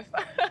five.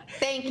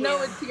 Thank you. You know,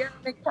 with Tierra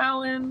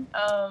McCowan,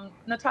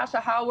 Natasha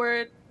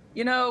Howard,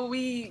 you know,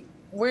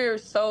 we're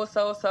so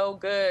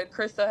good.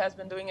 Krista has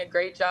been doing a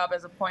great job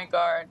as a point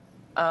guard.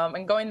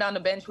 And going down the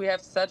bench, we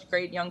have such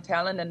great young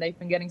talent, and they've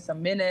been getting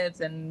some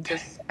minutes and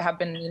just have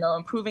been, you know,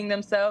 improving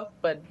themselves.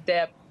 But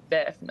depth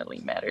definitely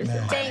matters.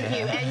 Thank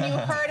you. And you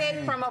heard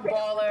it from a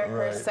baller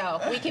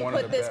herself. We can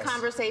put this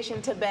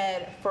conversation to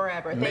bed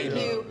forever. Thank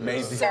you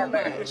so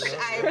much.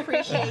 I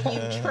appreciate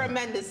you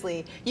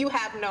tremendously. You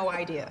have no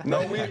idea.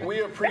 No,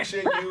 we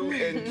appreciate you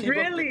and keep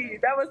Really?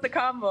 That was the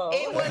combo.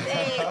 It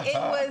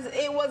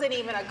wasn't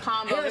even a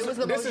combo. It was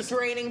the most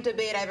draining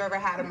debate I've ever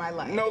had in my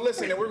life. No,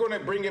 listen, and we're going to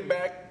bring it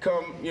back.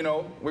 We're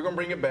going to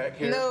bring it back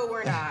here. No,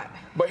 we're not.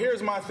 But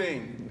here's my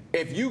thing.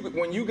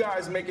 When you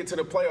guys make it to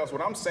the playoffs,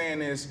 what I'm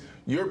saying is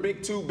your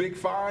big two, big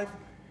five,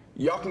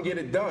 y'all can get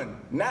it done.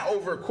 Not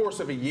over a course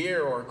of a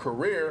year or a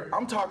career.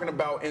 I'm talking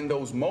about in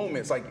those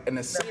moments, like in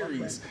a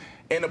series,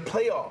 in the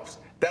playoffs.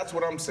 That's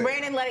what I'm saying.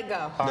 Brandon, let it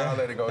go. All right, I'll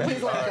let it go.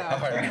 Please let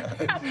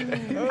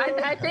it go.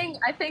 I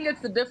think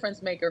it's the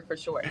difference maker for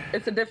sure.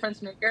 It's a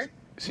difference maker,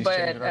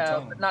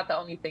 but not the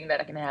only thing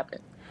that can happen.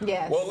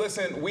 Yes. Well,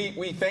 listen,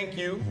 we thank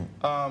you.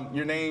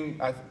 Your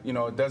name,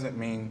 it doesn't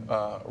mean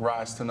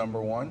rise to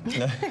number one,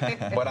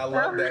 but I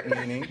love that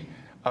meaning.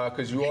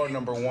 because you are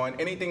number one.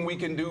 Anything we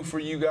can do for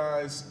you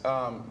guys,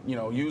 you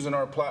know, using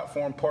our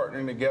platform,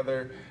 partnering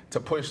together to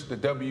push the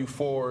W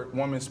forward,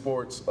 women's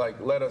sports, like,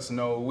 let us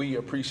know. We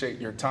appreciate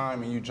your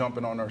time and you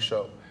jumping on our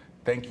show.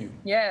 Thank you.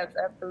 Yes,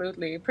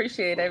 absolutely.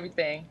 Appreciate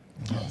everything.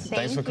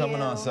 Thanks for coming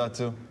on,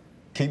 Satou.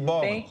 Keep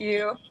balling. Thank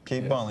you.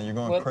 Keep balling. You're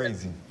going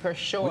crazy. For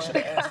sure. We should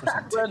have asked for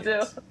some Will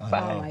do. Oh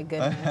my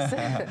goodness.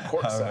 Courtside.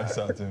 All right,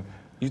 Satou.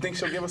 You think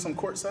she'll give us some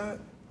courtside?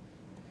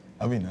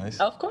 That'd be nice.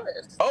 Of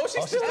course. Oh,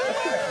 she's still there.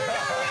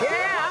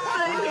 Yeah, I'm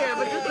not in here,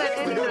 but just let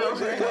Andy know.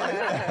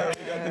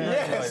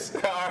 Yes.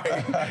 All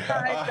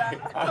right.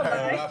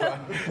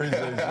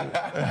 Appreciate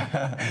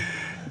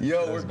you.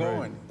 Yo, we're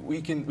going.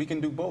 We can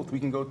do both. We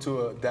can go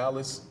to a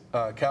Dallas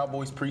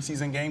Cowboys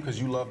preseason game because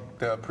you love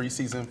the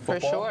preseason football.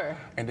 For sure.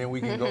 And then we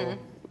can go.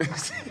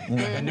 And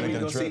then we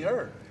can go see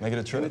her. Make it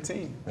a trip. And the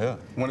team. Yeah.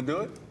 Want to do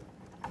it?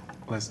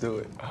 Let's do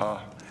it.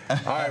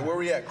 All right, where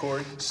we at,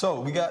 Corey? So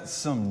we got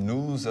some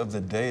news of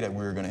the day that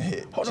we were gonna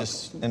hit. Hold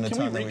just on. in the Can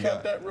time we that we recap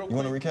got. that real You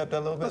want to quick? recap that a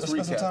little bit? Let's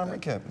Spend some recap time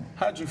that. recapping.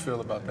 How'd you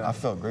feel about that? I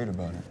felt great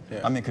about it. Yeah.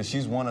 I mean, because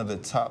she's one of the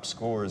top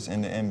scorers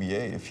in the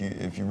NBA if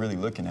you're really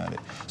looking at it.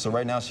 So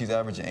right now she's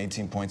averaging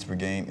 18 points per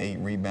game, 8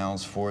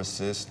 rebounds, 4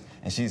 assists,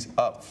 and she's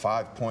up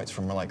 5 points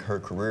from like her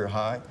career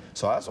high.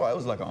 So that's why it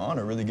was like an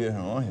honor really getting her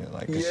on here.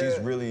 Like, 'cause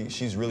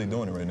she's really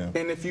doing it right now.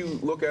 And if you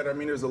look at it, I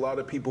mean, there's a lot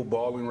of people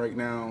balling right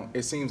now.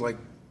 It seems like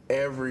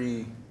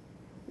every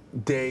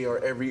day or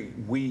every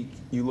week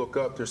you look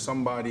up, there's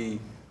somebody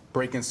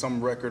breaking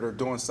some record or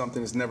doing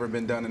something that's never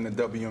been done in the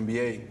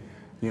WNBA.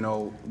 You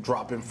know,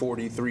 dropping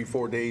 40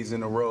 3-4 days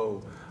in a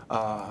row,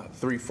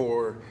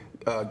 3-4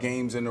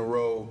 games in a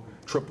row,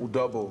 triple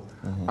double.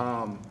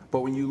 But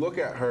when you look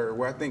at her,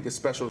 what I think is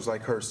special is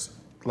like I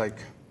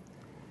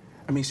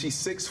mean, she's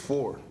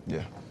 6'4".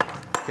 Yeah.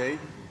 Okay?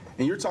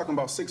 And you're talking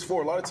about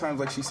 6'4". A lot of times,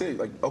 like she said,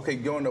 like, okay,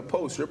 go in the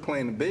post, you're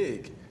playing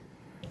big.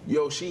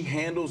 Yo, she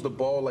handles the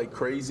ball like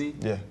crazy,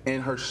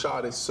 and her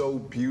shot is so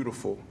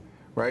beautiful,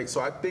 right?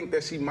 So I think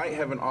that she might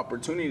have an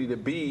opportunity to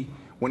be,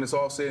 when it's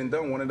all said and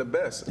done, one of the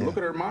best. Look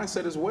at her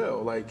mindset as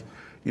well. Like,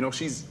 you know,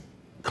 she's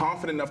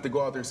confident enough to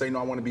go out there and say, no,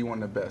 I want to be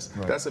one of the best.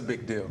 Right. That's a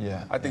big deal.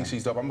 Yeah, I think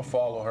she's dope. I'm going to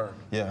follow her.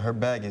 Yeah, her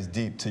bag is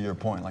deep, to your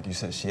point. Like you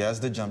said, she has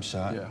the jump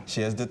shot,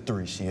 she has the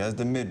three, she has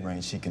the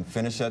mid-range, she can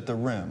finish at the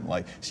rim.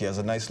 Like, she has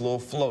a nice little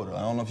floater. I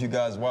don't know if you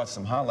guys watched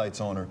some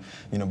highlights on her,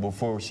 you know,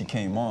 before she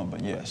came on,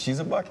 but yeah, she's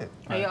a bucket.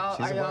 Are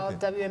y'all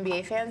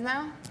WNBA fans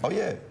now? Oh,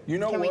 yeah. You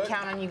know Can we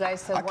count on you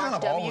guys to watch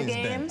W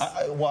games?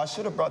 Well, I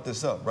should have brought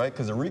this up, right?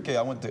 Because Enrique,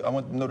 I went to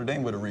Notre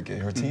Dame with Enrique,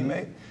 her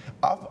teammate.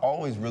 I've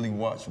always really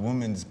watched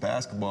women's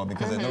basketball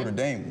because at Notre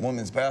Dame,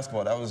 women's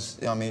basketball, that was,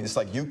 I mean, it's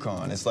like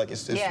UConn. It's like,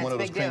 it's one of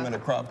those cream of the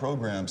crop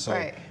programs. So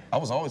I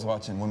was always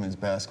watching women's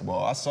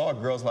basketball. I saw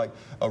girls like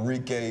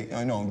Enrique,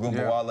 you know,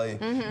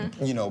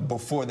 Gumbawale, you know,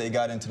 before they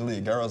got into the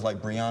league. Girls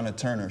like Breonna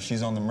Turner,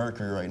 she's on the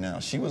Mercury right now.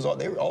 She was all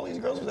these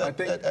girls was at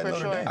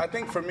Notre Dame. I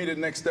think for me, the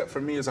next step for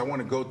me is I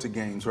want to go to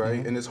games,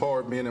 right? And it's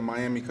hard being in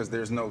Miami because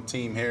there's no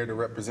team here to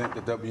represent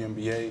the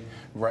WNBA,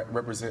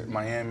 represent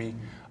Miami.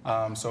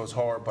 So it's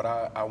hard, but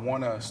I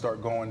want to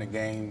start going to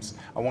games.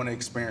 I want to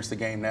experience the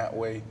game that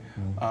way.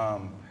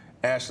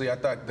 Ashley, I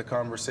thought the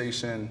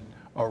conversation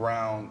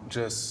around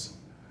just,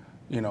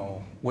 you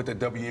know, what the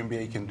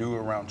WNBA can do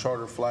around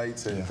charter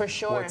flights and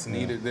what's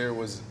needed there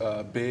was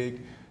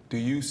big. Do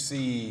you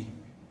see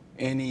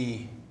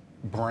any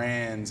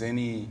brands,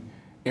 any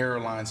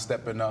airlines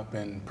stepping up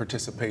and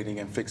participating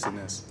and fixing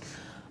this?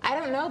 I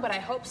don't know, but I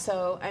hope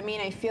so. I mean,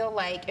 I feel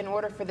like in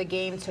order for the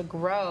game to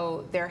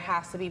grow, there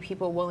has to be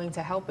people willing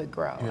to help it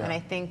grow. And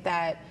I think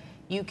that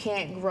you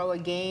can't grow a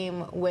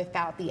game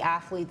without the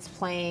athletes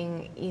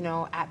playing, you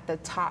know, at the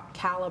top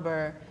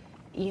caliber,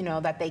 you know,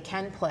 that they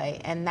can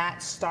play. And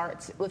that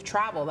starts with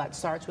travel. That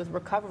starts with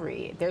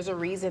recovery. There's a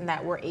reason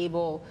that we're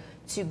able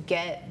to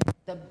get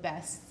the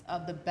best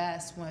of the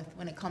best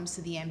when it comes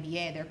to the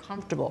NBA. They're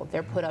comfortable.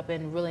 They're put up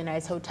in really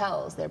nice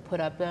hotels. They're put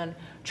up in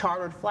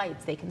chartered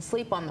flights. They can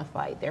sleep on the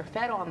flight. They're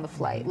fed on the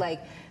flight.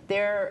 Like,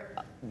 they're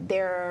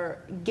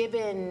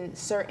given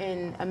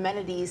certain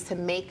amenities to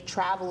make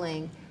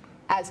traveling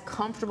as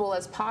comfortable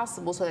as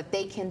possible so that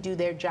they can do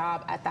their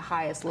job at the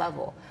highest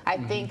level.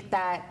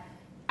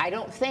 I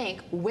don't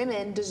think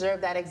women deserve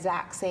that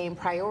exact same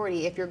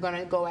priority if you're going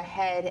to go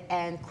ahead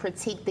and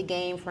critique the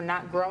game for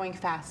not growing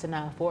fast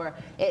enough or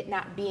it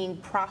not being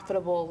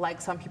profitable like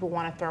some people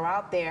want to throw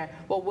out there.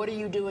 Well, what are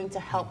you doing to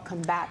help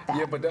combat that?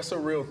 Yeah, but that's a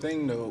real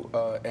thing,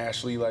 though,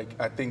 Ashley. Like,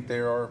 I think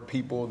there are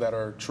people that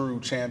are true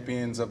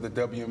champions of the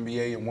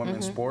WNBA and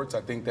women's sports.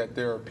 I think that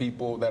there are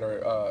people that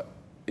are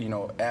you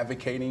know,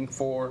 advocating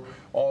for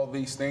all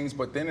these things,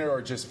 but then there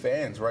are just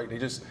fans, right?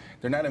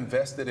 They're not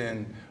invested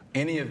in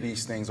any of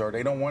these things, or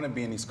they don't want to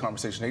be in these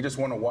conversations. They just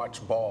want to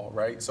watch ball,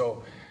 right?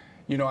 So,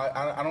 you know,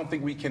 I don't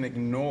think we can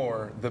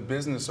ignore the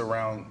business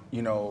around,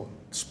 you know,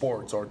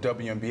 sports or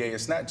WNBA.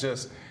 It's not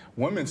just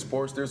women's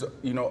sports. There's,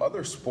 you know,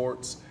 other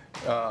sports,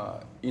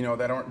 you know,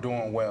 that aren't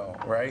doing well,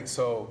 right?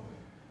 So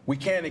we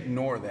can't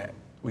ignore that.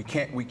 We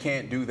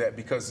can't do that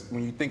because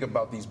when you think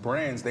about these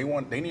brands, they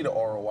need an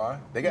ROI.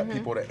 They got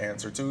people to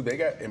answer to. They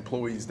got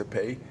employees to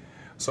pay.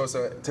 So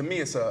to me,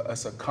 it's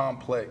a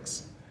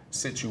complex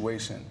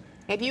situation.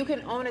 If you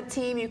can own a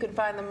team, you can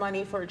find the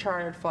money for a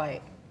chartered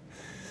flight.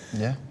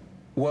 Yeah.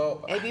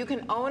 Well, if you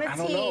can own a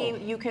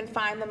team, you can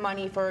find the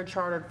money for a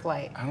chartered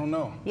flight. I don't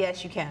know.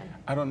 Yes, you can.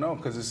 I don't know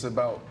because it's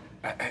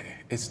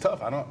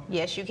tough.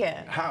 Yes, you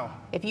can. How?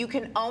 If you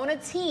can own a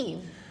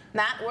team,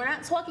 we're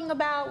talking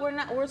about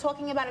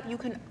if you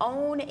can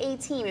own a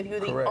team, if you're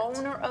the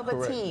owner of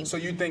a team. So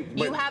you think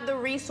you have the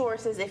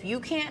resources. If you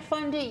can't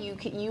fund it,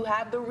 you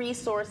have the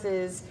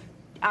resources.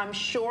 I'm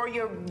sure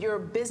your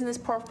business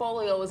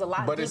portfolio is a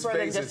lot deeper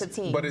than just a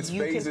team. But it's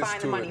phases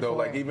to it, though.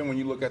 Like even when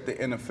you look at the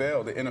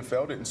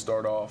NFL didn't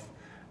start off,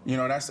 you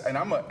know. And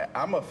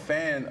I'm a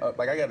fan of,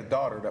 like, I got a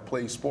daughter that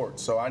plays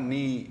sports, so I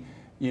need,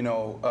 you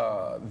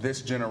know,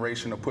 this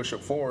generation to push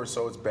it forward,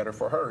 so it's better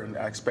for her. And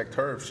I expect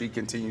her, if she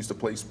continues to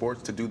play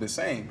sports, to do the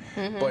same.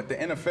 But the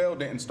NFL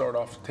didn't start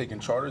off taking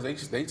charters. They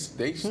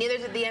neither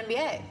did the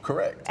NBA.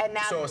 Correct. And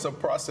now so it's a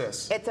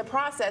process. It's a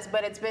process,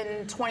 but it's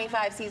been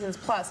 25 seasons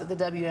plus at the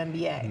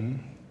WNBA.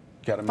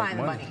 Got to make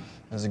money.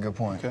 That's a good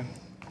point. Okay.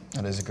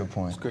 That is a good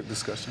point. It's a good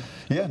discussion.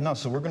 Yeah, no,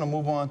 so we're going to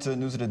move on to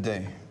news of the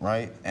day,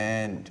 right?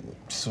 And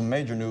some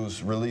major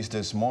news released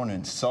this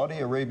morning. Saudi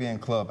Arabian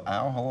club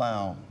Al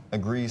Hilal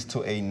agrees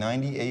to a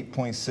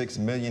 $98.6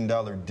 million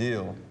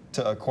deal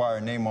to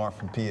acquire Neymar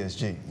from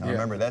PSG. Now,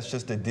 remember, that's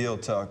just a deal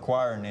to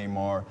acquire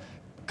Neymar.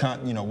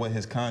 You know, what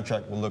his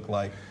contract will look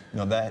like.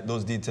 You know,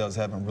 those details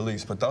haven't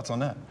released. But thoughts on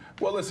that?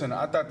 Well, listen,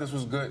 I thought this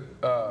was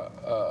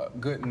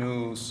good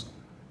news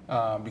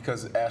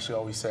because Ashley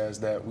always says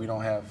that we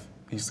don't have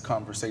these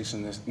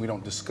conversations, we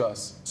don't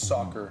discuss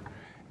soccer,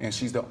 and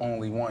she's the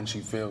only one she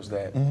feels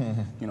that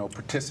you know,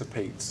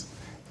 participates.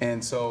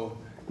 And so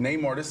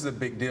Neymar, this is a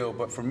big deal,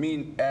 but for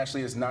me,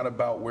 Ashley, it's not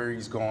about where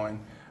he's going,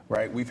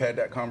 right? We've had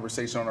that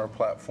conversation on our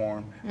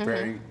platform.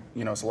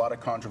 You know, it's a lot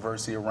of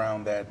controversy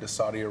around that, the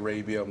Saudi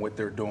Arabia and what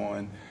they're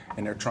doing,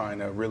 and they're trying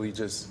to really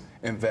just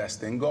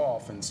invest in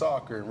golf and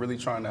soccer and really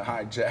trying to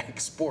hijack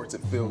sports,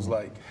 it feels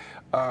like.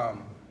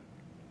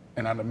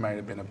 And I might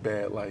have been a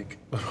bad, like,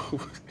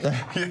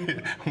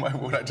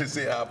 what I just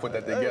said, I'll put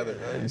that together.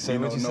 You say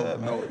what you said,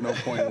 man. No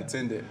point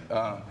intended.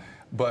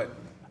 But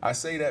I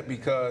say that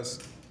because,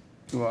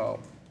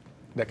 well,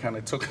 that kind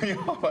of took me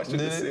off. I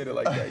should have said it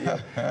like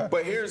that, yeah.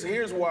 But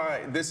here's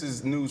why this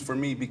is news for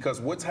me,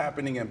 because what's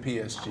happening in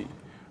PSG,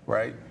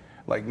 right?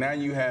 Like now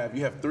you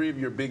have three of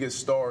your biggest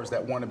stars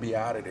that want to be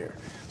out of there.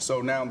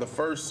 So now the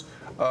first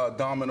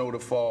domino to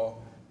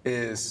fall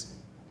is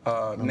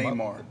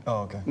Neymar.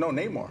 Oh, okay. No,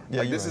 Neymar.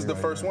 Yeah, like this is the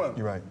first one.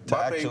 You're right. To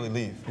actually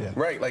leave. Yeah.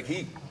 Right. Like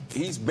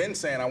he's been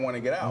saying, I want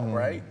to get out,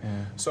 right?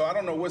 So I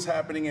don't know what's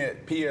happening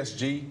at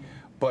PSG,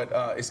 but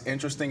it's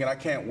interesting, and I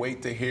can't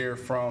wait to hear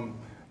from,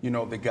 you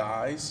know, the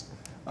guys,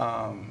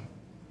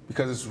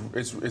 because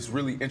it's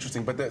really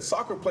interesting. But the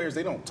soccer players,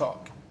 they don't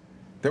talk.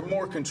 They're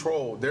more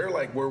controlled. They're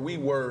like where we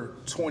were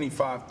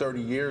 25,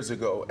 30 years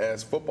ago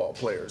as football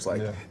players.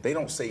 Like, they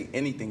don't say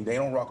anything. They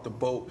don't rock the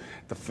boat.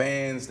 The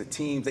fans, the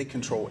teams, they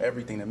control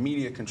everything. The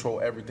media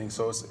control everything.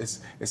 So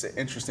it's an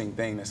interesting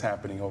thing that's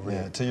happening over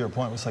there. Yeah, to your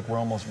point, it's like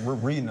we're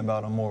reading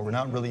about them more. We're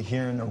not really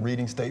hearing or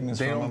reading statements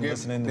from them,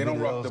 listening to They don't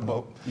videos, rock the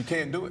boat. You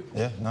can't do it.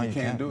 Yeah, no, you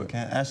can't do it.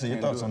 Ashley, your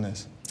thoughts on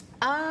this?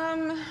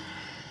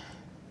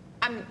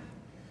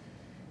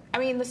 I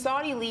mean, the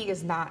Saudi league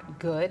is not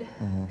good,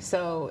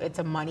 so it's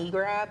a money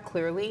grab,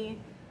 clearly.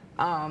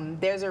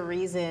 There's a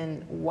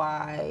reason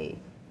why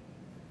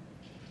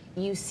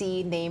you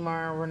see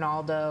Neymar,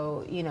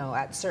 Ronaldo, you know,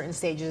 at certain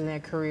stages in their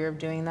career of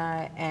doing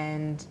that,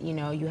 and, you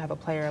know, you have a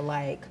player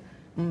like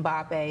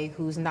Mbappe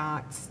who's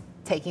not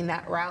taking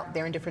that route.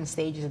 They're in different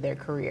stages of their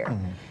career.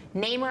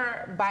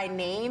 Neymar, by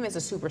name, is a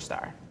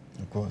superstar.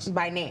 Of course.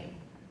 By name.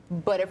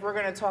 But if we're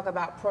going to talk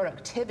about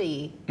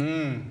productivity,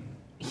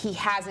 he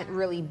hasn't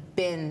really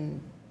been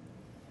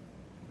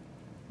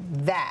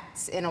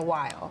that in a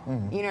while.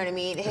 You know what I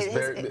mean? His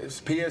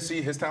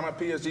time at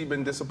PSG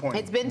been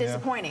disappointing. It's been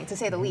disappointing, to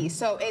say the least.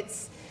 So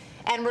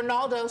and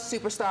Ronaldo's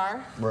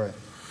superstar. Right.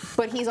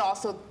 But he's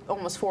also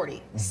almost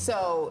 40.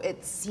 So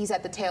he's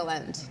at the tail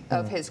end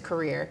of his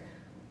career.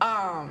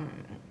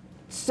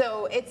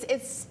 So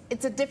it's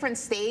a different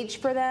stage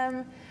for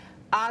them.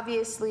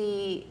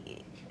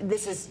 Obviously,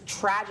 this is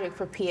tragic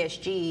for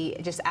PSG,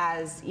 just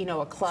as, you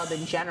know, a club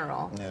in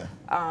general,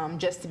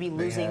 just to be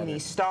losing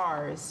these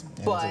stars.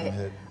 But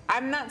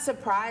I'm not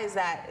surprised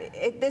that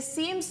this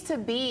seems to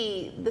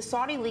be, the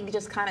Saudi league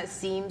just kind of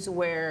seems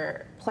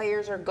where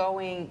players are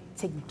going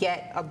to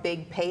get a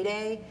big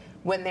payday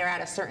when they're at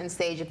a certain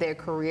stage of their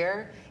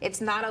career. It's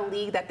not a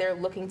league that they're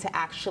looking to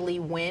actually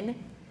win,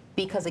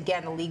 because,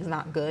 again, the league's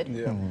not good.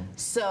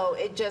 So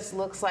it just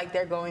looks like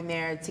they're going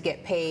there to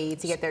get paid,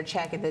 to get their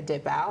check and to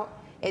dip out.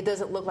 It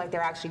doesn't look like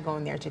they're actually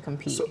going there to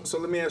compete. So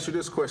let me ask you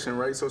this question,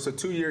 right? So it's a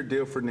 2-year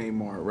deal for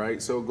Neymar,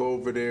 right? So go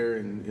over there,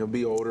 and he'll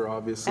be older,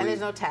 obviously. And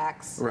there's no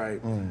tax.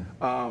 Right.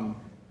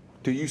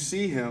 Do you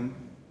see him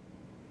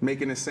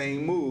making the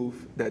same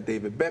move that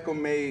David Beckham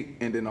made,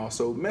 and then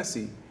also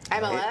Messi.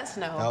 MLS,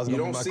 no. You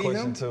don't see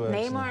him?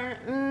 Neymar,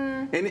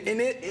 And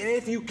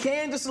if you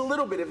can, just a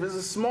little bit, if it's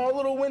a small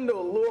little window,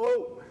 a little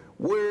hope,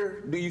 where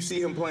do you see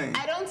him playing?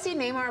 I don't see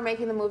Neymar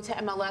making the move to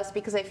MLS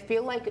because I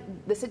feel like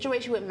the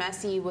situation with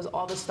Messi was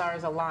all the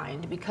stars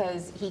aligned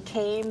because he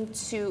came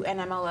to an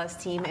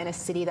MLS team in a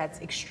city that's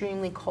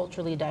extremely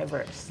culturally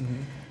diverse.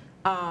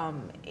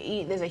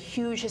 There's a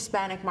huge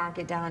Hispanic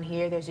market down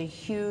here. There's a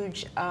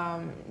huge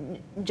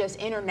just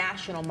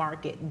international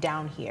market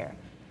down here.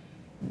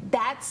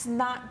 That's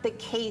not the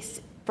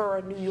case for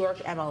a New York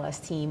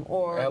MLS team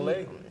or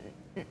LA.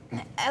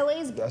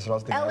 LA's. That's what I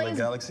was thinking. LA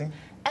Galaxy.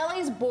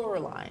 LA's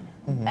borderline.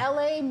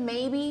 LA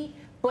maybe,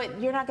 but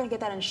you're not going to get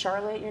that in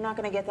Charlotte. You're not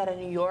going to get that in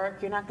New York.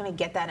 You're not going to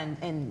get that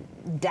in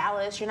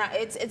Dallas. You're not.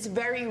 It's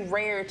very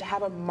rare to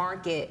have a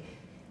market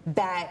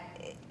that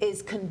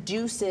is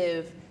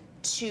conducive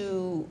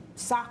to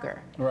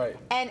soccer. Right.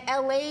 And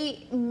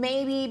LA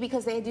maybe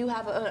because they do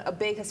have a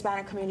big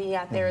Hispanic community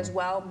out there as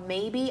well.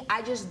 Maybe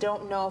I just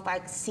don't know if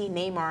I see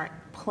Neymar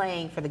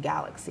playing for the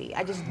Galaxy.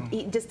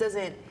 He just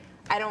doesn't.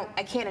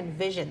 I can't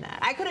envision that.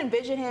 I could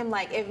envision him,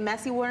 like, if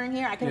Messi weren't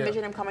here, I could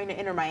envision him coming to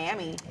Inter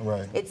Miami.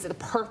 Right. It's the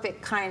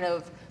perfect kind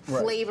of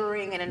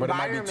flavoring and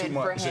environment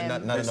for him.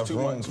 Not enough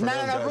room for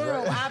Not enough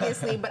room,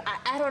 obviously, but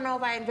I don't know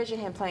if I envision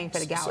him playing for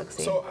the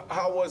Galaxy. So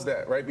how was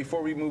that, right?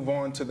 Before we move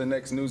on to the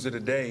next news of the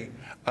day,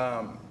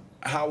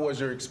 how was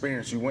your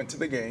experience? You went to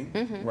the game,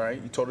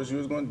 right? You told us you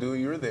was going to do it.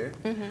 You were there.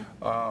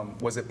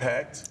 Was it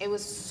packed? It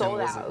was sold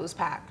out. It was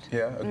packed.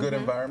 Yeah, a good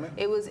environment?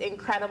 It was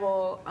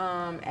incredible.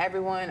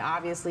 Everyone,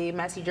 obviously,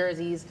 Messi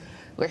jerseys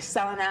were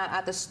selling out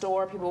at the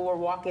store. People were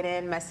walking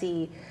in,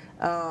 Messi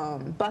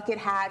bucket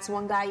hats.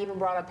 One guy even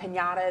brought a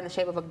piñata in the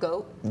shape of a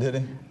goat. Did he?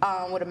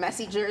 With a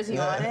Messi jersey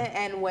on it.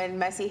 And when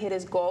Messi hit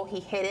his goal,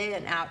 he hit it,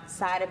 and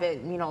outside of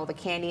it, the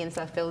candy and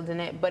stuff filled in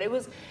it. But it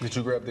was. Did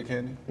you grab the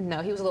candy?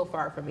 No, he was a little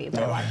far from me.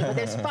 But I watched it. But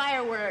there's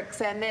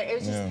fireworks, and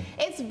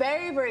it's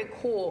very, very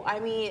cool.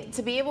 I mean,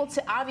 to be able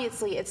to,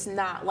 obviously, it's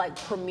not like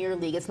Premier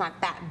League. It's not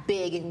that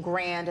big and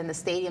grand, and the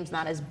stadium's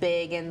not as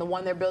big. And the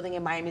one they're building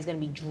in Miami is going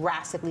to be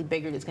drastically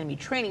bigger. It's going to be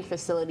a training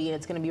facility, and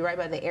it's going to be right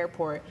by the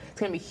airport. It's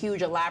going to be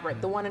huge, elaborate.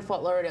 The one in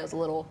Fort Lauderdale is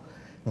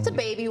it's a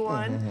baby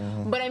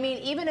one. But I mean,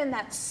 even in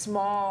that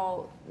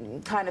small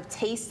kind of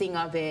tasting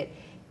of it,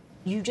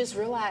 you just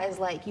realize,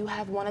 like, you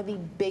have one of the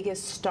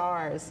biggest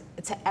stars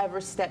to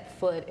ever step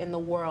foot in the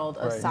world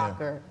of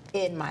soccer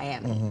in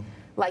Miami.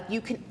 Like,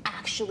 you can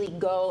actually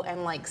go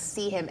and, like,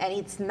 see him, and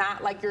it's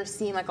not like you're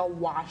seeing, like, a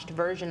washed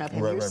version of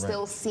him. You're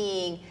still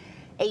seeing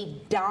a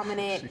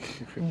dominant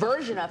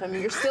version of him.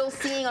 You're still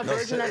seeing a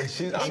version of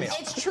him.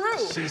 It's true.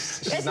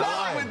 She's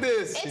not with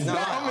this.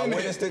 I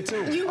witnessed it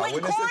too.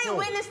 Corey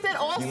witnessed it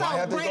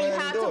also. Brady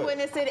had to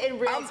witness it in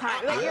real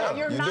time. Like,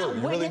 you're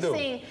not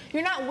witnessing.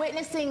 You're not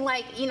witnessing,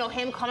 like,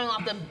 him coming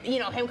off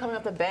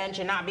the bench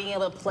and not being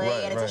able to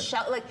play, and it's a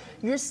shout. Like,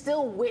 you're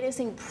still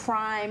witnessing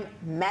prime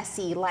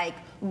Messi, like,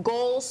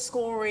 goal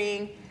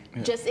scoring.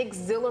 Just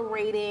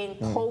exhilarating,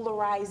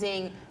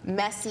 polarizing,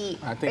 Messi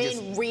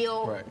in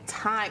real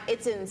time.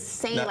 It's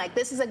insane. Like,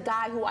 this is a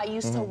guy who I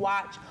used to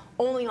watch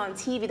only on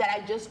TV that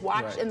I just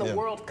watched in the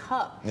World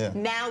Cup.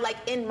 Now, like,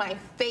 in my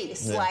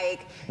face.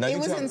 Like, it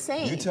was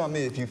insane. You tell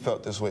me if you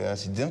felt this way,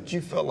 Ashley. Don't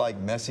you feel like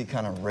Messi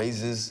kind of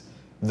raises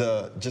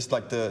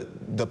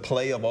the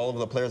play of all of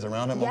the players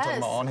around him? I'm talking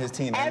about on his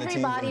team and the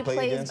team he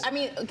played against. I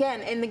mean,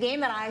 again, in the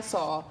game that I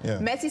saw,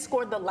 Messi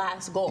scored the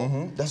last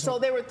goal. So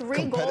there were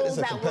 3 goals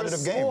that were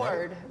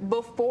scored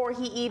before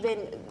he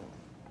even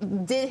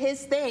did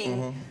his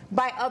thing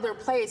by other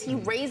players. He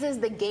raises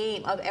the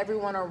game of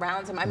everyone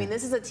around him. I mean,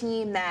 this is a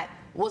team that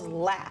was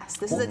last.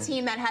 This is a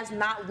team that has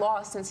not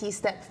lost since he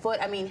stepped foot.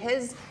 I mean,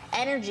 his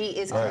energy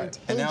is contagious.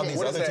 And now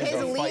these other teams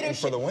his are fighting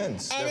for the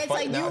wins. And They're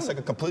fighting now. It's like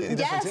a completely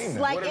different team.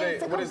 Like,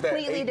 it's a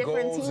completely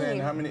different team.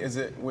 And how many is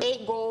it?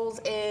 8 goals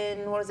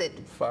in,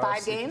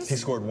 5 games? He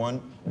scored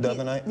 1 the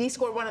other night? He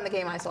scored 1 in the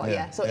game I saw,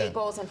 So 8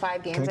 goals in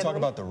 5 games. Can we talk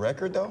about the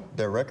record, though?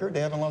 Their record?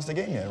 They haven't lost a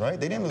game yet, right?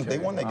 They didn't lose. They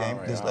won that game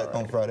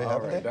on Friday,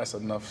 haven't they? That's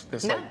enough.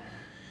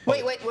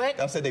 Wait, what?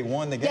 I said they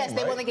won the game, Yes,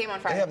 they won the game on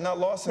Friday. They have not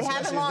lost since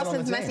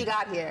Messi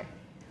got here.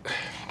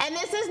 And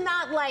this is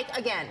not like,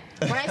 again,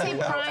 when I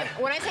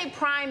say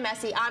prime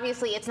Messi,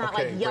 obviously it's not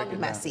like young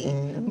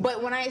Messi.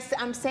 But when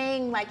I'm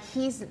saying, like,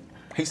 he's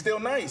still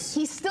nice.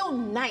 He's still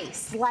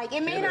nice. Like,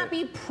 it may not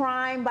be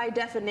prime by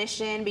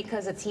definition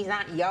because he's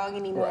not young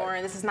anymore,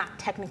 and this is not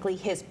technically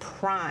his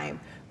prime.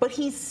 But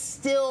he's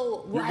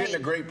still, You're getting a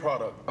great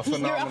product, a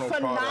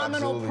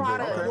phenomenal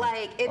product. Okay.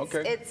 Like,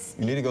 it's.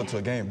 You need to go to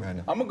a game,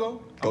 Brandon. I'm gonna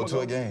go. Go to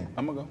a game.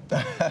 I'm gonna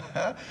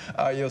go.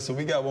 All right, so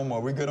we got one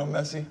more. We good on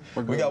Messi?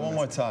 We got one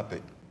more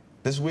topic.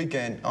 This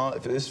weekend,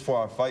 this is for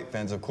our fight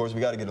fans, of course, we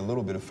got to get a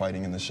little bit of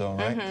fighting in the show,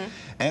 right?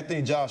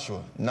 Anthony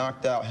Joshua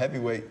knocked out,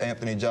 heavyweight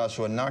Anthony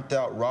Joshua knocked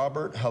out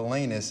Robert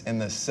Helenius in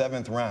the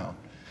 7th round.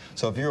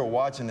 So if you were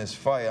watching this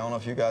fight, I don't know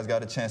if you guys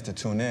got a chance to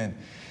tune in.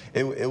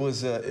 It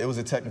was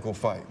a technical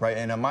fight, right?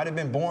 And it might have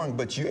been boring,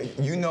 but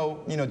you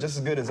know just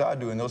as good as I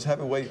do in those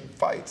heavyweight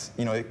fights.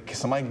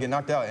 Somebody can get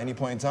knocked out at any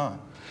point in time.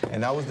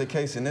 And that was the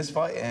case in this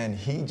fight, and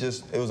it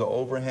was an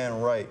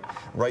overhand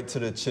right to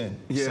the chin,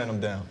 sent him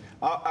down.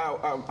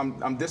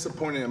 I'm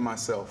disappointed in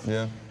myself.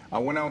 Yeah. I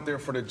went out there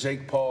for the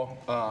Jake Paul,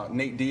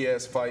 Nate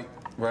Diaz fight,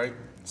 right?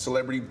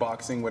 Celebrity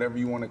boxing, whatever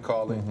you want to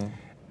call it.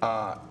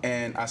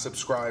 And I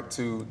subscribed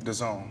to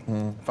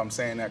DAZN, if I'm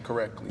saying that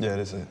correctly. Yeah,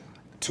 that's it.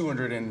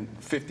 $250,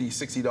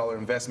 $60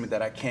 investment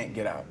that I can't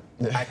get out.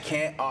 I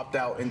can't opt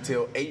out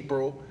until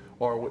April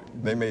or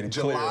they made it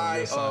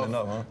July clear of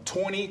up, huh?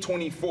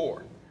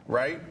 2024,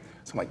 right?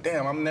 So I'm like,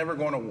 damn, I'm never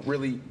going to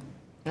really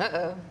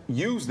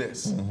use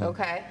this.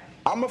 Okay.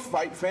 I'm a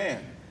fight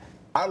fan.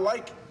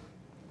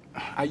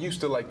 I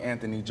used to like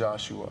Anthony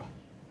Joshua.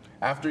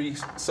 After he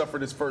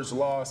suffered his first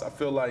loss, I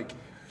feel like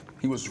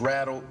he was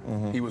rattled,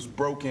 he was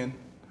broken,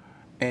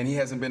 and he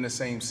hasn't been the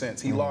same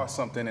since. He lost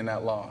something in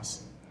that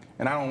loss.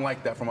 And I don't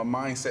like that from a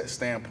mindset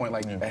standpoint,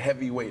 like a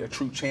heavyweight, a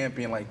true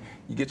champion, like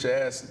you get your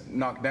ass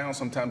knocked down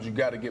sometimes, you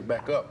gotta get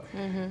back up.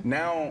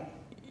 Now,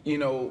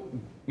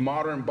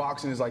 modern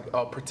boxing is like,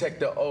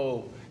 protect the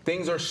O.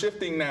 Things are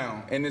shifting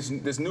now in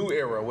this new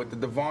era with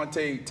the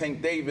Devontae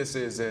Tank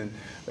Davises and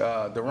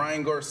the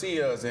Ryan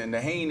Garcias and the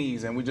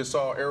Haneys, and we just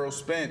saw Errol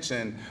Spence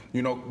and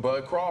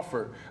Bud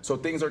Crawford. So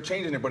things are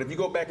changing there. But if you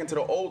go back into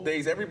the old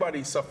days,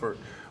 everybody suffered.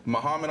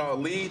 Muhammad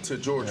Ali to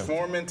George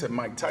Foreman to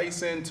Mike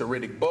Tyson to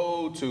Riddick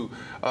Bowe to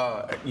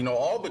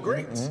all the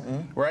greats,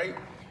 right?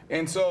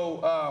 And so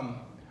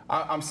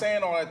I'm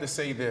saying all that to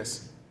say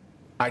this.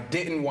 I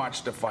didn't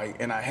watch the fight,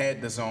 and I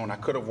had DAZN. I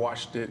could have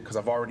watched it because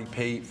I've already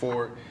paid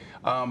for it.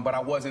 But I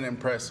wasn't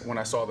impressed when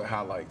I saw the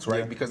highlights,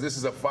 right? Because this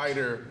is a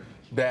fighter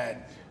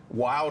that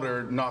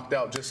Wilder knocked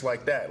out just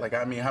like that. Like,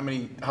 I mean,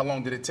 how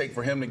long did it take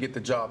for him to get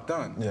the job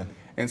done? Yeah.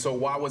 And so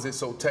why was it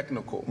so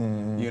technical?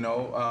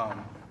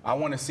 I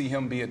want to see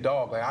him be a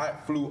dog. Like, I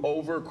flew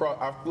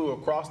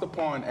across the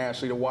pond,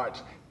 Ashley, to watch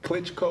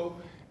Klitschko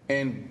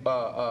and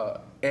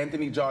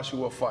Anthony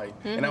Joshua fight.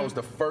 And that was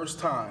the first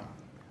time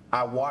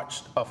I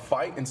watched a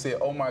fight and said,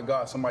 oh my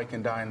God, somebody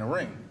can die in the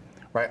ring,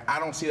 right? I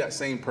don't see that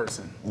same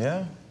person.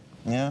 Yeah.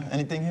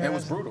 Anything here? It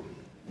was brutal.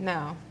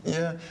 No.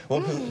 Yeah.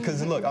 Well,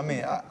 because look, I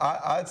mean,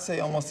 I'd say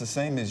almost the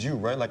same as you,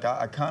 right? Like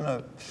I kind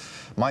of,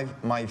 my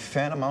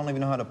fandom, I don't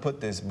even know how to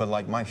put this, but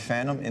like my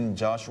fandom in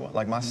Joshua,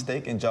 like my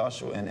stake in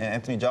Joshua and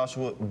Anthony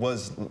Joshua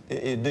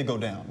it did go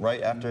down,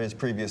 right, after his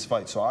previous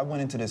fight. So I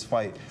went into this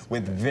fight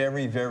with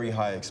very, very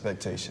high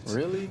expectations.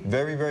 Really?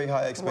 Very, very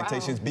high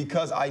expectations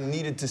because I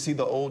needed to see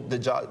the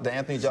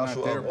Anthony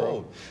Joshua of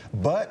old.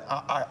 But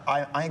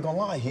I ain't gonna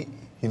lie,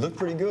 he looked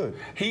pretty good.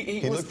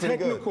 He was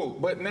technical,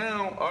 but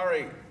now, all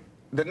right,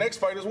 the next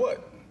fight is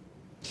what?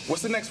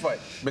 What's the next fight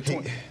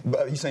between?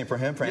 You saying for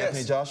him,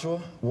 Anthony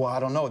Joshua? Well, I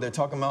don't know. They're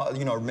talking about,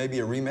 maybe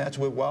a rematch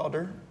with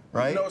Wilder,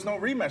 right? No, it's no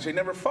rematch. They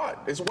never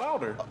fought. It's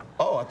Wilder.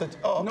 Oh, I thought.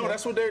 Oh, okay. No,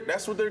 that's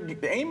what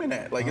they're aiming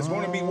at. Like, it's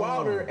going to be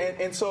Wilder,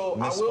 and so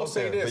I will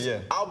say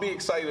this. I'll be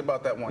excited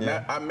about that one.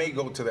 I may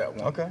go to that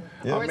one. Okay.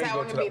 Yeah. Where's that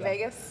one going to be?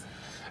 Vegas?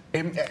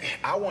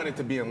 I want it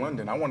to be in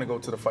London. I want to go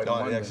to the fight in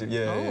London.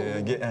 Actually,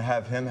 and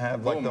have him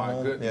have like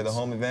the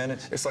home advantage.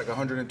 It's like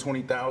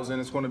 120,000.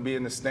 It's going to be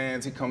in the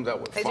stands. He comes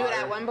out with fire. They do it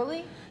at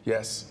Wembley?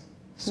 Yes.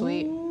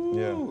 Sweet.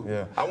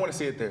 Yeah. I want to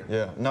see it there.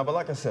 Yeah. No, but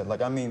like I said,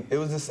 like I mean, it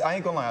was this. I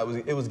ain't gonna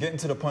lie. It was getting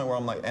to the point where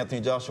I'm like,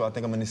 Anthony Joshua, I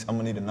think I'm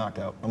gonna need a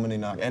knockout. And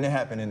it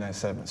happened in that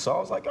 7. So I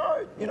was like, all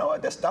right, you know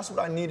what? That's what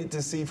I needed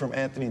to see from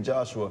Anthony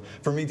Joshua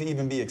for me to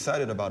even be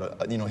excited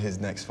about his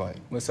next fight.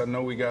 Listen, I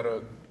know we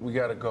gotta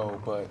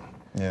go, but.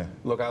 Yeah.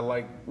 Look, I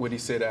like what he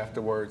said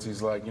afterwards.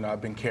 He's like, I've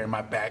been carrying,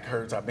 my back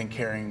hurts. I've been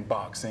carrying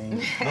boxing,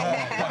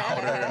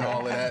 powder, and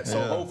all of that. So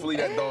hopefully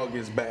that dog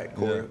is back,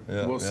 Corey.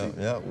 We'll see.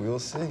 Yeah, we'll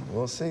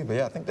see. But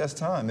yeah, I think that's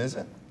time, isn't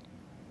it?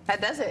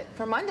 That does it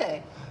for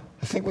Monday.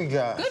 I think we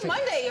got. Good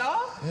Monday,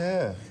 y'all.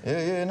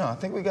 Yeah. No, I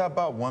think we got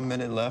about 1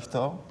 minute left,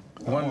 though.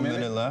 One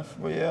minute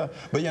left. But yeah,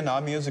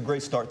 I mean, it was a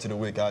great start to the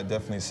week. I'd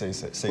definitely say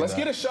Let's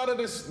get a shot of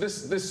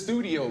this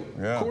studio.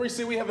 Yeah. Corey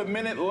said we have a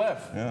minute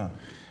left. Yeah.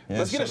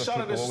 Let's get a shot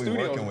of this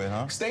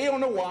studio. Stay on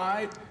the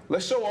wide.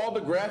 Let's show all the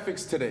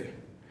graphics today.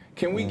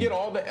 Can we get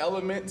all the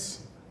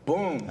elements?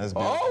 Boom.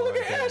 Oh, look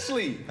at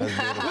Ashley. Look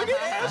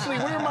at Ashley.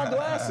 Where are my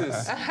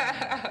glasses?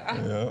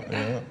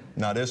 Yeah.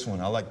 Now this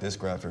one, I like this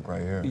graphic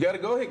right here. You got to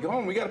go ahead. Go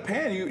on. We got a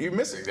pan. You're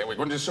missing. We're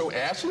going to just show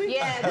Ashley?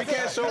 Yeah. We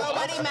can't show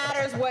nobody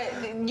matters what.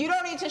 You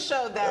don't need to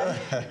show them.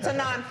 It's a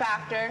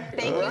non-factor.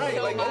 Thank you so much.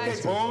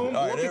 Okay, boom.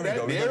 All right, there we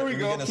go. There we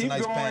go. Keep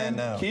going. Pan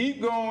now.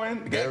 Keep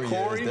going. There he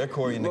is. There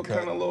Corey in the cut.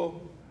 Kind of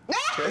little.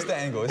 It's the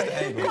angle. Corey,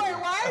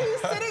 why are you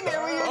sitting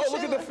there with your Oh,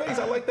 look at the face.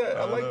 I like that.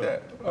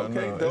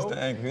 Okay, dope. It's the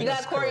angle. You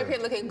got Corey up here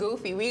looking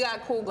goofy. We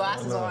got cool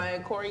glasses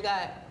on. Corey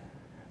got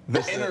the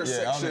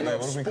intersection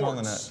of sports. What are we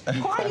calling that?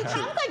 Corey, you kind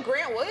of look like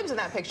Grant Williams in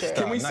that picture.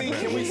 Can we see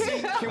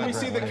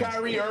the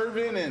Kyrie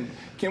Irving, and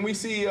can we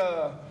see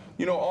all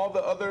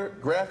the other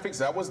graphics?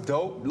 That was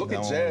dope. Look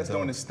at Jazz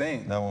doing his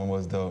thing. That one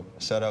was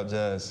dope. Shout out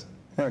Jazz.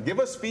 Give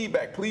us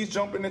feedback. Please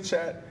jump in the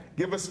chat.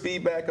 Give us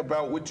feedback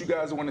about what you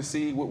guys want to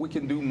see, what we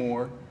can do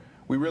more.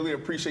 We really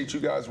appreciate you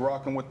guys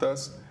rocking with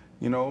us.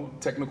 You know,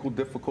 technical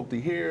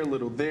difficulty here, a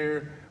little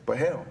there, but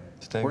hell,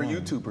 we're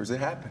YouTubers. It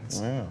happens.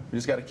 Yeah. We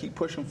just got to keep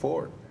pushing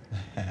forward.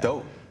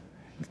 Dope.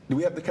 Do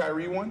we have the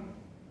Kyrie one?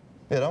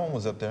 Yeah, that one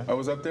was up there. Oh, it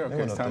was up there?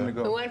 Okay, it's time to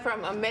go. We went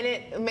from a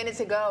minute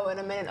to go and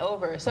a minute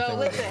over. So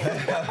listen,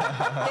 this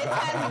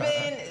has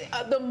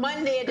been the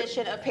Monday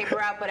edition of Paper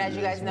Out, but as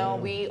you guys know,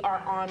 we are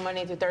on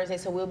Monday through Thursday,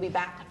 so we'll be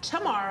back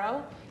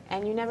tomorrow,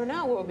 and you never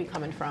know where we'll be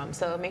coming from.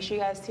 So make sure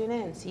you guys tune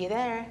in. See you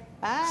there.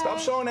 Bye. Stop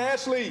showing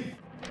Ashley.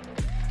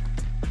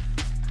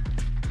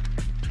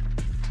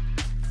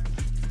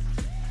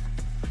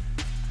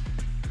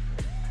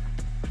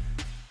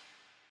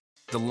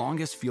 The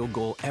longest field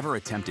goal ever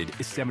attempted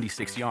is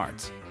 76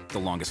 yards. The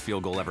longest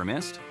field goal ever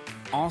missed?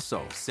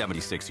 Also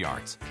 76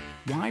 yards.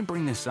 Why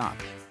bring this up?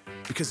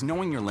 Because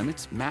knowing your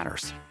limits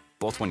matters,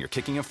 both when you're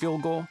kicking a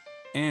field goal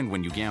and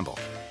when you gamble.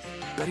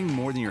 Betting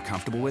more than you're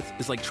comfortable with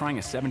is like trying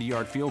a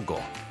 70-yard field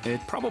goal. It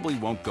probably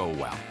won't go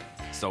well.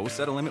 So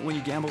set a limit when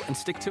you gamble and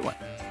stick to it.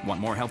 Want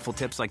more helpful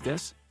tips like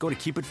this? Go to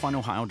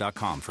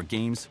keepitfunohio.com for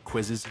games,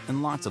 quizzes,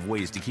 and lots of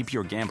ways to keep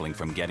your gambling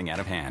from getting out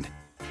of hand.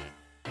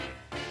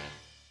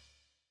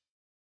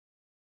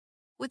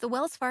 With the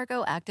Wells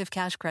Fargo Active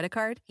Cash Credit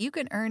Card, you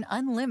can earn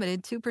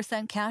unlimited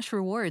 2% cash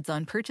rewards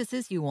on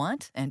purchases you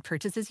want and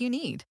purchases you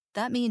need.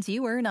 That means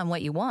you earn on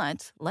what you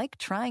want, like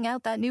trying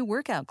out that new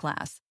workout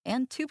class,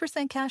 and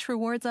 2% cash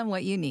rewards on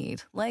what you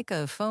need, like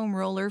a foam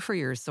roller for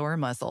your sore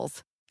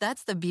muscles.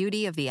 That's the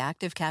beauty of the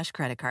Active Cash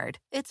Credit Card.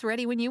 It's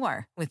ready when you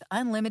are, with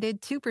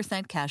unlimited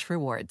 2% cash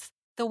rewards.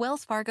 The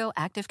Wells Fargo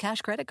Active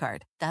Cash Credit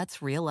Card.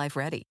 That's real life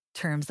ready.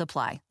 Terms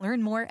apply.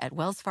 Learn more at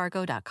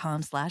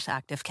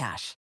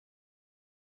wellsfargo.com/activecash.